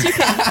can. Yes, you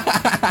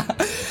can.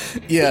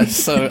 Yeah,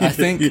 so I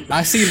think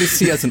I see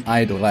Lucia as an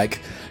idol. Like,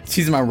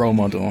 she's my role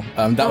model.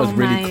 That was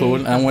really my cool,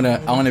 and I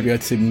wanna be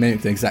able to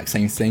mimic the exact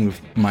same thing with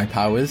my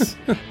powers.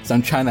 So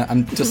I'm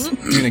just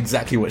doing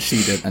exactly what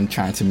she did and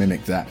trying to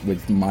mimic that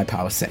with my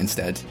power set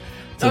instead.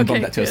 So I'm Okay,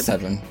 bump that to a good.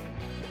 7.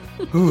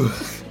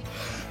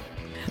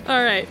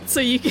 All right, so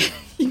you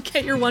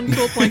get your 1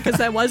 cool point because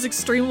that was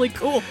extremely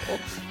cool.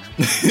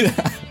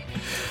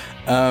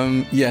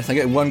 Yes, I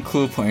get 1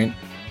 cool point,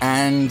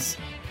 and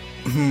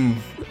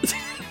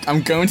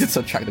I'm going to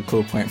subtract the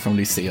cool point from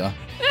Lucia.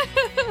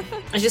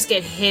 I just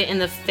get hit in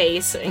the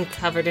face and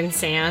covered in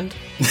sand.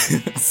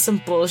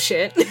 Some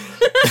bullshit.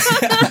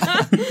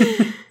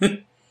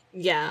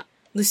 Yeah.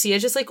 Lucia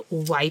just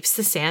wipes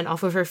the sand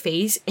off of her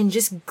face and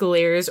just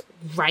glares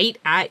right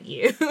at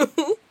you.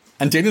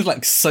 And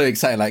Jaden's so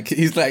excited.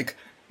 He's like,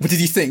 "What did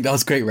you think? That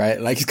was great, right?"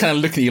 He's kind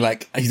of looking at you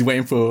like he's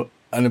waiting for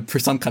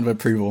some kind of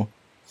approval.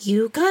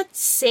 You got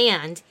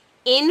sand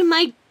in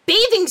my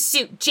bathing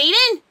suit,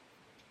 Jaden!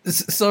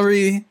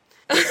 Sorry.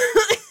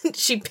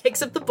 She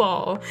picks up the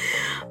ball,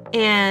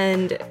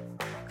 and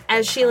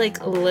as she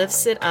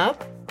lifts it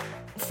up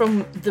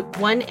from the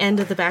one end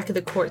of the back of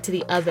the court to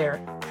the other,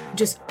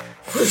 just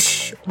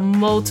whoosh,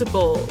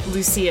 multiple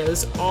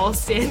Lucias all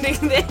standing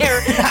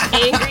there,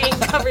 angry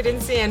and covered in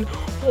sand,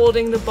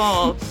 holding the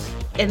ball,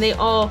 and they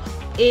all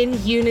in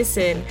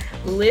unison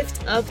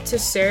lift up to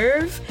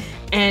serve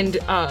and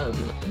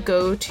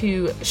go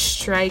to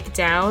strike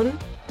down.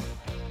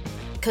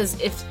 Because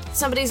if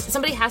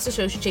somebody has to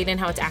show Jaden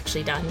how it's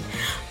actually done.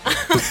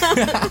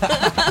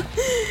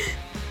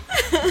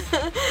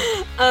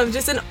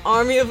 Just an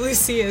army of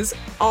Lucias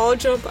all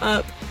jump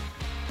up,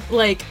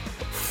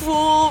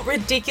 full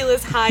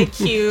ridiculous high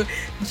Q,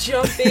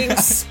 jumping,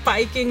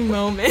 spiking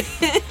moment.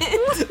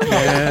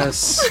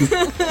 Yes.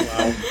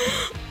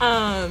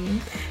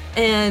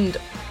 And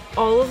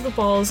all of the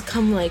balls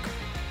come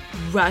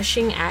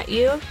rushing at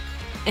you,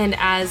 and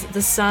as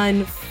the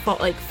sun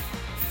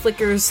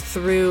flickers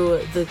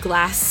through the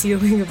glass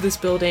ceiling of this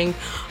building,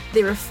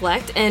 they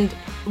reflect. And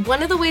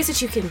one of the ways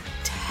that you can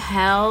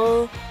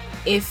tell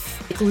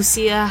if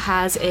Lucia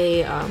has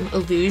a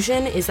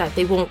illusion is that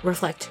they won't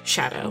reflect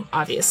shadow,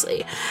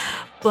 obviously.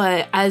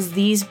 But as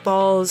these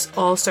balls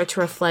all start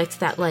to reflect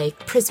that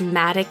like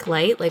prismatic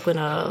light, like when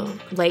a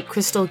light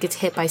crystal gets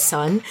hit by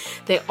sun,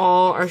 they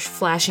all are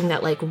flashing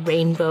that like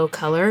rainbow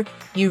color.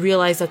 You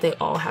realize that they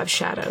all have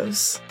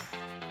shadows.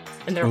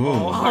 And they're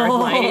all hard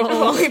light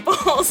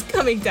volleyballs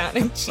coming down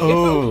at you.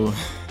 Oh.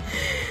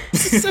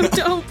 So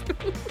dope.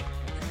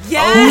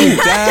 Yes!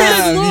 Oh,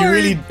 damn, Lord. you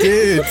really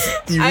did.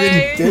 You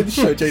really did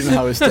show Jason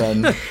how it's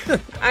done.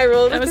 I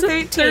rolled That with was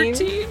a a 13.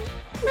 13.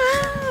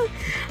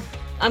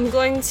 I'm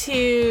going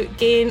to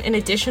gain an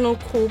additional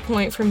cool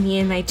point from me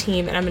and my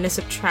team, and I'm going to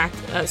subtract.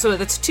 So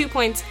that's 2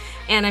 points,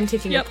 and I'm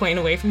taking a point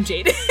away from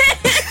Jaden.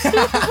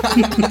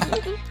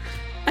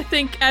 I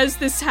think as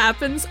this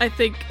happens,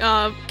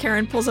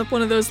 Karen pulls up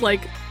one of those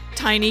like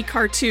tiny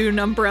cartoon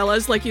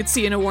umbrellas like you'd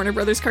see in a Warner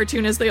Brothers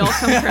cartoon as they all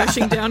come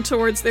crashing down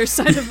towards their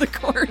side of the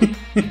court.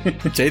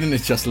 Jaden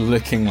is just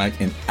looking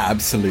like in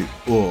absolute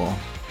awe.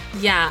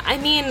 Yeah, I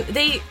mean,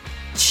 they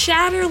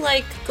shatter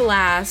like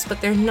glass,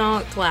 but they're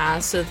not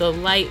glass, so the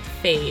light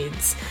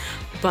fades.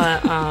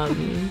 But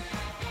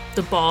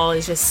the ball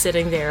is just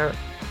sitting there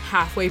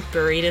halfway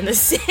buried in the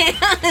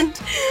sand.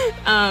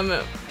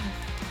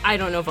 I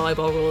don't know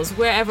volleyball rules.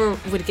 Wherever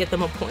would get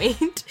them a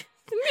point.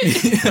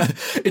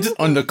 It just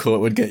on the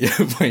court would get you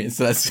a point,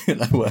 so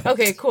that works.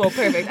 Okay, cool,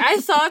 perfect. I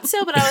thought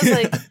so, but I was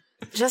like,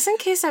 just in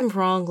case I'm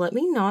wrong, let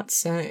me not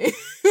say.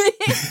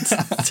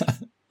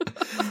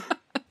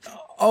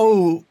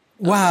 Oh,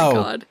 wow. Oh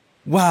my God.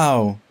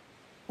 Wow.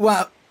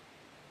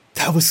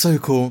 That was so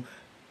cool.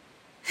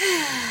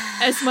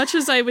 As much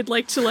as I would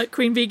like to let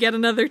Queen Bee get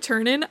another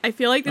turn in, I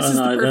feel like this is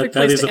the no, perfect that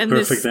place is to a end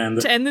perfect this end.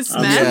 match.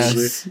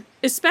 Absolutely.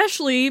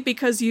 Especially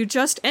because you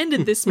just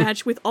ended this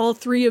match with all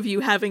three of you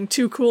having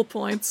 2 cool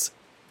points.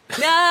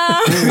 No!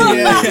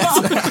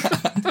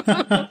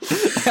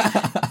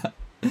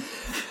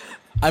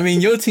 I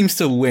mean, your team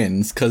still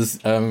wins because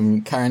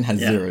Karen has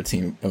 0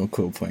 team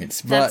cool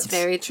points. But That's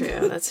very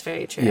true. That's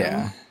very true.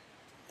 yeah.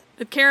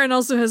 But Karen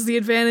also has the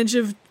advantage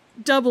of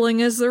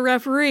doubling as the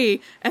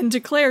referee and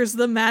declares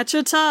the match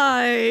a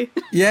tie.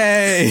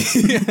 Yay!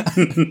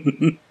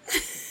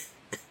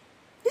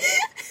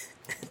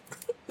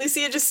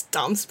 Lucia just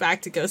stomps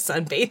back to go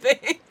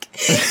sunbathing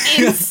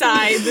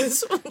inside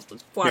this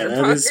water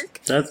park.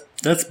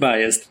 That's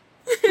biased.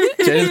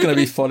 Jaden's going to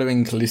be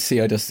following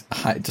Lucia, just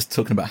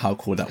talking about how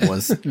cool that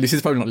was.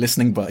 Lucia's probably not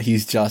listening, but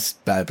he's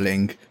just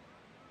babbling.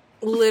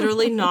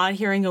 Literally not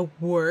hearing a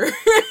word.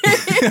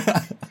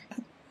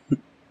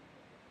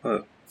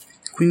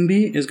 Queen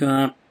Bee is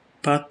gonna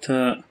pat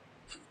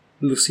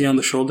Lucia on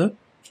the shoulder.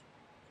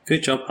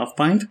 Good job, Half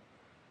Pint.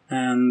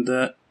 And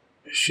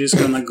she's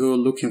gonna go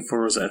looking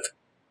for Rosette.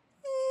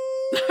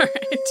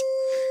 Alright.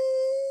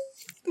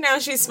 Now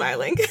she's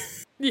smiling.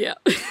 Yeah.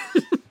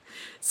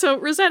 So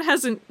Rosette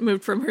hasn't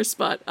moved from her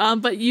spot,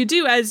 but you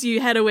do, as you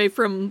head away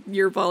from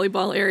your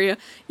volleyball area,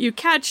 you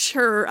catch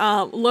her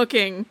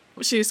looking.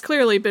 She's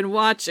clearly been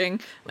watching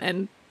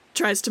and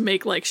tries to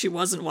make like she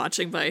wasn't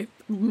watching by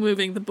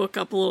moving the book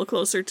up a little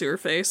closer to her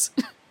face.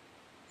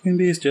 Queen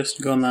Bee is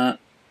just gonna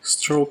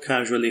stroll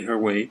casually her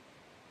way.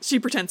 She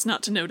pretends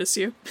not to notice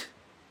you.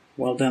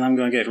 Well, then I'm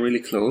gonna get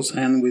really close,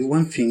 and with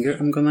one finger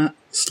I'm gonna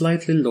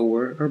slightly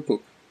lower her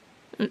book.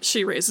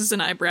 She raises an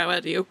eyebrow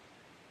at you.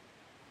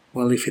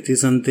 Well, if it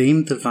isn't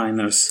Dame Divine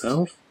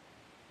herself.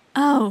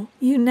 Oh,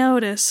 you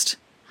noticed.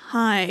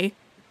 Hi.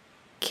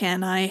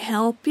 Can I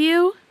help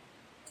you?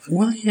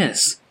 Well,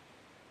 yes.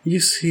 You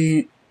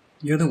see,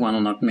 you're the one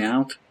who knocked me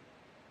out.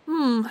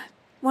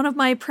 One of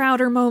my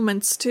prouder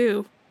moments,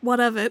 too. What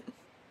of it?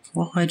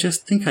 Well, I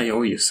just think I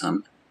owe you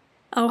some.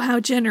 Oh, how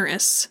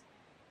generous.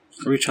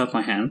 Reach out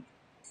my hand.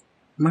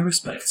 My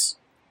respects.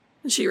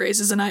 She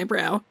raises an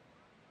eyebrow,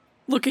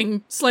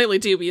 looking slightly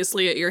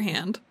dubiously at your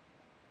hand.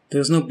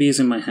 There's no bees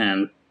in my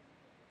hand.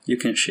 You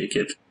can shake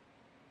it.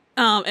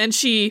 And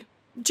she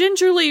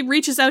gingerly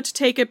reaches out to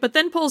take it, but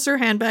then pulls her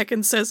hand back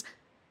and says,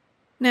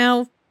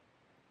 "Now,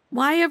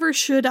 why ever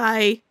should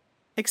I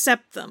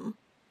accept them,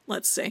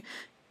 let's say?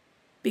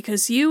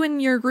 Because you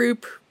and your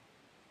group,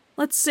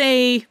 let's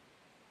say,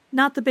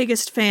 not the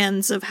biggest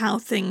fans of how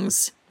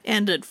things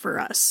ended for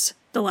us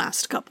the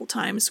last couple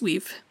times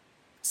we've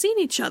seen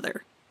each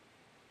other."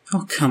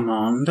 Oh, come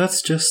on.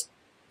 That's just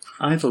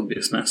idle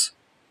business.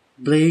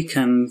 Blake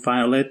and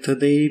Violet,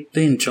 they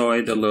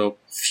enjoy the little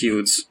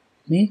feuds.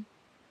 Me?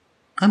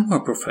 I'm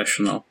more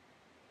professional.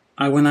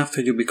 I went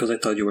after you because I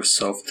thought you were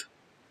soft.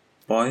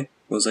 Boy,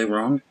 was I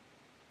wrong?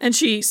 And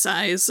she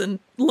sighs and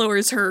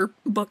lowers her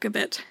book a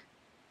bit.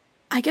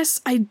 I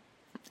guess I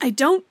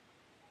don't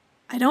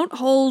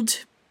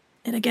hold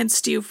it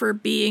against you for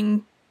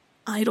being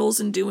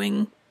idols and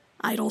doing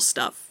idol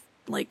stuff.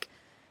 Like,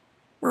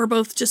 we're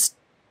both just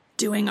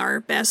doing our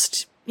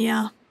best,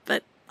 yeah,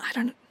 but I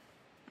don't know.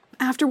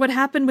 After what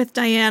happened with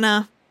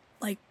Diana,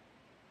 like,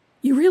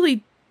 you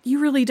really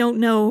don't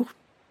know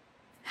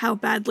how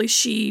badly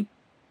she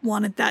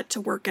wanted that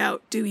to work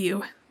out, do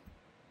you?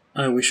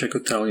 I wish I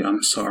could tell you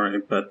I'm sorry,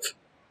 but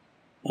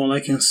all I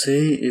can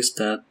say is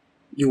that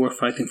you were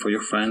fighting for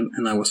your friend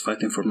and I was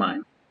fighting for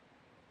mine.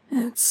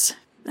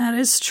 That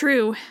is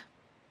true.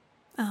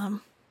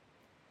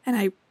 and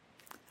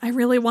I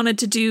really wanted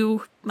to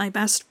do my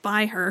best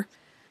by her.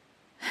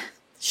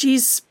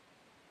 She's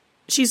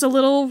a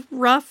little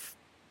rough,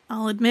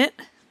 I'll admit,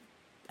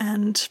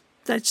 and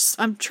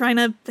I'm trying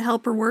to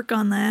help her work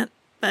on that,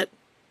 but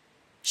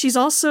she's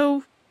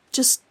also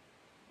just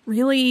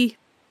really,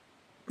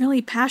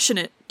 really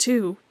passionate,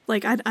 too.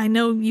 Like, I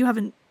know you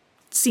haven't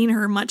seen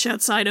her much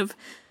outside of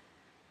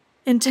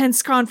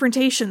intense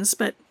confrontations,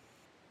 but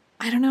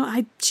I don't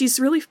know, she's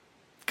really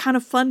kind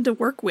of fun to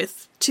work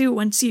with, too,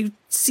 once you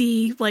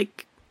see,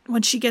 like,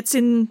 when she gets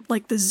in,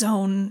 like, the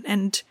zone,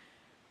 and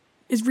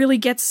it really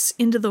gets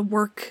into the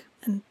work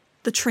and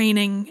the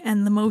training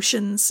and the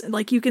motions.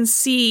 Like, you can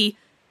see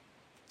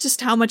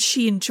just how much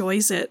she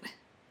enjoys it.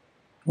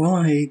 Well,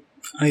 I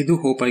do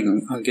hope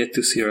I'll get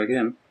to see her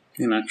again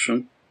in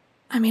action.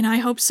 I mean, I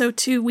hope so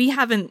too. We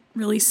haven't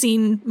really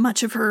seen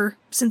much of her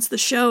since the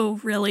show,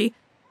 really.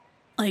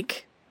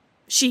 Like,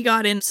 she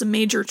got in some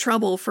major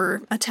trouble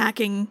for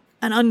attacking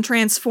an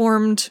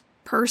untransformed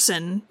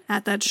person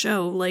at that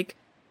show. Like,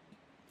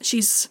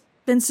 she's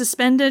been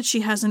suspended.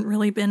 She hasn't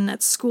really been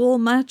at school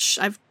much.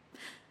 I've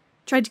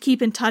tried to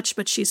keep in touch,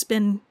 but she's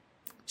been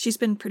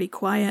pretty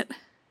quiet.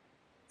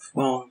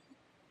 Well,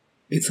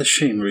 it's a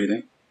shame,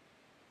 really.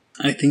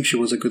 I think she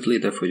was a good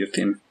leader for your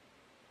team.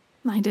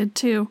 I did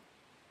too.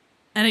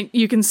 And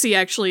you can see,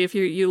 actually, if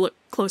you look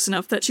close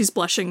enough, that she's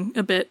blushing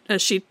a bit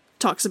as she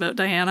talks about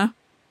Diana.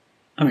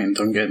 I mean,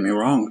 don't get me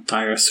wrong,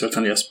 Tyra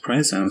certainly has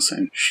presence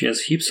and she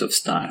has heaps of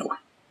style.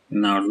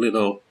 In our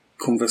little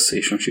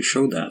conversation she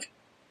showed that.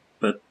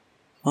 But,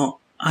 well,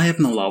 I have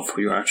no love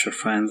for your Archer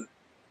friend.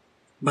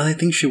 But I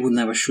think she would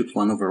never shoot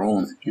one of her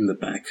own in the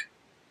back.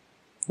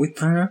 With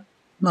Tyra,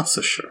 not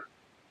so sure.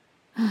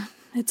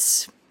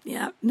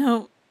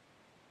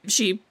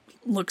 She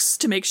looks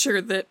to make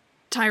sure that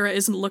Tyra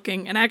isn't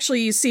looking, and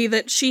actually you see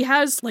that she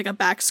has like a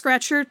back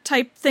scratcher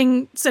type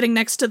thing sitting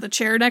next to the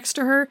chair next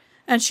to her,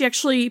 and she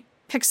actually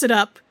picks it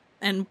up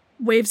and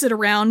waves it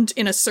around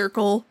in a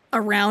circle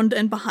around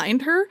and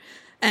behind her,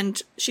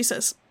 and she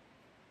says,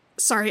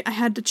 "Sorry, I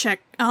had to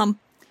check.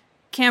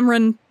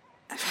 Cameron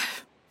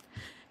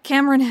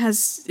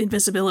has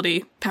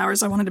invisibility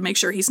powers. I wanted to make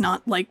sure he's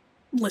not, like,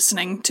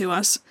 listening to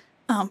us.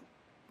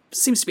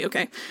 Seems to be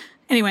okay.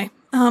 Anyway,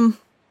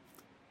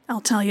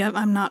 I'll tell you,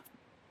 I'm not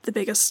the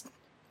biggest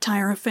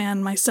Tyra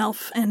fan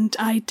myself, and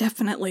I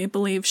definitely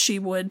believe she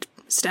would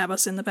stab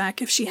us in the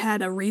back if she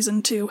had a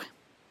reason to."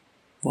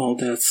 Well,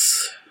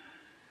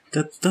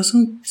 that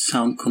doesn't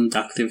sound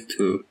conducive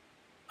to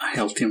a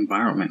healthy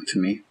environment to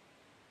me.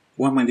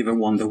 One might even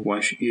wonder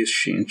why is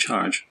she in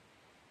charge.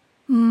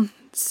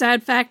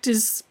 Sad fact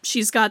is,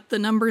 she's got the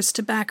numbers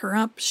to back her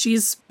up.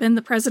 She's been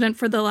the president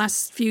for the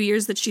last few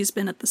years that she's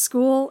been at the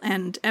school,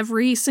 and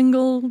every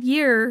single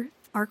year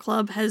our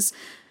club has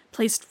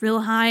placed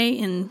real high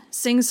in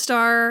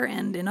SingStar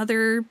and in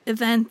other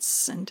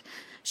events, and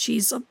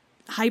she's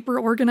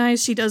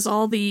hyper-organized. She does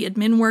all the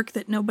admin work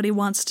that nobody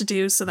wants to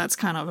do, so that's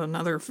kind of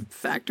another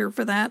factor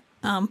for that.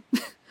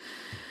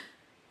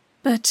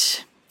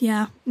 But,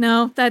 yeah,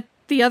 no, that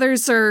the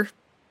others are,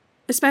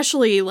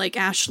 especially like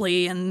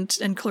Ashley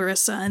and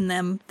Clarissa and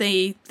them,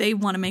 they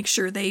want to make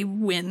sure they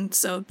win,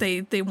 so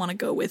they want to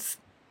go with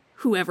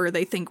whoever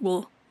they think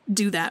will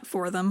do that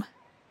for them.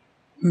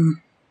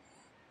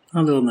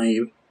 A little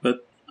naive,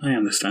 but I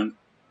understand.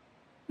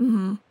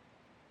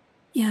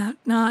 Yeah,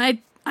 no,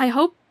 I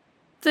hope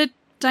that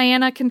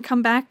Diana can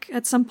come back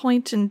at some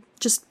point and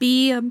just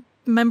be a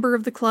member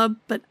of the club,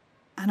 but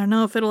I don't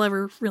know if it'll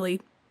ever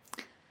really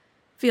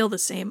feel the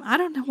same. I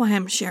don't know why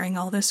I'm sharing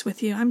all this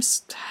with you.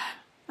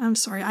 I'm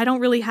sorry. I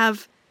don't really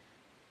have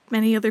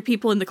many other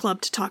people in the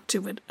club to talk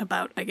to it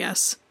about, I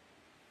guess.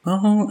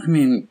 Oh, I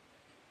mean,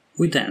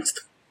 we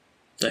danced.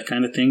 That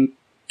kind of thing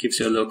gives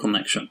you a little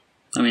connection.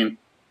 I mean,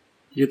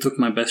 you took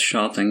my best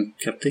shot and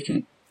kept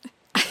taking.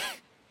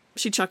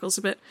 She chuckles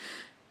a bit.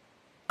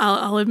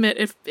 I'll admit,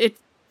 if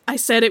I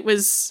said it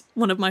was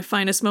one of my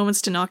finest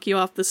moments to knock you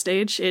off the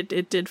stage,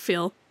 it did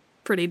feel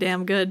pretty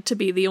damn good to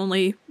be the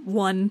only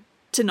one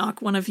to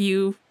knock one of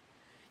you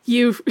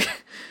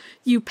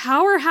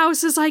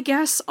powerhouses, I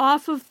guess,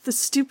 off of the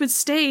stupid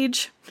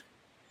stage.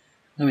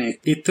 I mean,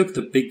 it took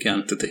the big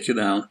gun to take you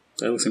down.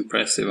 That was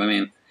impressive. I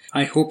mean,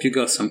 I hope you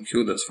got some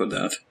kudos for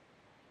that.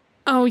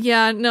 Oh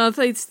yeah, no,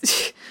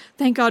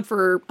 thank God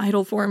for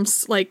idol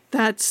forms. Like,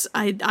 that's,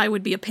 I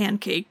would be a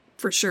pancake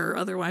for sure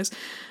otherwise.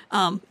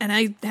 And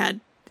I had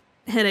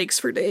headaches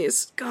for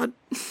days. God.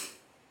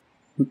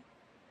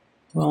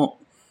 Well,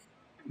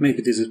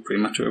 maybe this is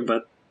premature,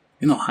 but,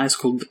 high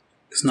school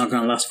is not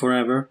gonna last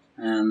forever,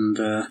 and,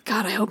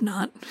 God, I hope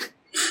not.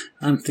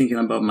 I'm thinking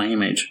about my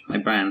image, my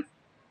brand.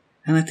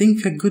 And I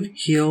think a good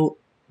heel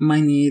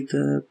might need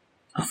a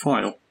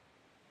foil.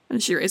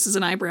 And she raises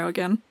an eyebrow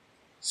again.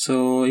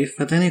 So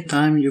if at any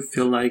time you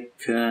feel like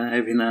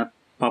having a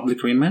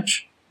public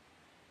rematch,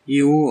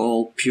 you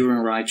all pure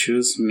and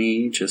righteous,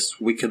 me just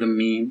wicked and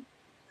mean,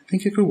 I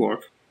think it could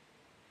work.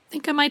 I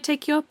think I might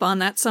take you up on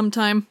that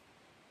sometime.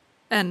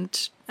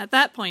 And at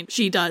that point,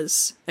 she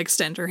does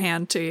extend her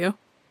hand to you.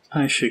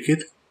 I shake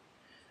it.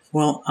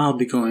 Well, I'll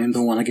be going.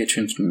 Don't want to get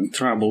you into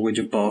trouble with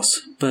your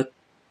boss. But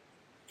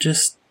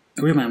just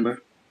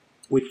remember,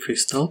 with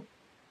Crystal,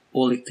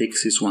 all it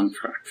takes is one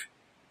crack.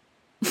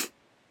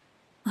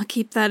 I'll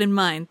keep that in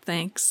mind,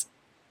 thanks.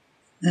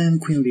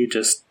 And Queen Bee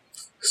just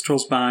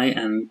strolls by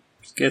and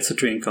gets a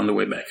drink on the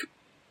way back.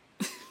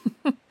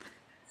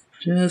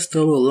 Just a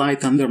little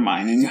light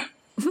undermining.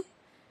 All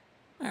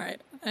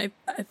right. I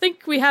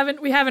think we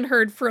haven't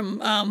heard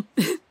from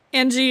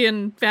Angie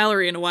and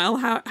Valerie in a while.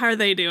 How are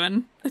they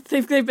doing?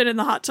 They've been in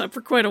the hot tub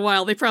for quite a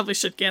while. They probably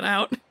should get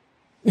out.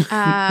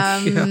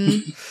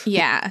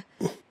 Yeah.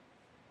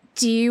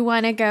 Do you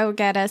want to go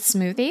get a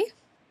smoothie?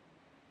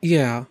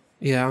 Yeah.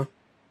 Yeah,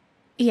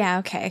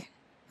 okay.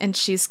 And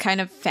she's kind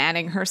of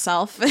fanning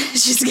herself.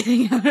 She's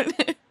getting out.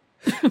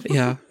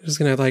 Yeah, just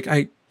gonna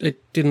I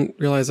didn't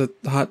realize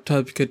that the hot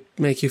tub could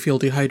make you feel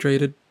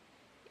dehydrated.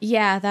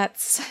 Yeah,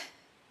 that's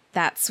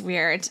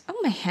weird. Oh,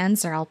 my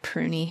hands are all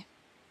pruny.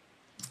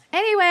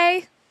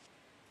 Anyway.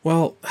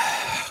 Well,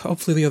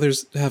 hopefully the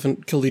others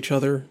haven't killed each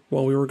other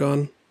while we were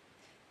gone.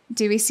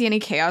 Do we see any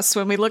chaos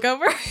when we look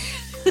over?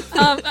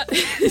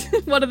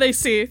 What do they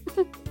see?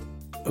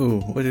 Oh,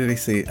 what did they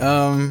see?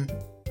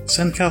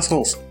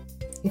 Sandcastles.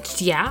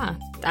 Yeah,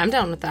 I'm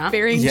down with that.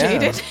 Burying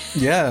Jaden?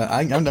 Yeah,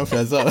 I'm down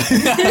for that as well.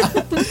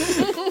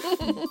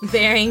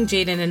 Burying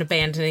Jaden and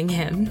abandoning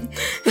him.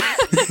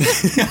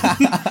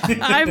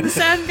 I'm the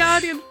Sand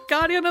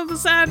Guardian of the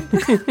Sand.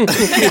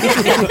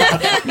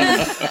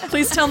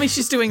 Please tell me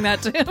she's doing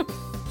that to him.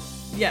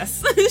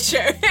 Yes,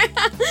 sure.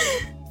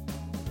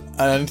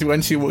 And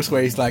when she walks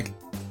away, he's like,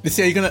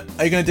 Lucia, are you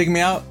gonna dig me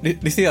out?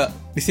 Lucia,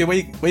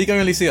 where you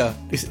going, Lucia?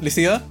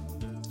 Lucia?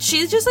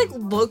 She just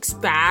looks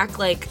back,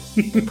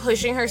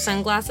 pushing her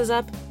sunglasses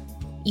up.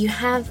 You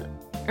have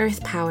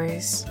earth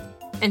powers.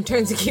 And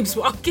turns and keeps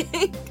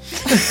walking.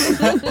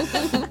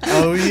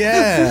 Oh,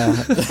 yeah.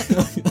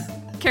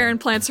 Karen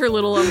plants her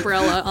little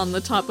umbrella on the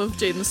top of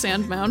Jaden's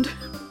sand mound.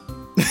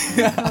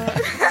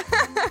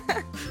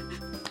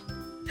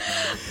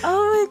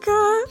 Oh my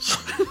gosh.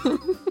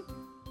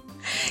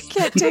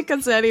 Can't take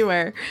us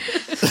anywhere.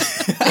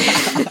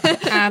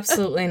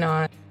 Absolutely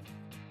not.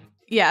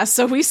 Yeah,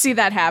 so we see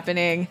that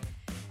happening.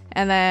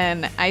 And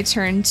then I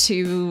turn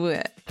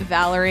to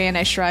Valerie and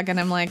I shrug and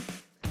I'm like,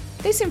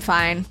 they seem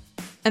fine.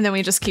 And then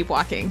we just keep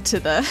walking to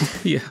the...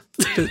 Yeah,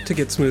 to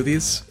get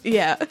smoothies.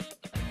 Yeah.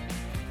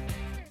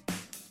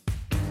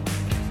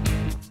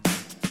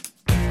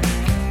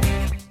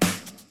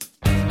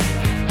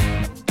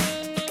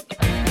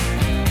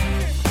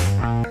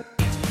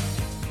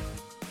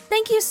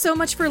 Thank you so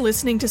much for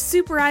listening to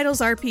Super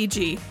Idols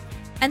RPG.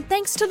 And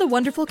thanks to the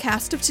wonderful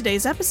cast of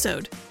today's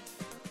episode.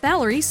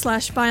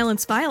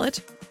 Valerie/Violence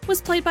Violet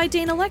was played by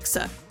Dana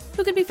Lexa,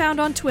 who can be found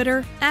on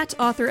Twitter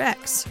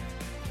 @AuthorX.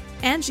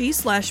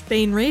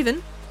 Angie/Bane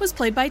Raven was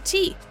played by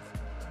T.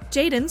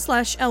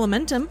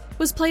 Jaden/Elementum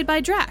was played by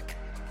Drac,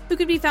 who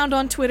can be found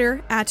on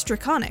Twitter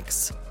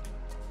 @Draconics.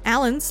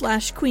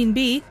 Alan/Queen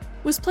Bee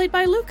was played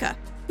by Luca,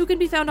 who can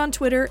be found on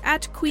Twitter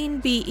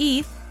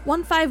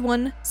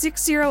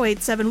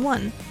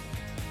 @QueenBE15160871.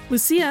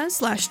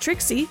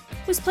 Lucia/Trixie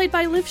was played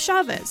by Liv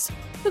Chavez,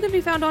 who can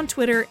be found on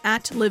Twitter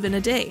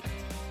 @LiveInADay.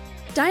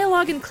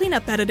 Dialogue and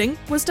cleanup editing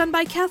was done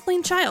by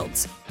Kathleen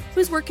Childs,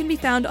 whose work can be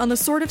found on the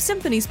Sword of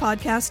Symphonies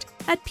podcast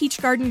at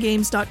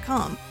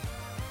peachgardengames.com.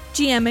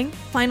 GMing,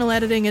 final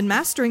editing, and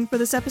mastering for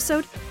this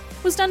episode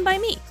was done by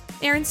me,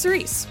 Aaron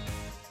Cerise.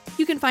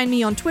 You can find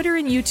me on Twitter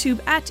and YouTube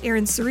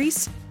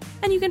 @AaronCerise,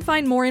 and you can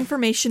find more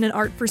information and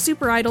art for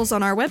Super Idols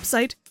on our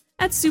website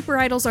at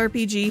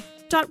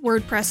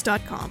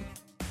superidolsrpg.wordpress.com.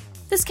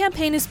 This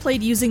campaign is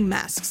played using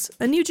Masks,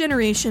 a new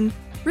generation,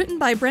 written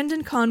by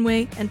Brendan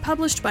Conway and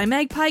published by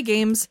Magpie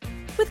Games,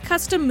 with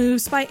custom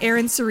moves by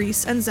Aaron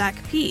Cerise and Zach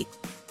P.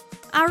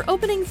 Our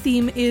opening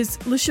theme is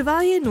Le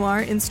Chevalier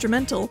Noir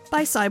Instrumental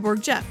by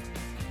Cyborg Jeff,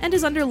 and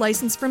is under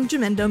license from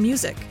Gemendo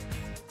Music.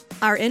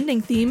 Our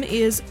ending theme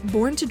is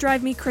Born to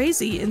Drive Me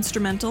Crazy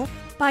Instrumental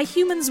by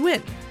Humans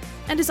Win,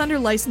 and is under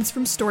license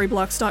from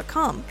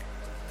Storyblocks.com.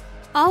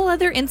 All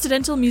other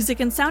incidental music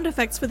and sound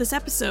effects for this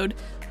episode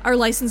are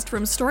licensed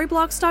from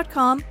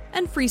Storyblocks.com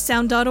and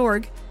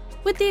Freesound.org,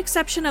 with the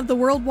exception of the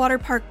World Water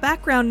Park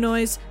background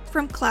noise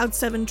from Cloud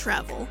 7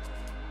 Travel.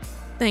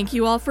 Thank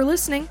you all for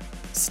listening,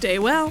 stay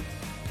well,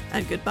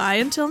 and goodbye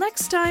until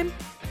next time.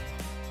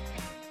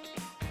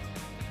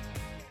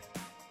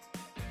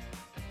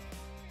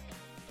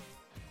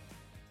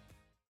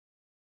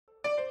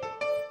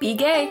 Be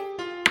gay.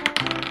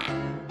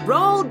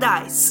 Roll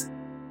dice.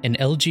 An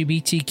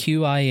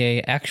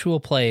LGBTQIA actual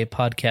play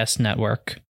podcast network.